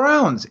it's the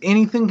Browns.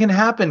 Anything can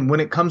happen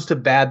when it comes to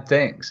bad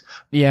things.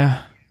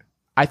 Yeah.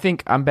 I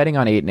think I'm betting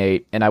on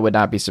 8-8, and I would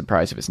not be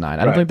surprised if it's 9.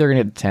 I don't think they're going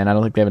to get to 10. I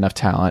don't think they have enough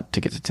talent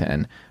to get to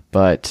 10.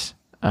 But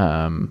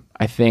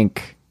I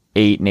think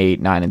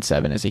 8-8,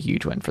 9-7 is a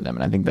huge win for them,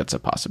 and I think that's a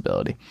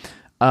possibility.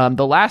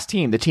 The last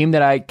team, the team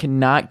that I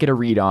cannot get a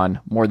read on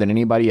more than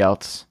anybody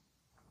else,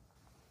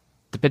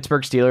 the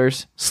Pittsburgh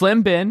Steelers.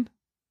 Slim Ben.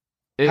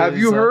 Have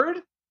you heard?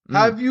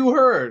 Have you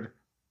heard?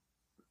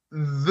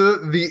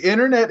 The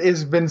internet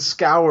has been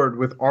scoured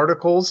with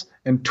articles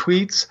and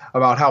tweets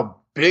about how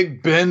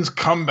Big Ben's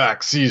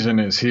comeback season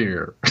is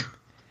here.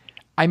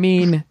 I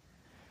mean,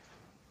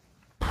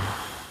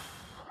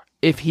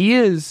 if he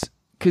is,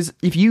 because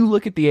if you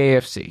look at the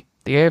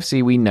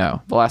AFC, we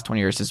know the last 20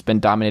 years has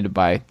been dominated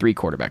by 3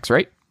 quarterbacks,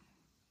 right?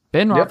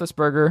 Ben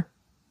Roethlisberger,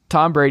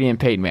 Tom Brady, and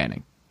Peyton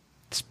Manning.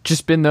 It's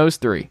just been those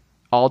 3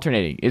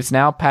 alternating. It's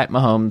now Pat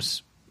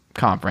Mahomes'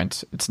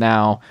 conference. It's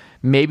now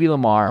maybe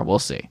Lamar. We'll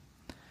see.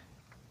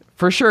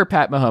 for sure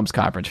Pat Mahomes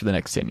conference for the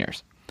next 10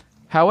 years.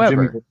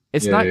 However,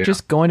 it's not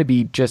just going to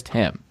be just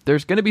him.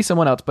 There's going to be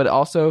someone else, but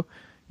also,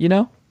 it's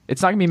not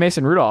going to be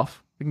Mason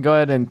Rudolph. We can go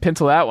ahead and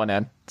pencil that one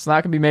in. It's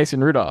not going to be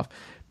Mason Rudolph.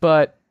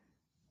 But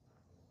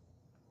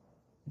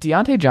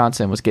Deontay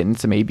Johnson was getting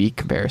some AB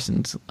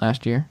comparisons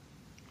last year.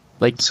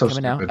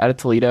 Coming out of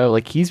Toledo.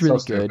 He's really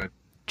good.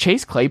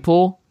 Chase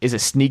Claypool is a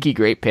sneaky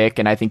great pick,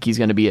 and I think he's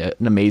going to be an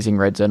amazing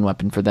red zone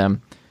weapon for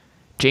them.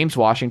 James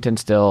Washington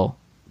still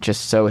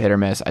just so hit or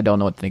miss. I don't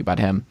know what to think about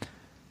him.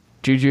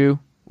 Juju,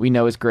 we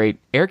know is great.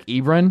 Eric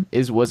Ebron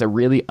was a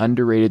really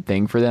underrated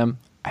thing for them.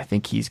 I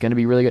think he's going to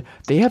be really good.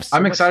 They have.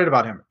 I'm excited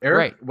about him.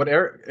 What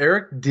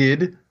Eric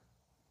did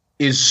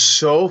is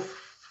so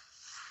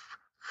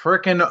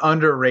freaking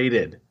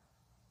underrated.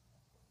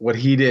 What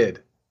he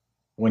did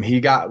when he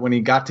got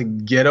to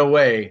get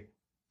away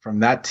from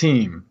that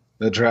team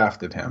that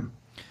drafted him.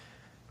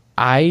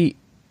 I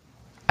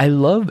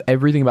love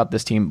everything about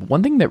this team.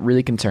 One thing that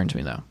really concerns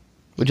me, though,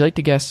 would you like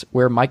to guess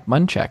where Mike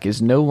Munchak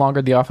is no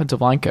longer the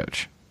offensive line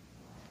coach?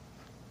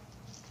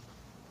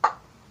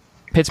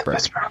 Pittsburgh.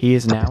 He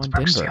is now in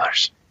Denver.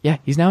 Steelers. Yeah,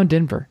 he's now in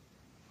Denver.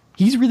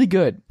 He's really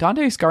good.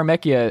 Dante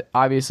Scarmecchia,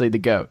 obviously the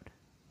GOAT.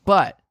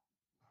 But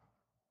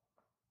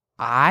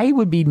I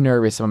would be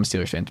nervous if I'm a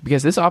Steelers fan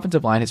because this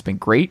offensive line has been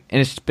great and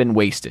it's been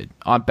wasted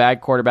on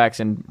bad quarterbacks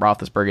and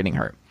Roethlisberger getting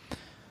hurt.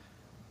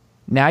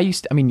 Now you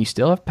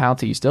still have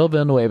Pouncey, you still have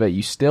Villanueva,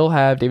 you still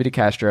have David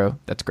DeCastro.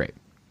 That's great.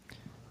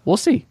 We'll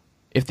see.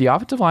 If the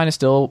offensive line is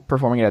still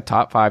performing at a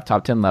top 5,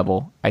 top 10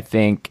 level, I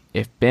think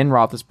if Ben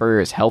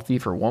Roethlisberger is healthy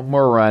for one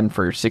more run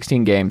for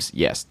 16 games,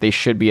 yes, they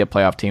should be a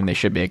playoff team. They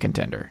should be a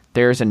contender.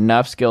 There's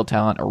enough skill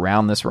talent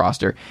around this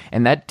roster,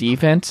 and that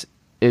defense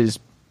is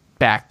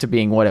back to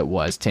being what it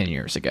was 10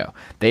 years ago.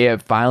 They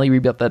have finally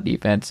rebuilt that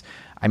defense.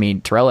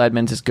 Terrell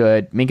Edmonds is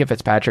good. Minka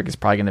Fitzpatrick is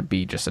probably going to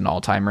be just an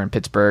all-timer in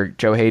Pittsburgh.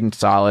 Joe Hayden's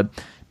solid.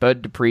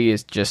 Bud Dupree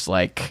is just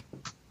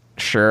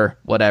sure,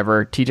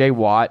 whatever. TJ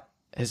Watt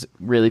has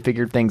really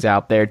figured things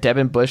out there.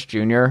 Devin Bush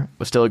Jr.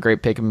 was still a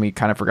great pick, and we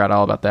kind of forgot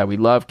all about that. We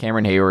love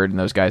Cameron Hayward and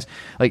those guys.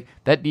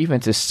 That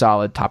defense is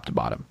solid top to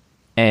bottom.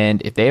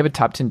 And if they have a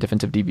top 10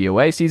 defensive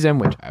DVOA season,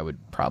 which I would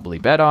probably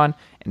bet on,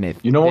 and if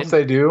if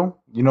they do,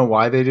 you know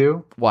why they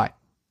do? Why?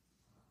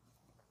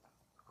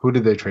 Who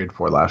did they trade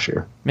for last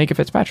year? Minka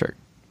Fitzpatrick.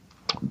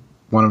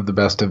 One of the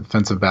best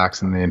defensive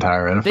backs in the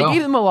entire NFL. They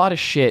gave them a lot of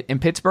shit,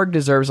 and Pittsburgh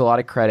deserves a lot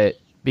of credit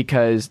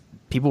because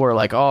people were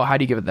like, oh, how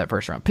do you give it that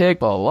first round pick,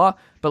 blah, blah, blah.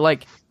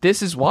 But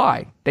this is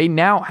why. They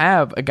now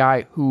have a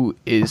guy who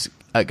is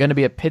going to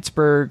be a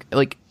Pittsburgh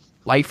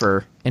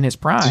lifer in his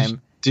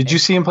prime. Did you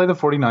see him play the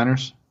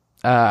 49ers?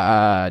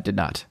 Did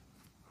not.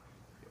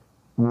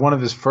 One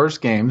of his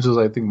first games was,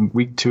 I think,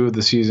 week 2 of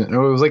the season. It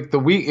was the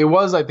week. It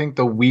was, I think,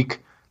 the week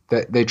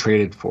that they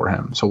traded for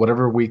him. So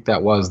whatever week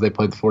that was, they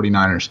played the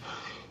 49ers.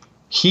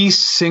 He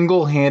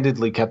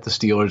single-handedly kept the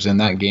Steelers in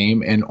that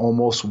game and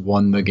almost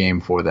won the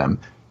game for them.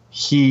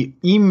 He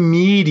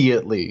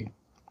immediately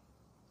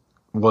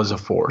was a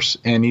force,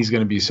 and he's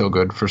going to be so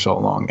good for so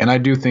long. And I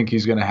do think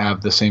he's going to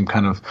have the same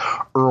kind of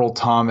Earl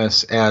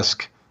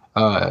Thomas-esque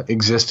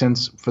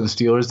existence for the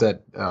Steelers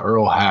that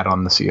Earl had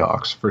on the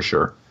Seahawks, for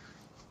sure.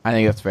 I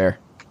think that's fair.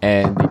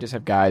 And they just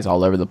have guys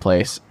all over the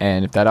place.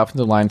 And if that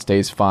offensive line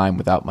stays fine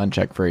without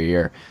Munchak for a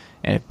year,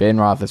 and if Ben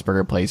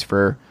Roethlisberger plays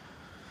for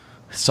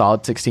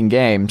solid 16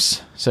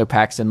 games, so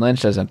Paxton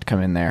Lynch doesn't have to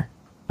come in there,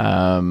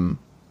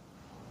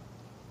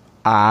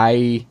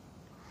 I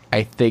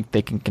think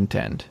they can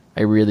contend.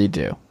 I really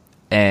do.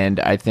 And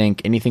I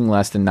think anything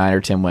less than 9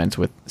 or 10 wins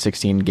with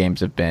 16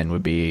 games of Ben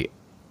would be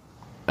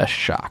a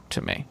shock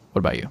to me. What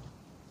about you?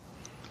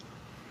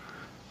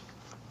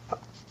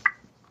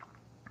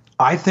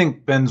 I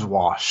think Ben's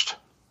washed.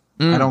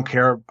 I don't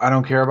care. I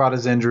don't care about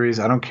his injuries.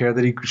 I don't care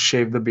that he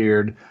shaved the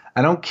beard.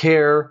 I don't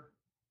care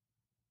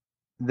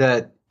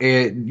that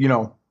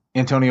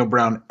Antonio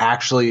Brown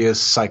actually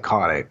is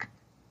psychotic.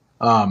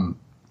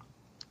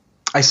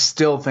 I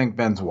still think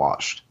Ben's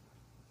washed.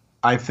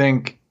 I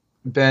think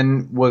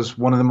Ben was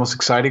one of the most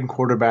exciting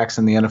quarterbacks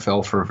in the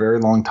NFL for a very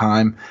long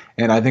time.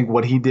 And I think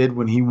what he did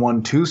when he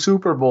won 2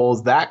 Super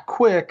Bowls that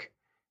quick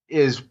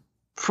is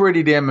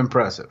pretty damn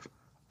impressive.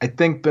 I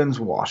think Ben's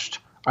washed.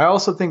 I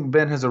also think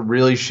Ben has a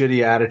really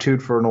shitty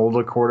attitude for an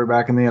older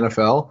quarterback in the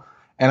NFL.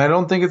 And I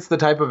don't think it's the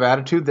type of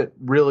attitude that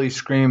really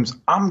screams,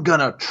 I'm going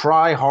to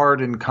try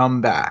hard and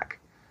come back.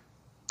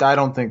 I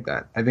don't think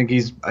that. I think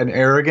he's an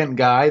arrogant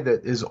guy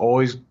that is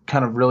always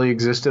kind of really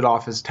existed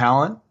off his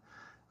talent,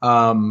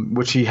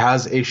 which he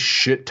has a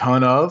shit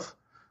ton of.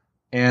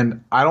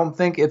 And I don't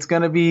think it's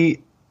going to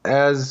be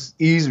as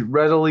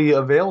readily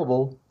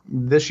available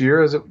this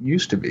year as it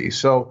used to be.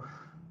 So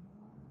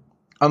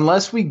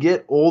unless we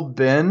get old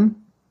Ben,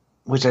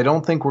 which I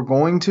don't think we're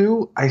going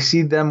to, I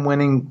see them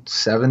winning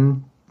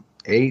 7,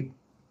 8.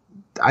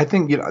 I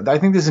think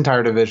this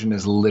entire division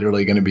is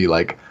literally going to be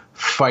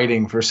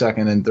fighting for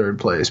second and third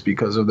place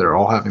because of they're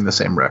all having the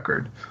same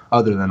record,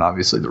 other than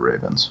obviously the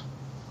Ravens.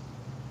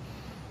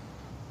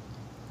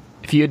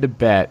 If you had to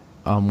bet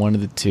on one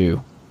of the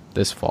two,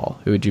 this fall,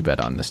 who would you bet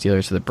on, the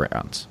Steelers or the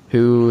Browns?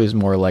 Who is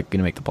more likely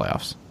to make the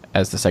playoffs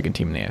as the second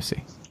team in the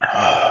AFC?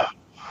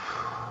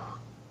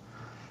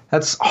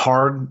 That's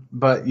hard,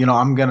 but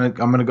I'm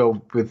gonna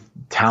go with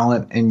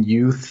talent and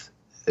youth,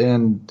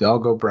 and I'll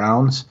go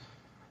Browns.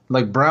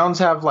 Like, Browns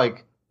have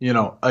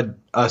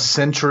a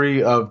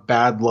century of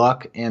bad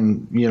luck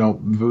and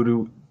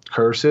voodoo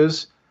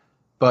curses,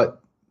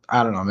 but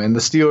I don't know, man. The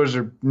Steelers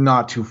are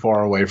not too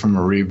far away from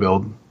a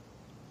rebuild.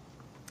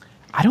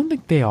 I don't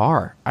think they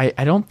are.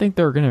 I don't think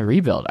they're going to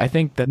rebuild. I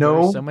think that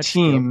there's so much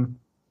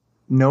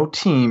no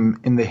team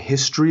in the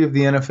history of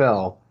the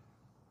NFL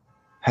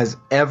has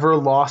ever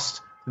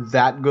lost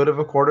that good of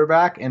a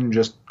quarterback and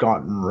just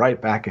gotten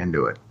right back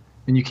into it.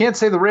 And you can't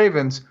say the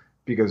Ravens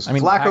because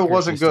Flacco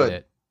wasn't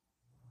good.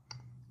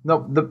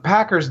 No, the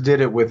Packers did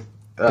it with...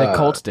 the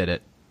Colts did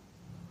it.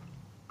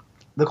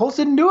 The Colts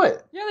didn't do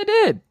it. Yeah, they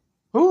did.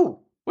 Who?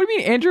 What do you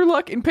mean, Andrew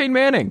Luck and Peyton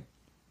Manning?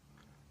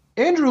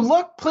 Andrew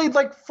Luck played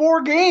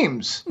 4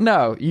 games.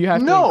 No, you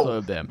have to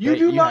include them. You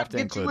do not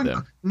get to include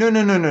them.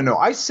 No.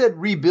 I said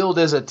rebuild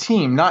as a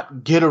team,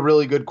 not get a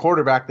really good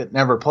quarterback that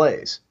never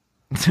plays.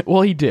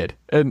 Well, he did,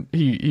 and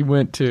he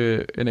went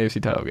to an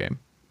AFC title game.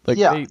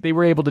 They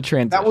were able to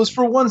transition. That was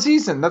for one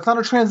season. That's not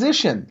a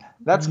transition.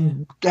 That's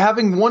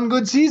having one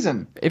good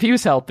season. If he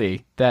was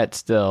healthy, that's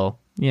still...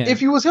 Yeah. If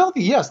he was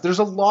healthy, yes. There's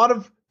a lot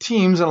of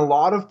teams and a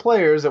lot of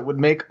players that would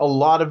make a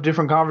lot of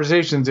different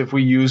conversations if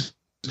we used...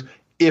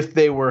 if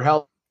they were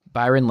healthy.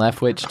 Byron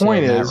Leftwich to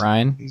Matt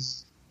Ryan.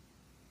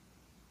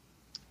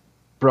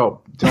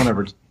 Bro, don't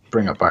ever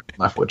bring up Byron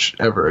Leftwich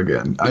ever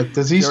again.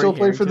 Does he still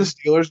play for the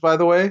Steelers, by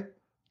the way?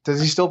 Does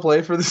he still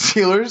play for the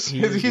Steelers?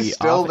 Is he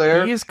still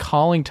there? He is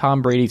calling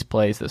Tom Brady's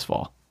plays this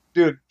fall.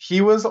 Dude, he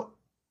was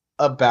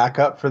a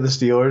backup for the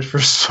Steelers for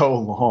so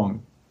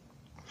long.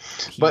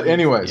 But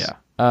anyways. Yeah.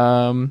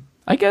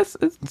 I guess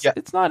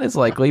it's not as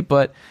likely,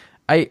 but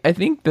I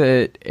think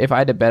that if I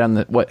had to bet on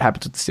what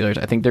happens with the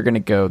Steelers, I think they're going to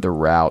go the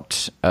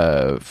route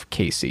of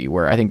KC,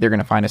 where I think they're going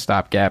to find a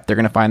stopgap. They're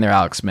going to find their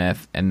Alex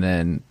Smith, and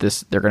then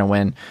they're going to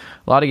win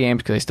a lot of games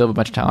because they still have a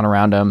bunch of talent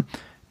around them.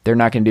 They're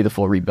not going to do the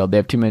full rebuild. They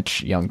have too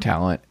much young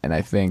talent, and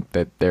I think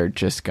that they're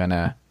just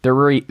gonna they're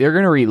going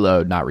to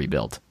reload, not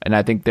rebuild. And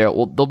I think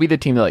they'll be the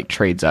team that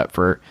trades up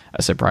for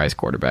a surprise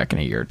quarterback in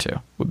a year or two.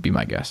 Would be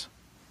my guess.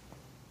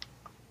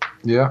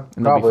 Yeah,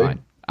 and they'll be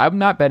fine. I'm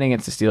not betting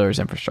against the Steelers'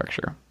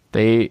 infrastructure.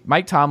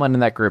 Mike Tomlin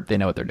and that group, they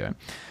know what they're doing.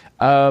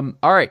 All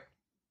right,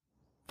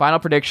 final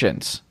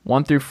predictions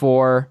 1 through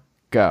 4,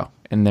 go,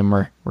 and then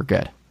we're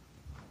good.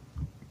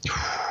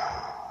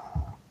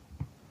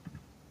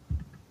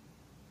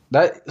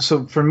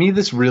 So for me,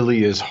 this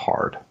really is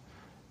hard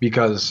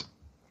because,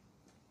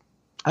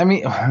 I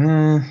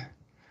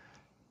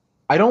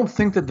don't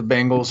think that the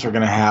Bengals are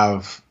going to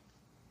have.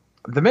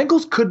 The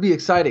Bengals could be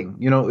exciting.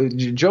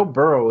 Joe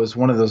Burrow is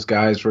one of those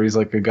guys where he's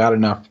got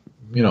enough,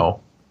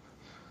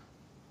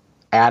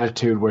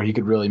 attitude where he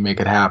could really make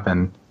it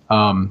happen.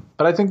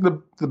 But I think the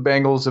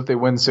Bengals, if they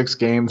win 6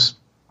 games,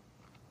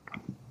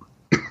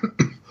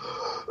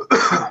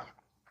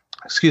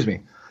 excuse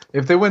me,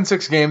 if they win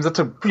 6 games, that's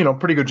a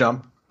pretty good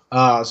jump.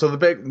 So the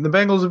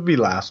Bengals would be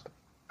last,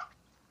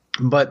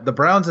 but the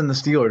Browns and the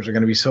Steelers are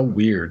going to be so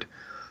weird.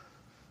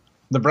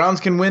 The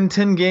Browns can win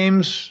 10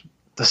 games.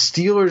 The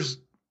Steelers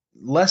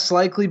less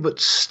likely, but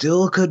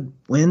still could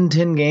win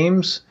 10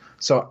 games.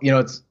 So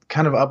it's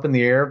kind of up in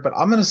the air. But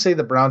I'm going to say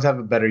the Browns have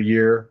a better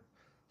year.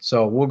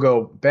 So we'll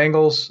go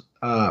Bengals,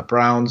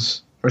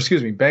 Browns,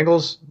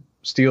 Bengals,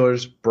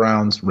 Steelers,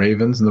 Browns,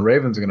 Ravens, and the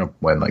Ravens are going to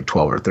win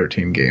 12 or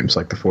 13 games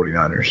like the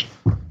 49ers.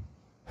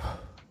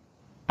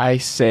 I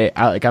say,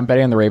 I'm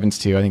betting on the Ravens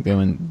too. I think they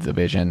win the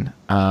division.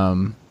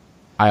 I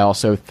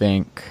also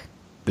think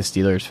the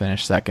Steelers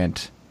finish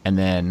second,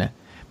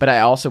 but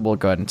I also will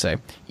go ahead and say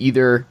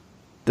either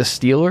the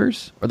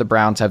Steelers or the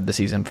Browns have the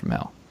season from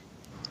hell,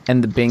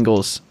 and the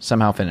Bengals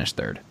somehow finish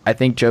third. I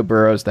think Joe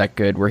Burrow's that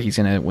good where he's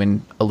going to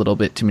win a little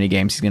bit too many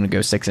games. He's going to go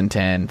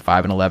 6-10,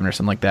 5-11, or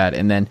something like that,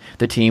 and then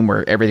the team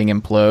where everything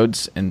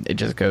implodes and it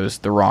just goes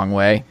the wrong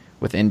way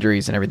with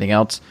injuries and everything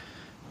else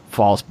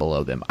falls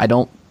below them. I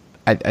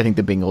think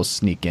the Bengals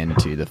sneak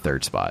into the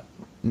third spot.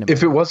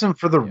 If it wasn't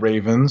for the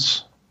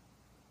Ravens,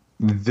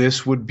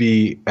 this would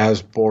be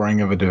as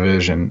boring of a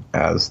division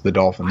as the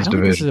Dolphins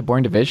division. This is a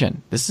boring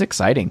division. This is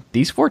exciting.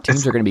 These 4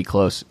 teams are going to be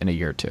close in a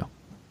year or two.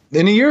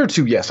 In a year or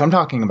two, yes. I'm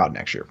talking about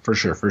next year, for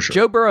sure.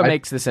 Joe Burrow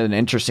makes this an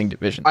interesting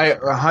division. I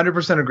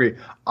 100% agree.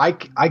 I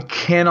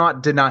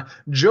cannot deny.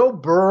 Joe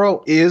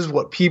Burrow is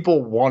what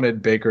people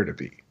wanted Baker to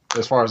be,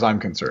 as far as I'm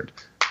concerned.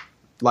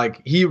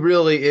 He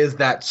really is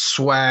that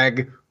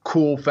swag,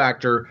 cool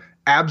factor,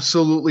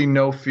 absolutely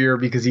no fear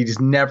because he's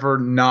never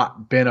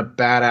not been a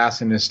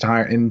badass in his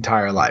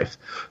entire life.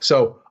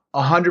 So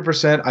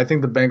 100%, I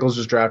think the Bengals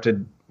just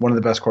drafted one of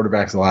the best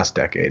quarterbacks of the last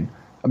decade.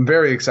 I'm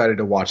very excited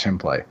to watch him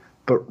play.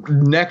 But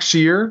next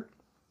year,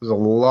 there's a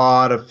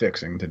lot of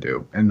fixing to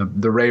do, and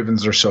the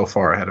Ravens are so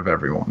far ahead of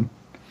everyone.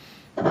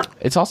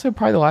 It's also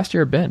probably the last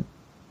year of Ben.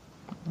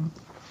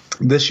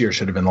 This year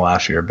should have been the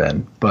last year of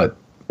Ben, but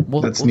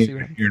That's we'll see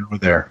neither what here nor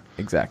there.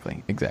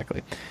 Exactly.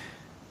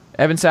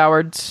 Evan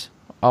Sowards,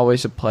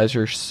 always a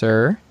pleasure,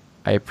 sir.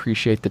 I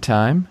appreciate the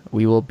time.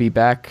 We will be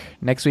back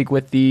next week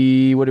with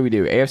the, what do we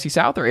do? AFC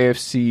South or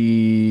AFC?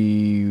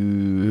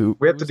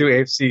 We have to do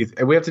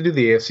AFC. We have to do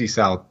the AFC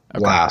South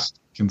last,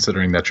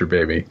 considering that's your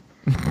baby.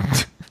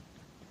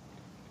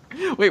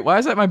 Wait, why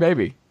is that my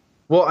baby?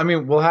 Well, I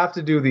mean, we'll have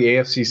to do the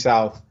AFC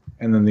South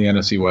and then the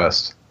NFC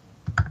West.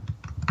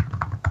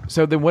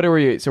 So then what are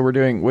we? So we're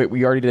doing, wait,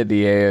 we already did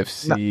the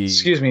AFC. No,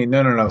 excuse me.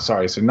 No.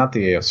 Sorry. So not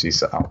the AFC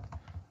South.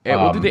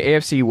 We'll do the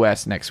AFC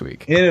West next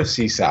week.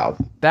 NFC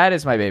South. That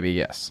is my baby,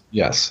 yes.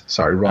 Yes.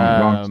 Sorry.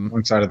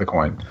 Wrong side of the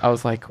coin. I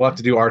was like, we'll have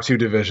to do our two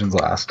divisions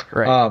last.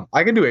 Right.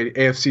 I can do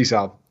AFC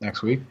South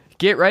next week.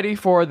 Get ready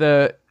for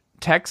the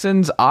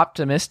Texans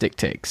optimistic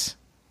takes.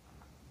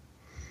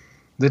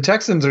 The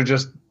Texans are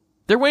just...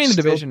 They're winning the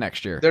division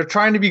next year. They're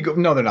trying to be...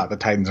 No, they're not. The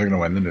Titans are going to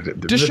win the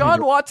division.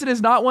 Deshaun Watson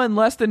has not won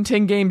less than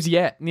 10 games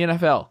yet in the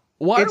NFL.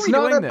 Why are we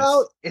doing this?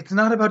 It's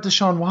not about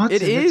Deshaun Watson.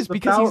 It is,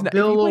 because he's not,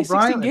 Bill if he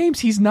plays 16 games,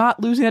 he's not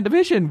losing that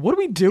division. What are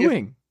we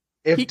doing?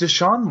 If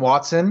Deshaun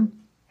Watson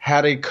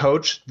had a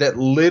coach that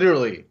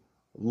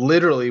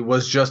literally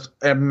was just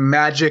a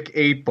magic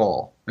 8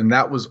 ball, and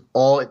that was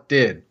all it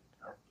did,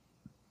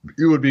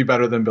 it would be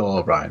better than Bill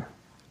O'Brien.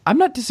 I'm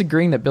not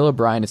disagreeing that Bill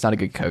O'Brien is not a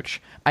good coach.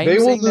 I am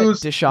saying that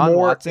Deshaun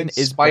Watson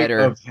is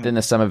better than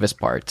the sum of his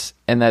parts,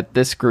 and that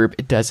this group,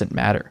 it doesn't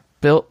matter.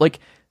 Bill,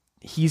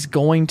 he's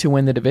going to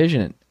win the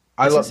division.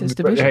 I love his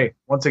division. Hey,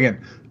 once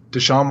again,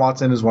 Deshaun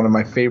Watson is one of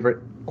my favorite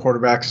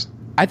quarterbacks.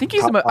 I think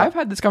he's I've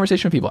had this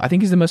conversation with people. I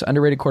think he's the most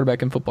underrated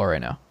quarterback in football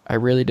right now. I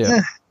really do.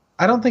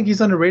 I don't think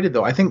he's underrated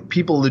though. I think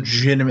people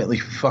legitimately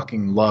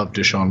fucking love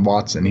Deshaun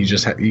Watson.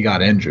 He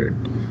got injured.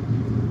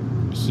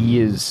 He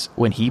is,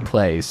 when he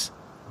plays,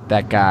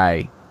 that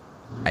guy.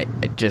 I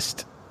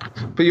just.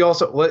 But you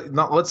also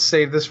let's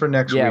save this for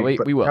next week. Yeah, we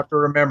will. You have to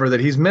remember that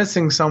he's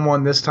missing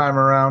someone this time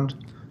around.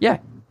 Yeah.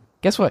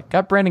 Guess what?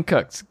 Got Brandon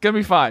Cooks. Gonna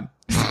be fine.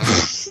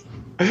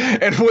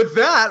 And with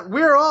that,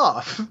 we're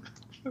off.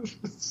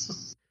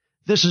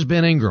 This is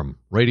Ben Ingram,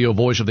 radio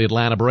voice of the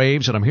Atlanta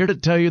Braves, and I'm here to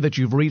tell you that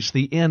you've reached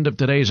the end of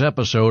today's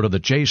episode of the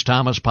Chase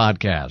Thomas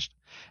Podcast.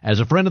 As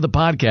a friend of the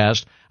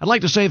podcast, I'd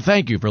like to say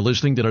thank you for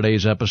listening to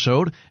today's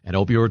episode and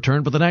hope you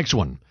return for the next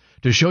one.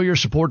 To show your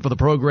support for the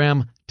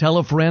program, tell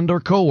a friend or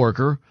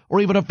coworker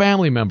or even a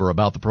family member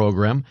about the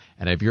program.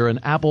 And if you're an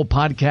Apple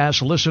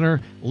Podcast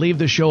listener, leave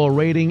the show a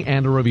rating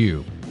and a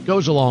review. It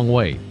goes a long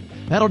way.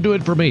 That'll do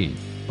it for me.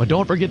 But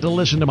don't forget to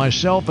listen to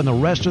myself and the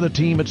rest of the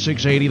team at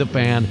 680 The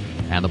Fan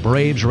and the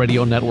Braves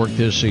Radio Network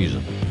this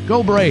season.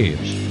 Go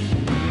Braves!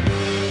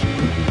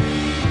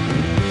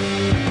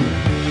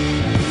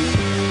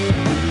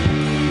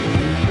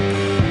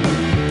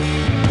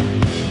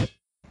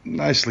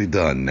 Nicely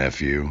done,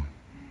 nephew.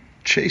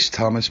 Chase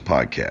Thomas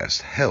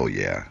Podcast. Hell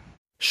yeah.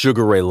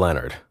 Sugar Ray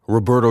Leonard,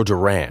 Roberto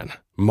Duran,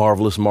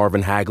 Marvelous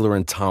Marvin Hagler,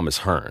 and Thomas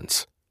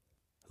Hearns.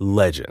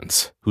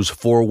 Legends, whose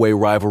four-way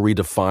rivalry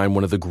defined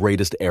one of the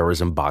greatest eras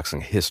in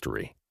boxing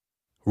history.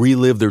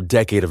 Relive their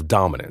decade of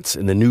dominance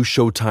in the new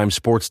Showtime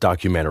sports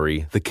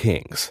documentary, The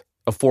Kings,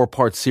 a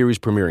 4-part series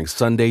premiering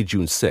Sunday,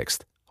 June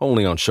 6th,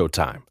 only on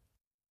Showtime.